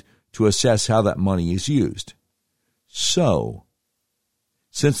 government to assess how that money is used. So,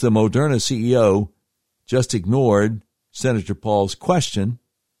 since the Moderna CEO just ignored Senator Paul's question,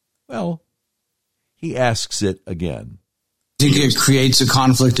 well, he asks it again. I think it creates a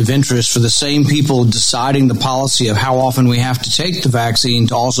conflict of interest for the same people deciding the policy of how often we have to take the vaccine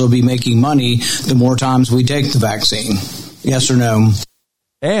to also be making money the more times we take the vaccine. Yes or no?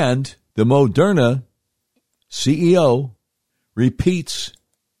 And the Moderna CEO repeats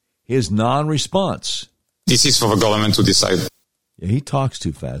his non-response. This is for the government to decide. Yeah, he talks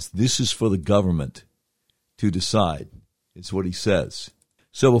too fast. This is for the government to decide. It's what he says.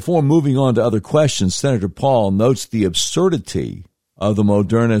 So before moving on to other questions, Senator Paul notes the absurdity of the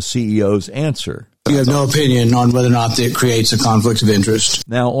Moderna CEO's answer. You have no opinion on whether or not it creates a conflict of interest.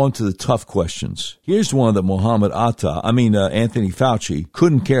 Now on to the tough questions. Here's one that Anthony Fauci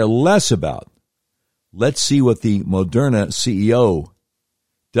couldn't care less about. Let's see what the Moderna CEO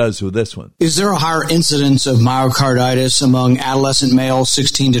does with this one. Is there a higher incidence of myocarditis among adolescent males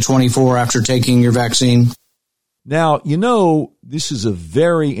 16 to 24 after taking your vaccine? Now, this is a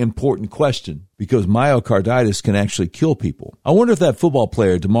very important question because myocarditis can actually kill people. I wonder if that football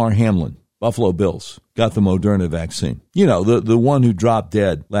player, Damar Hamlin, Buffalo Bills, got the Moderna vaccine. The one who dropped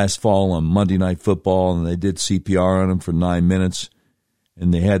dead last fall on Monday Night Football, and they did CPR on him for 9 minutes,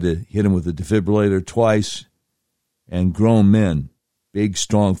 and they had to hit him with a defibrillator twice, and grown men, big,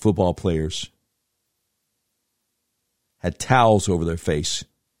 strong football players, had towels over their face,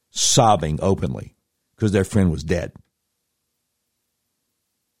 sobbing openly, because their friend was dead.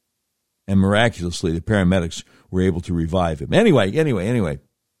 And miraculously, the paramedics were able to revive him. Anyway,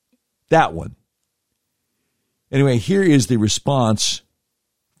 that one. Anyway, here is the response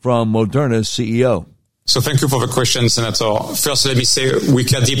from Moderna's CEO. So thank you for the question, Senator. First, let me say we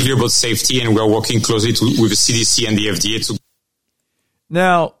care deeply about safety, and we are working closely with the CDC and the FDA to...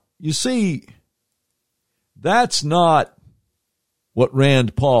 Now, you see, that's not what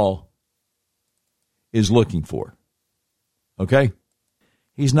Rand Paul is looking for. Okay?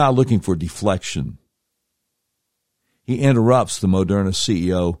 He's not looking for deflection. He interrupts the Moderna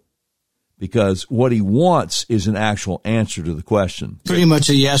CEO because what he wants is an actual answer to the question. Pretty much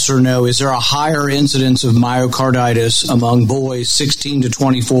a yes or no. Is there a higher incidence of myocarditis among boys 16 to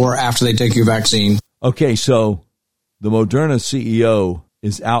 24 after they take your vaccine? Okay, so the Moderna CEO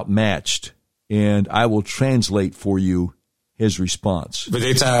is outmatched, and I will translate for you his response. The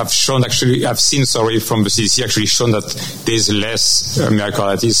data I've seen from the CDC actually shown that there's less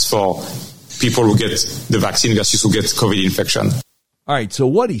myocarditis for people who get the vaccine versus who get COVID infection. All right, so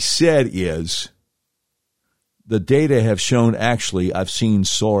what he said is the data have shown actually, I've seen,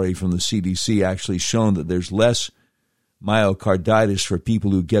 from the CDC actually shown that there's less myocarditis for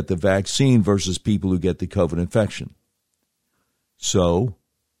people who get the vaccine versus people who get the COVID infection. So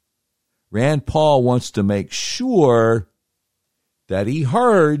Rand Paul wants to make sure that he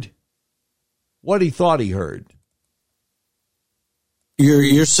heard what he thought he heard.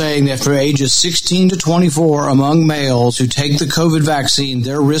 You're saying that for ages 16 to 24 among males who take the COVID vaccine,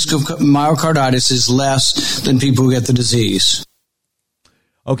 their risk of myocarditis is less than people who get the disease.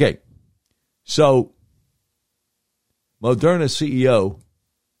 Okay, so Moderna CEO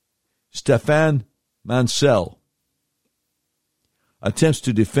Stéphane Mancel attempts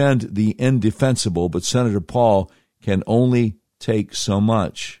to defend the indefensible, but Senator Paul can only take so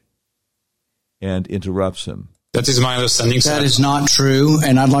much and interrupts him. That is my understanding. That is not true,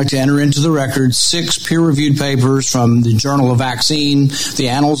 and I'd like to enter into the record 6 peer-reviewed papers from the Journal of Vaccine, the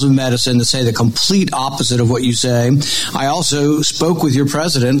Annals of Medicine, that say the complete opposite of what you say. I also spoke with your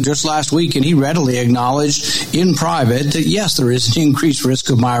president just last week, and he readily acknowledged in private that, yes, there is an increased risk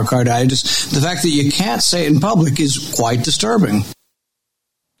of myocarditis. The fact that you can't say it in public is quite disturbing.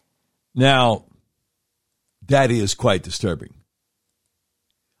 Now, that is quite disturbing.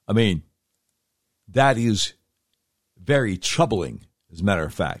 I mean, that is very troubling, as a matter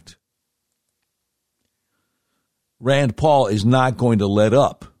of fact. Rand Paul is not going to let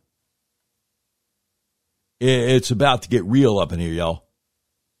up. It's about to get real up in here, y'all.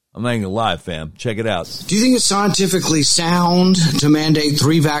 I'm not even gonna lie, fam. Check it out. Do you think it's scientifically sound to mandate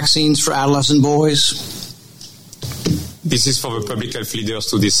 3 vaccines for adolescent boys? This is for the public health leaders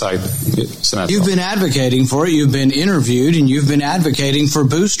to decide, Senator. You've been advocating for it. You've been interviewed, and you've been advocating for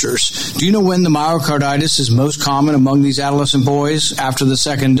boosters. Do you know when the myocarditis is most common among these adolescent boys? After the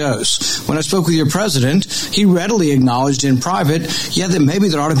second dose. When I spoke with your president, he readily acknowledged in private, that maybe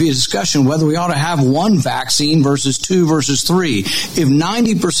there ought to be a discussion whether we ought to have 1 vaccine versus 2 versus 3. If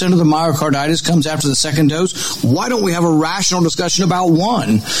 90% of the myocarditis comes after the second dose, why don't we have a rational discussion about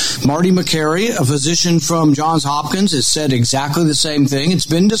 1? Marty McCary, a physician from Johns Hopkins, has said exactly the same thing. It's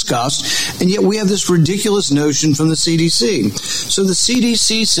been discussed, and yet we have this ridiculous notion from the CDC. So the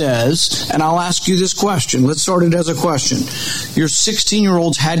CDC says, and I'll ask you this question. Let's start it as a question. Your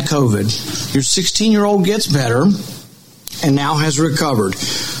 16-year-old's had COVID. Your 16-year-old gets better and now has recovered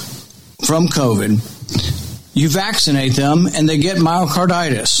from COVID. You vaccinate them, and they get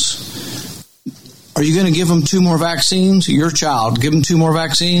myocarditis. Are you going to give them 2 more vaccines? Your child, give them 2 more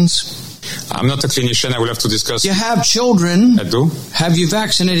vaccines? I'm not a clinician. I will have to discuss. You have children. I do. Have you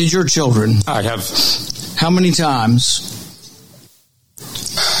vaccinated your children? I have. How many times?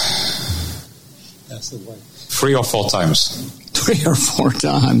 That's the way. 3 or 4 times. 3 or 4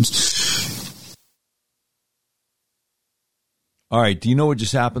 times. All right. Do you know what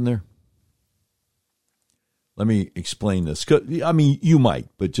just happened there? Let me explain this. I mean, you might,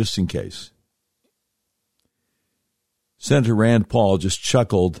 but just in case. Senator Rand Paul just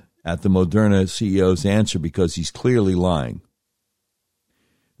chuckled at the Moderna CEO's answer because he's clearly lying.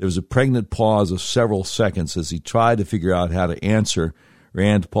 There was a pregnant pause of several seconds as he tried to figure out how to answer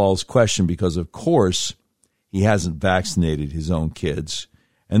Rand Paul's question because, of course, he hasn't vaccinated his own kids.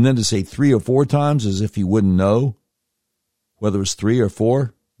 And then to say 3 or 4 times as if he wouldn't know whether it was 3 or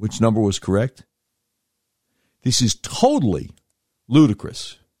 4, which number was correct. This is totally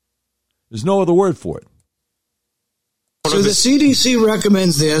ludicrous. There's no other word for it. So the CDC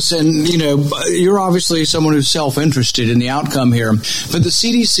recommends this, and, you're obviously someone who's self-interested in the outcome here, but the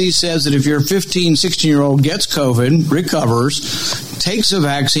CDC says that if your 15, 16-year-old gets COVID, recovers, takes a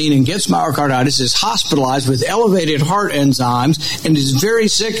vaccine, and gets myocarditis, is hospitalized with elevated heart enzymes, and is very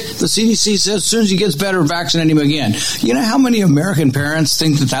sick, the CDC says as soon as he gets better, vaccinate him again. You know how many American parents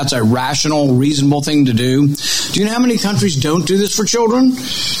think that that's a rational, reasonable thing to do? Do you know how many countries don't do this for children?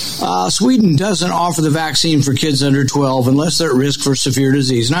 Sweden doesn't offer the vaccine for kids under 12 unless they're at risk for severe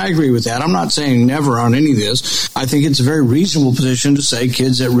disease. And I agree with that. I'm not saying never on any of this. I think it's a very reasonable position to say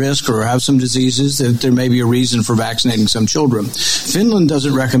kids at risk or have some diseases, that there may be a reason for vaccinating some children. Finland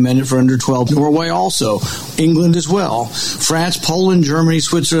doesn't recommend it for under 12. Norway also. England as well. France, Poland, Germany,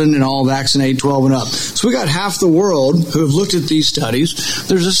 Switzerland, and all vaccinate 12 and up. So we got half the world who have looked at these studies.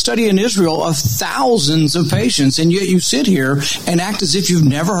 There's a study in Israel of thousands of patients, and yet you sit here and act as if you've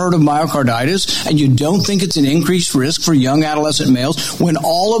never heard of myocarditis and you don't think it's an increased risk for young adolescent males, when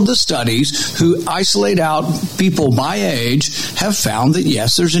all of the studies who isolate out people my age have found that,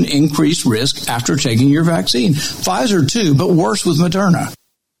 yes, there's an increased risk after taking your vaccine. Pfizer, too, but worse with Moderna.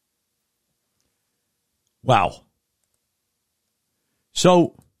 Wow.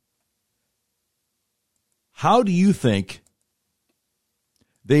 So, how do you think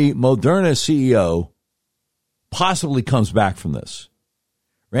the Moderna CEO possibly comes back from this?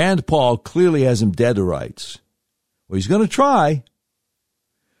 Rand Paul clearly has him dead to rights. Well, he's going to try,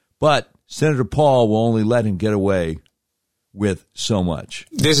 but Senator Paul will only let him get away with so much.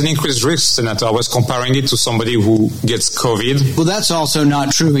 There's an increased risk, Senator. I was comparing it to somebody who gets COVID. Well, that's also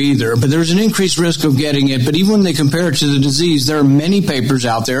not true either, but there's an increased risk of getting it. But even when they compare it to the disease, there are many papers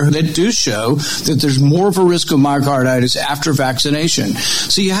out there that do show that there's more of a risk of myocarditis after vaccination.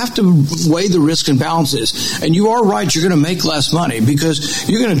 So you have to weigh the risk and balances. And you are right, you're going to make less money because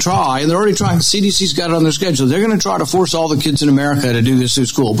you're going to try, and they're already trying, the CDC's got it on their schedule, they're going to try to force all the kids in America to do this through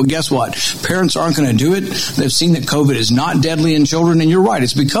school. But guess what? Parents aren't going to do it. They've seen that COVID is not deadly in children, and you're right,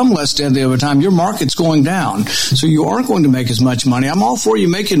 it's become less deadly over time. Your market's going down, so you aren't going to make as much money. I'm all for you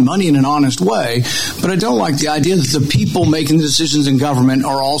making money in an honest way, but I don't like the idea that the people making the decisions in government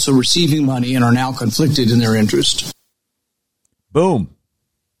are also receiving money and are now conflicted in their interest. Boom.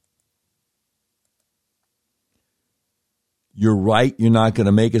 You're right, you're not going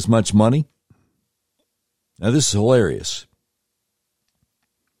to make as much money. Now, this is hilarious.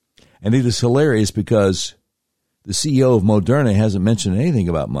 And it is hilarious because the CEO of Moderna hasn't mentioned anything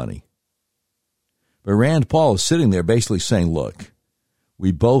about money. But Rand Paul is sitting there basically saying, look,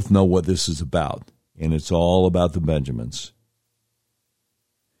 we both know what this is about, and it's all about the Benjamins.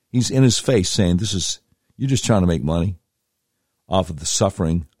 He's in his face saying, you're just trying to make money off of the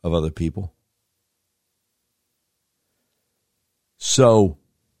suffering of other people. So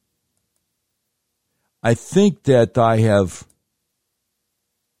I think that I have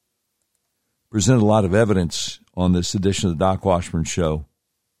presented a lot of evidence on this edition of the Doc Washburn Show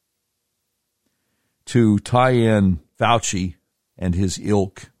to tie in Fauci and his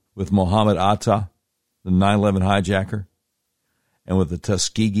ilk with Mohammad Atta, the 9/11 hijacker, and with the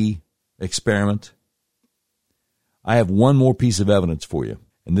Tuskegee experiment. I have one more piece of evidence for you,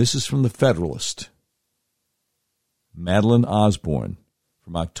 and this is from the Federalist. Madeline Osborne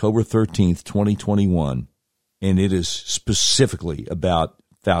from October 13th, 2021, and it is specifically about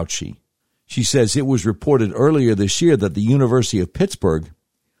Fauci. She says it was reported earlier this year that the University of Pittsburgh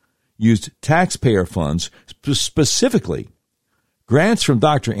used taxpayer funds, specifically grants from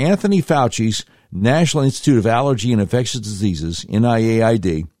Dr. Anthony Fauci's National Institute of Allergy and Infectious Diseases,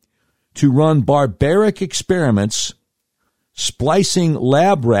 NIAID, to run barbaric experiments splicing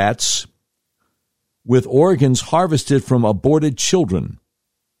lab rats with organs harvested from aborted children.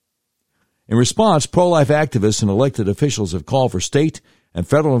 In response, pro-life activists and elected officials have called for state and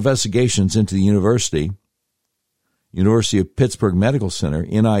federal investigations into the University of Pittsburgh Medical Center,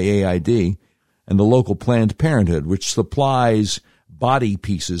 NIAID, and the local Planned Parenthood, which supplies body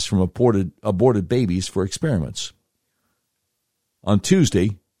pieces from aborted babies for experiments. On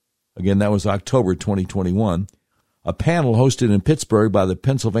Tuesday, again, that was October 2021, a panel hosted in Pittsburgh by the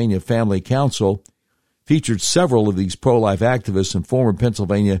Pennsylvania Family Council featured several of these pro-life activists and former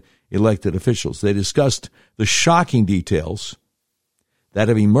Pennsylvania elected officials. They discussed the shocking details that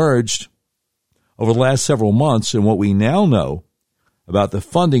have emerged over the last several months and what we now know about the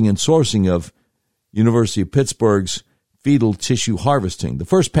funding and sourcing of University of Pittsburgh's fetal tissue harvesting. The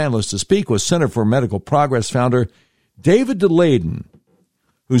first panelist to speak was Center for Medical Progress founder David DeLayden,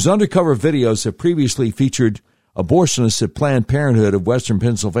 whose undercover videos have previously featured abortionists at Planned Parenthood of Western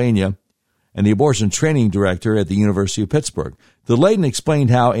Pennsylvania and the abortion training director at the University of Pittsburgh. DeLayden explained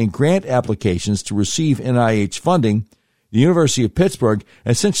how in grant applications to receive NIH funding, the University of Pittsburgh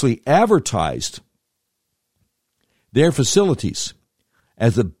essentially advertised their facilities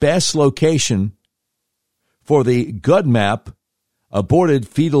as the best location for the GUDMAP aborted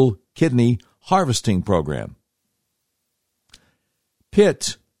fetal kidney harvesting program.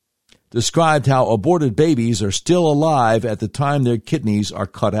 Pitt described how aborted babies are still alive at the time their kidneys are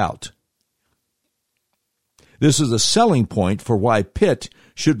cut out. This is a selling point for why Pitt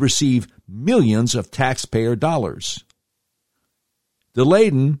should receive millions of taxpayer dollars.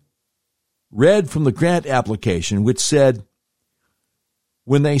 DeLayden read from the grant application, which said,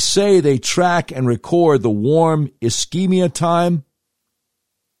 when they say they track and record the warm ischemia time,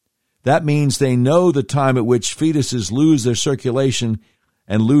 that means they know the time at which fetuses lose their circulation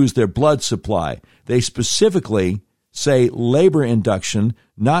and lose their blood supply. They specifically say labor induction,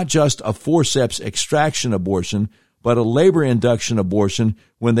 not just a forceps extraction abortion, but a labor induction abortion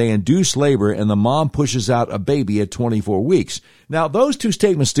when they induce labor and the mom pushes out a baby at 24 weeks. Now, those two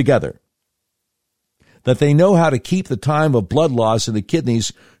statements together, that they know how to keep the time of blood loss in the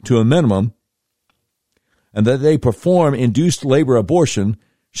kidneys to a minimum, and that they perform induced labor abortion,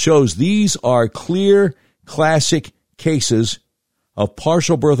 shows these are clear, classic cases of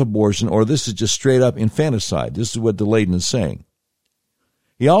partial birth abortion, or this is just straight up infanticide. This is what DeLayden is saying.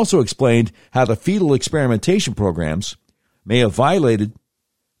 He also explained how the fetal experimentation programs may have violated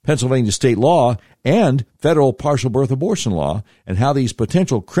Pennsylvania state law and federal partial birth abortion law, and how these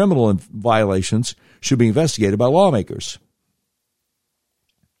potential criminal violations should be investigated by lawmakers.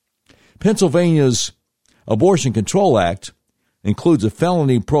 Pennsylvania's Abortion Control Act includes a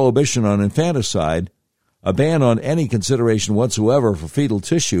felony prohibition on infanticide, a ban on any consideration whatsoever for fetal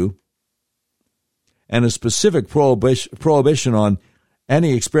tissue, and a specific prohibition on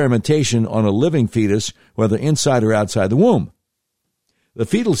any experimentation on a living fetus, whether inside or outside the womb. The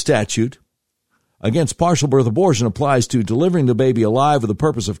fetal statute against partial birth abortion applies to delivering the baby alive with the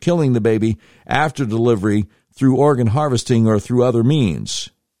purpose of killing the baby after delivery through organ harvesting or through other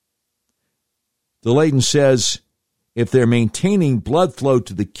means. DeLayden says if they're maintaining blood flow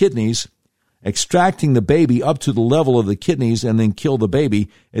to the kidneys, extracting the baby up to the level of the kidneys and then kill the baby,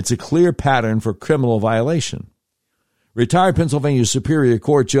 it's a clear pattern for criminal violation. Retired Pennsylvania Superior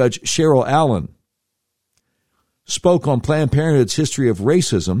Court Judge Cheryl Allen spoke on Planned Parenthood's history of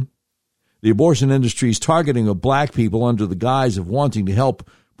racism, the abortion industry's targeting of black people under the guise of wanting to help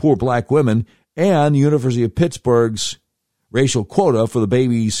poor black women, and the University of Pittsburgh's racial quota for the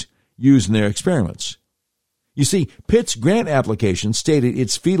babies used in their experiments. You see, Pitt's grant application stated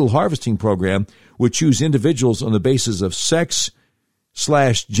its fetal harvesting program would choose individuals on the basis of sex/gender,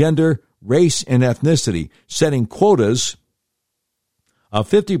 race, and ethnicity, setting quotas of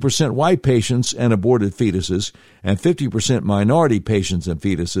 50% white patients and aborted fetuses and 50% minority patients and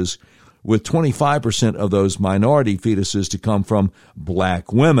fetuses, with 25% of those minority fetuses to come from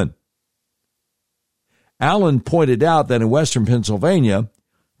black women. Allen pointed out that in western Pennsylvania,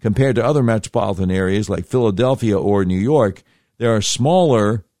 compared to other metropolitan areas like Philadelphia or New York, there are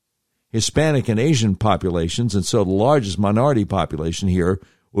smaller Hispanic and Asian populations, and so the largest minority population here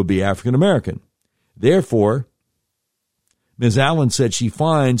would be African American. Therefore, Ms. Allen said she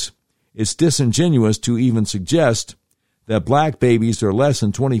finds it's disingenuous to even suggest that black babies are less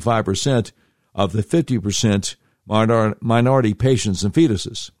than 25% of the 50% minority patients and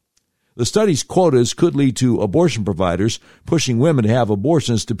fetuses. The study's quotas could lead to abortion providers pushing women to have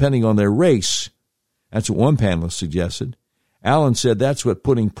abortions depending on their race. That's what one panelist suggested. Allen said that's what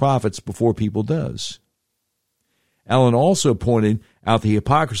putting profits before people does. Allen also pointed out the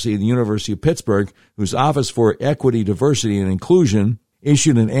hypocrisy of the University of Pittsburgh, whose Office for Equity, Diversity, and Inclusion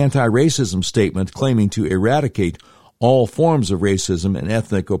issued an anti-racism statement claiming to eradicate all forms of racism and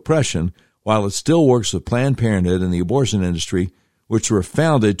ethnic oppression, while it still works with Planned Parenthood and the abortion industry, which were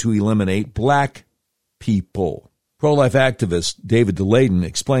founded to eliminate black people. Pro-life activist David DeLayden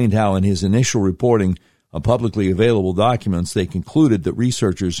explained how in his initial reporting of publicly available documents, they concluded that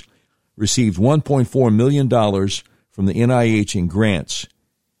researchers received $1.4 million from the NIH in grants.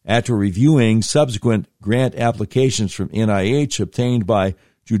 After reviewing subsequent grant applications from NIH obtained by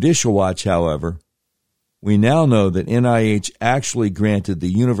Judicial Watch, however, we now know that NIH actually granted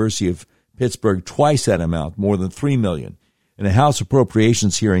the University of Pittsburgh twice that amount, more than $3 million. In a House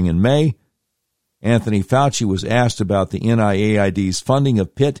Appropriations hearing in May, Anthony Fauci was asked about the NIAID's funding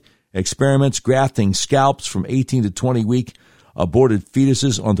of Pitt experiments grafting scalps from 18 to 20-week aborted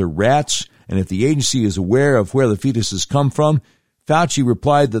fetuses onto rats, and if the agency is aware of where the fetuses come from. Fauci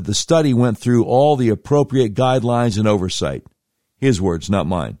replied that the study went through all the appropriate guidelines and oversight. His words, not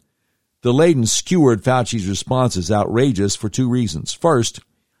mine. DeLayden skewered Fauci's response as outrageous for two reasons. First,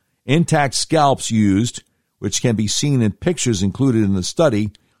 intact scalps used, which can be seen in pictures included in the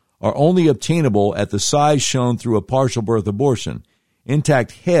study, are only obtainable at the size shown through a partial birth abortion.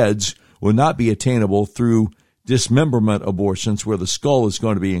 Intact heads will not be attainable through dismemberment abortions where the skull is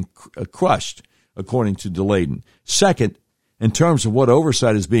going to be crushed, according to DeLayden. Second, in terms of what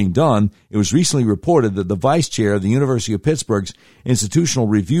oversight is being done, it was recently reported that the vice chair of the University of Pittsburgh's Institutional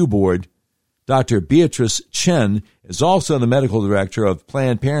Review Board, Dr. Beatrice Chen, is also the medical director of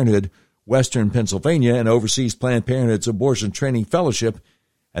Planned Parenthood Western Pennsylvania and oversees Planned Parenthood's Abortion Training Fellowship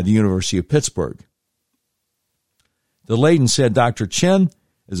at the University of Pittsburgh. Delayden said Dr. Chen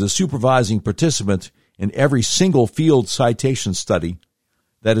is a supervising participant in every single field citation study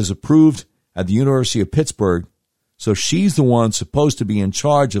that is approved at the University of Pittsburgh, so she's the one supposed to be in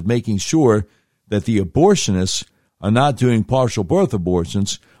charge of making sure that the abortionists are not doing partial birth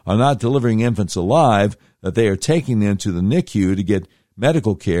abortions, are not delivering infants alive, that they are taking them to the NICU to get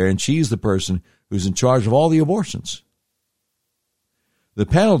medical care, and she's the person who's in charge of all the abortions. The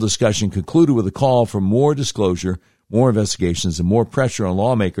panel discussion concluded with a call for more disclosure, more investigations, and more pressure on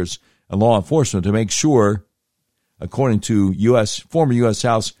lawmakers and law enforcement to make sure, according to former U.S.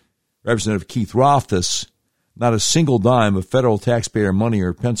 House Representative Keith Rothfuss, not a single dime of federal taxpayer money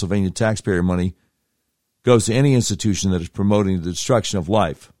or Pennsylvania taxpayer money goes to any institution that is promoting the destruction of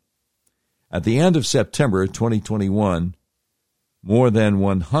life. At the end of September 2021, more than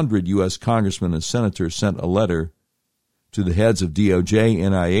 100 U.S. congressmen and senators sent a letter to the heads of DOJ,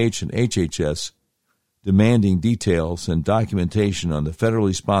 NIH, and HHS demanding details and documentation on the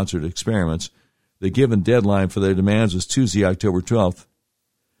federally sponsored experiments. The given deadline for their demands was Tuesday, October 12th.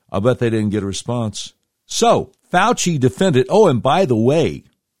 I'll bet they didn't get a response. So, Fauci defended. Oh, and by the way,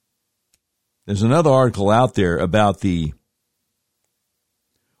 there's another article out there about the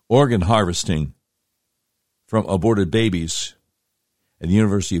organ harvesting from aborted babies at the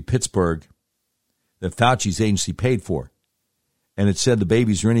University of Pittsburgh that Fauci's agency paid for. And it said the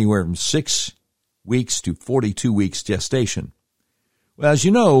babies are anywhere from 6 weeks to 42 weeks gestation. Well, as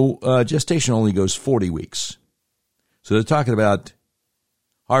you know, gestation only goes 40 weeks. So they're talking about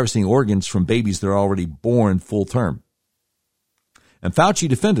harvesting organs from babies that are already born full term. And Fauci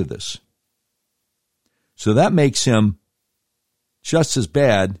defended this. So that makes him just as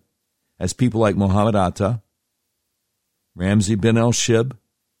bad as people like Mohammad Atta, Ramzi bin el-Shib,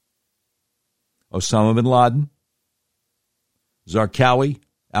 Osama bin Laden, Zarqawi,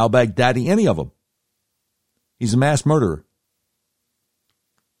 al-Baghdadi, any of them. He's a mass murderer.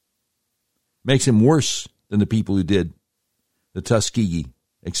 Makes him worse than the people who did the Tuskegee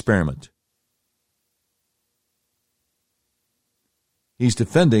experiment. He's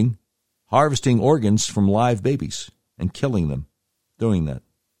defending harvesting organs from live babies and killing them doing that.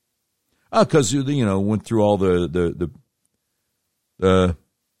 Because, went through all the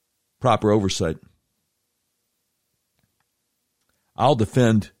proper oversight. I'll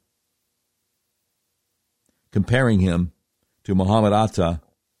defend comparing him to Mohammad Atta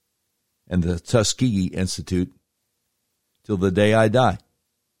and the Tuskegee Institute till the day I die.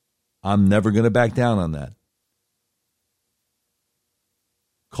 I'm never going to back down on that.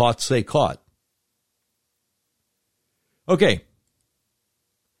 Caught, say caught. Okay.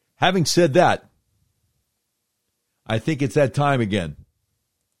 Having said that, I think it's that time again.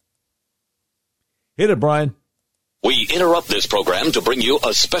 Hit it, Brian. We interrupt this program to bring you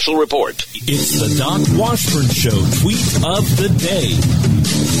a special report. It's the Doc Washburn Show Tweet of the Day.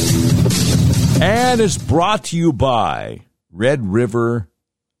 And it's brought to you by Red River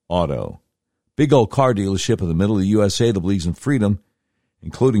Auto. Big old car dealership in the middle of the USA that believes in freedom,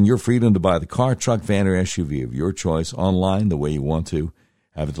 including your freedom to buy the car, truck, van, or SUV of your choice online the way you want to.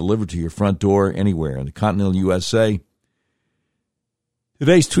 Have it delivered to your front door anywhere in the continental USA.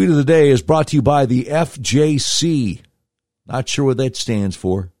 Today's tweet of the day is brought to you by the FJC. Not sure what that stands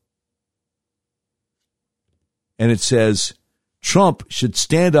for. And it says, Trump should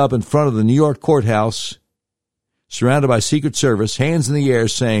stand up in front of the New York courthouse, surrounded by Secret Service, hands in the air,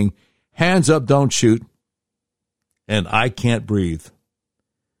 saying, hands up, don't shoot, and I can't breathe.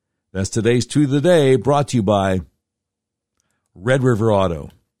 That's today's tweet of the day, brought to you by Red River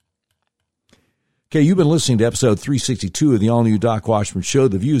Auto. Okay, you've been listening to episode 362 of the all-new Doc Washburn Show.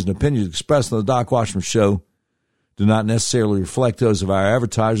 The views and opinions expressed on the Doc Washburn Show do not necessarily reflect those of our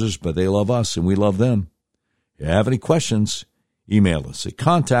advertisers, but they love us and we love them. If you have any questions, email us at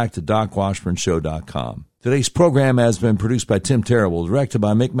contact@docwashburnshow.com. Today's program has been produced by Tim Terrible, directed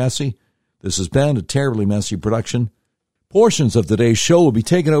by Mick Messy. This has been a Terribly Messy production. Portions of today's show will be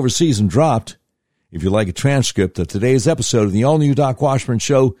taken overseas and dropped. If you'd like a transcript of today's episode of the all-new Doc Washburn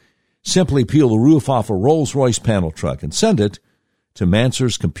Show, simply peel the roof off a Rolls-Royce panel truck and send it to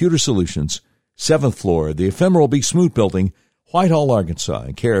Mansur's Computer Solutions, 7th floor, the ephemeral Big Smoot Building, Whitehall, Arkansas,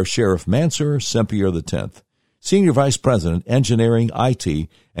 in care of Sheriff Mansur Sempier X, Senior Vice President, Engineering, IT,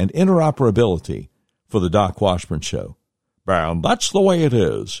 and Interoperability for the Doc Washburn Show. And that's the way it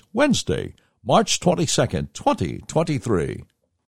is. Wednesday, March 22nd, 2023.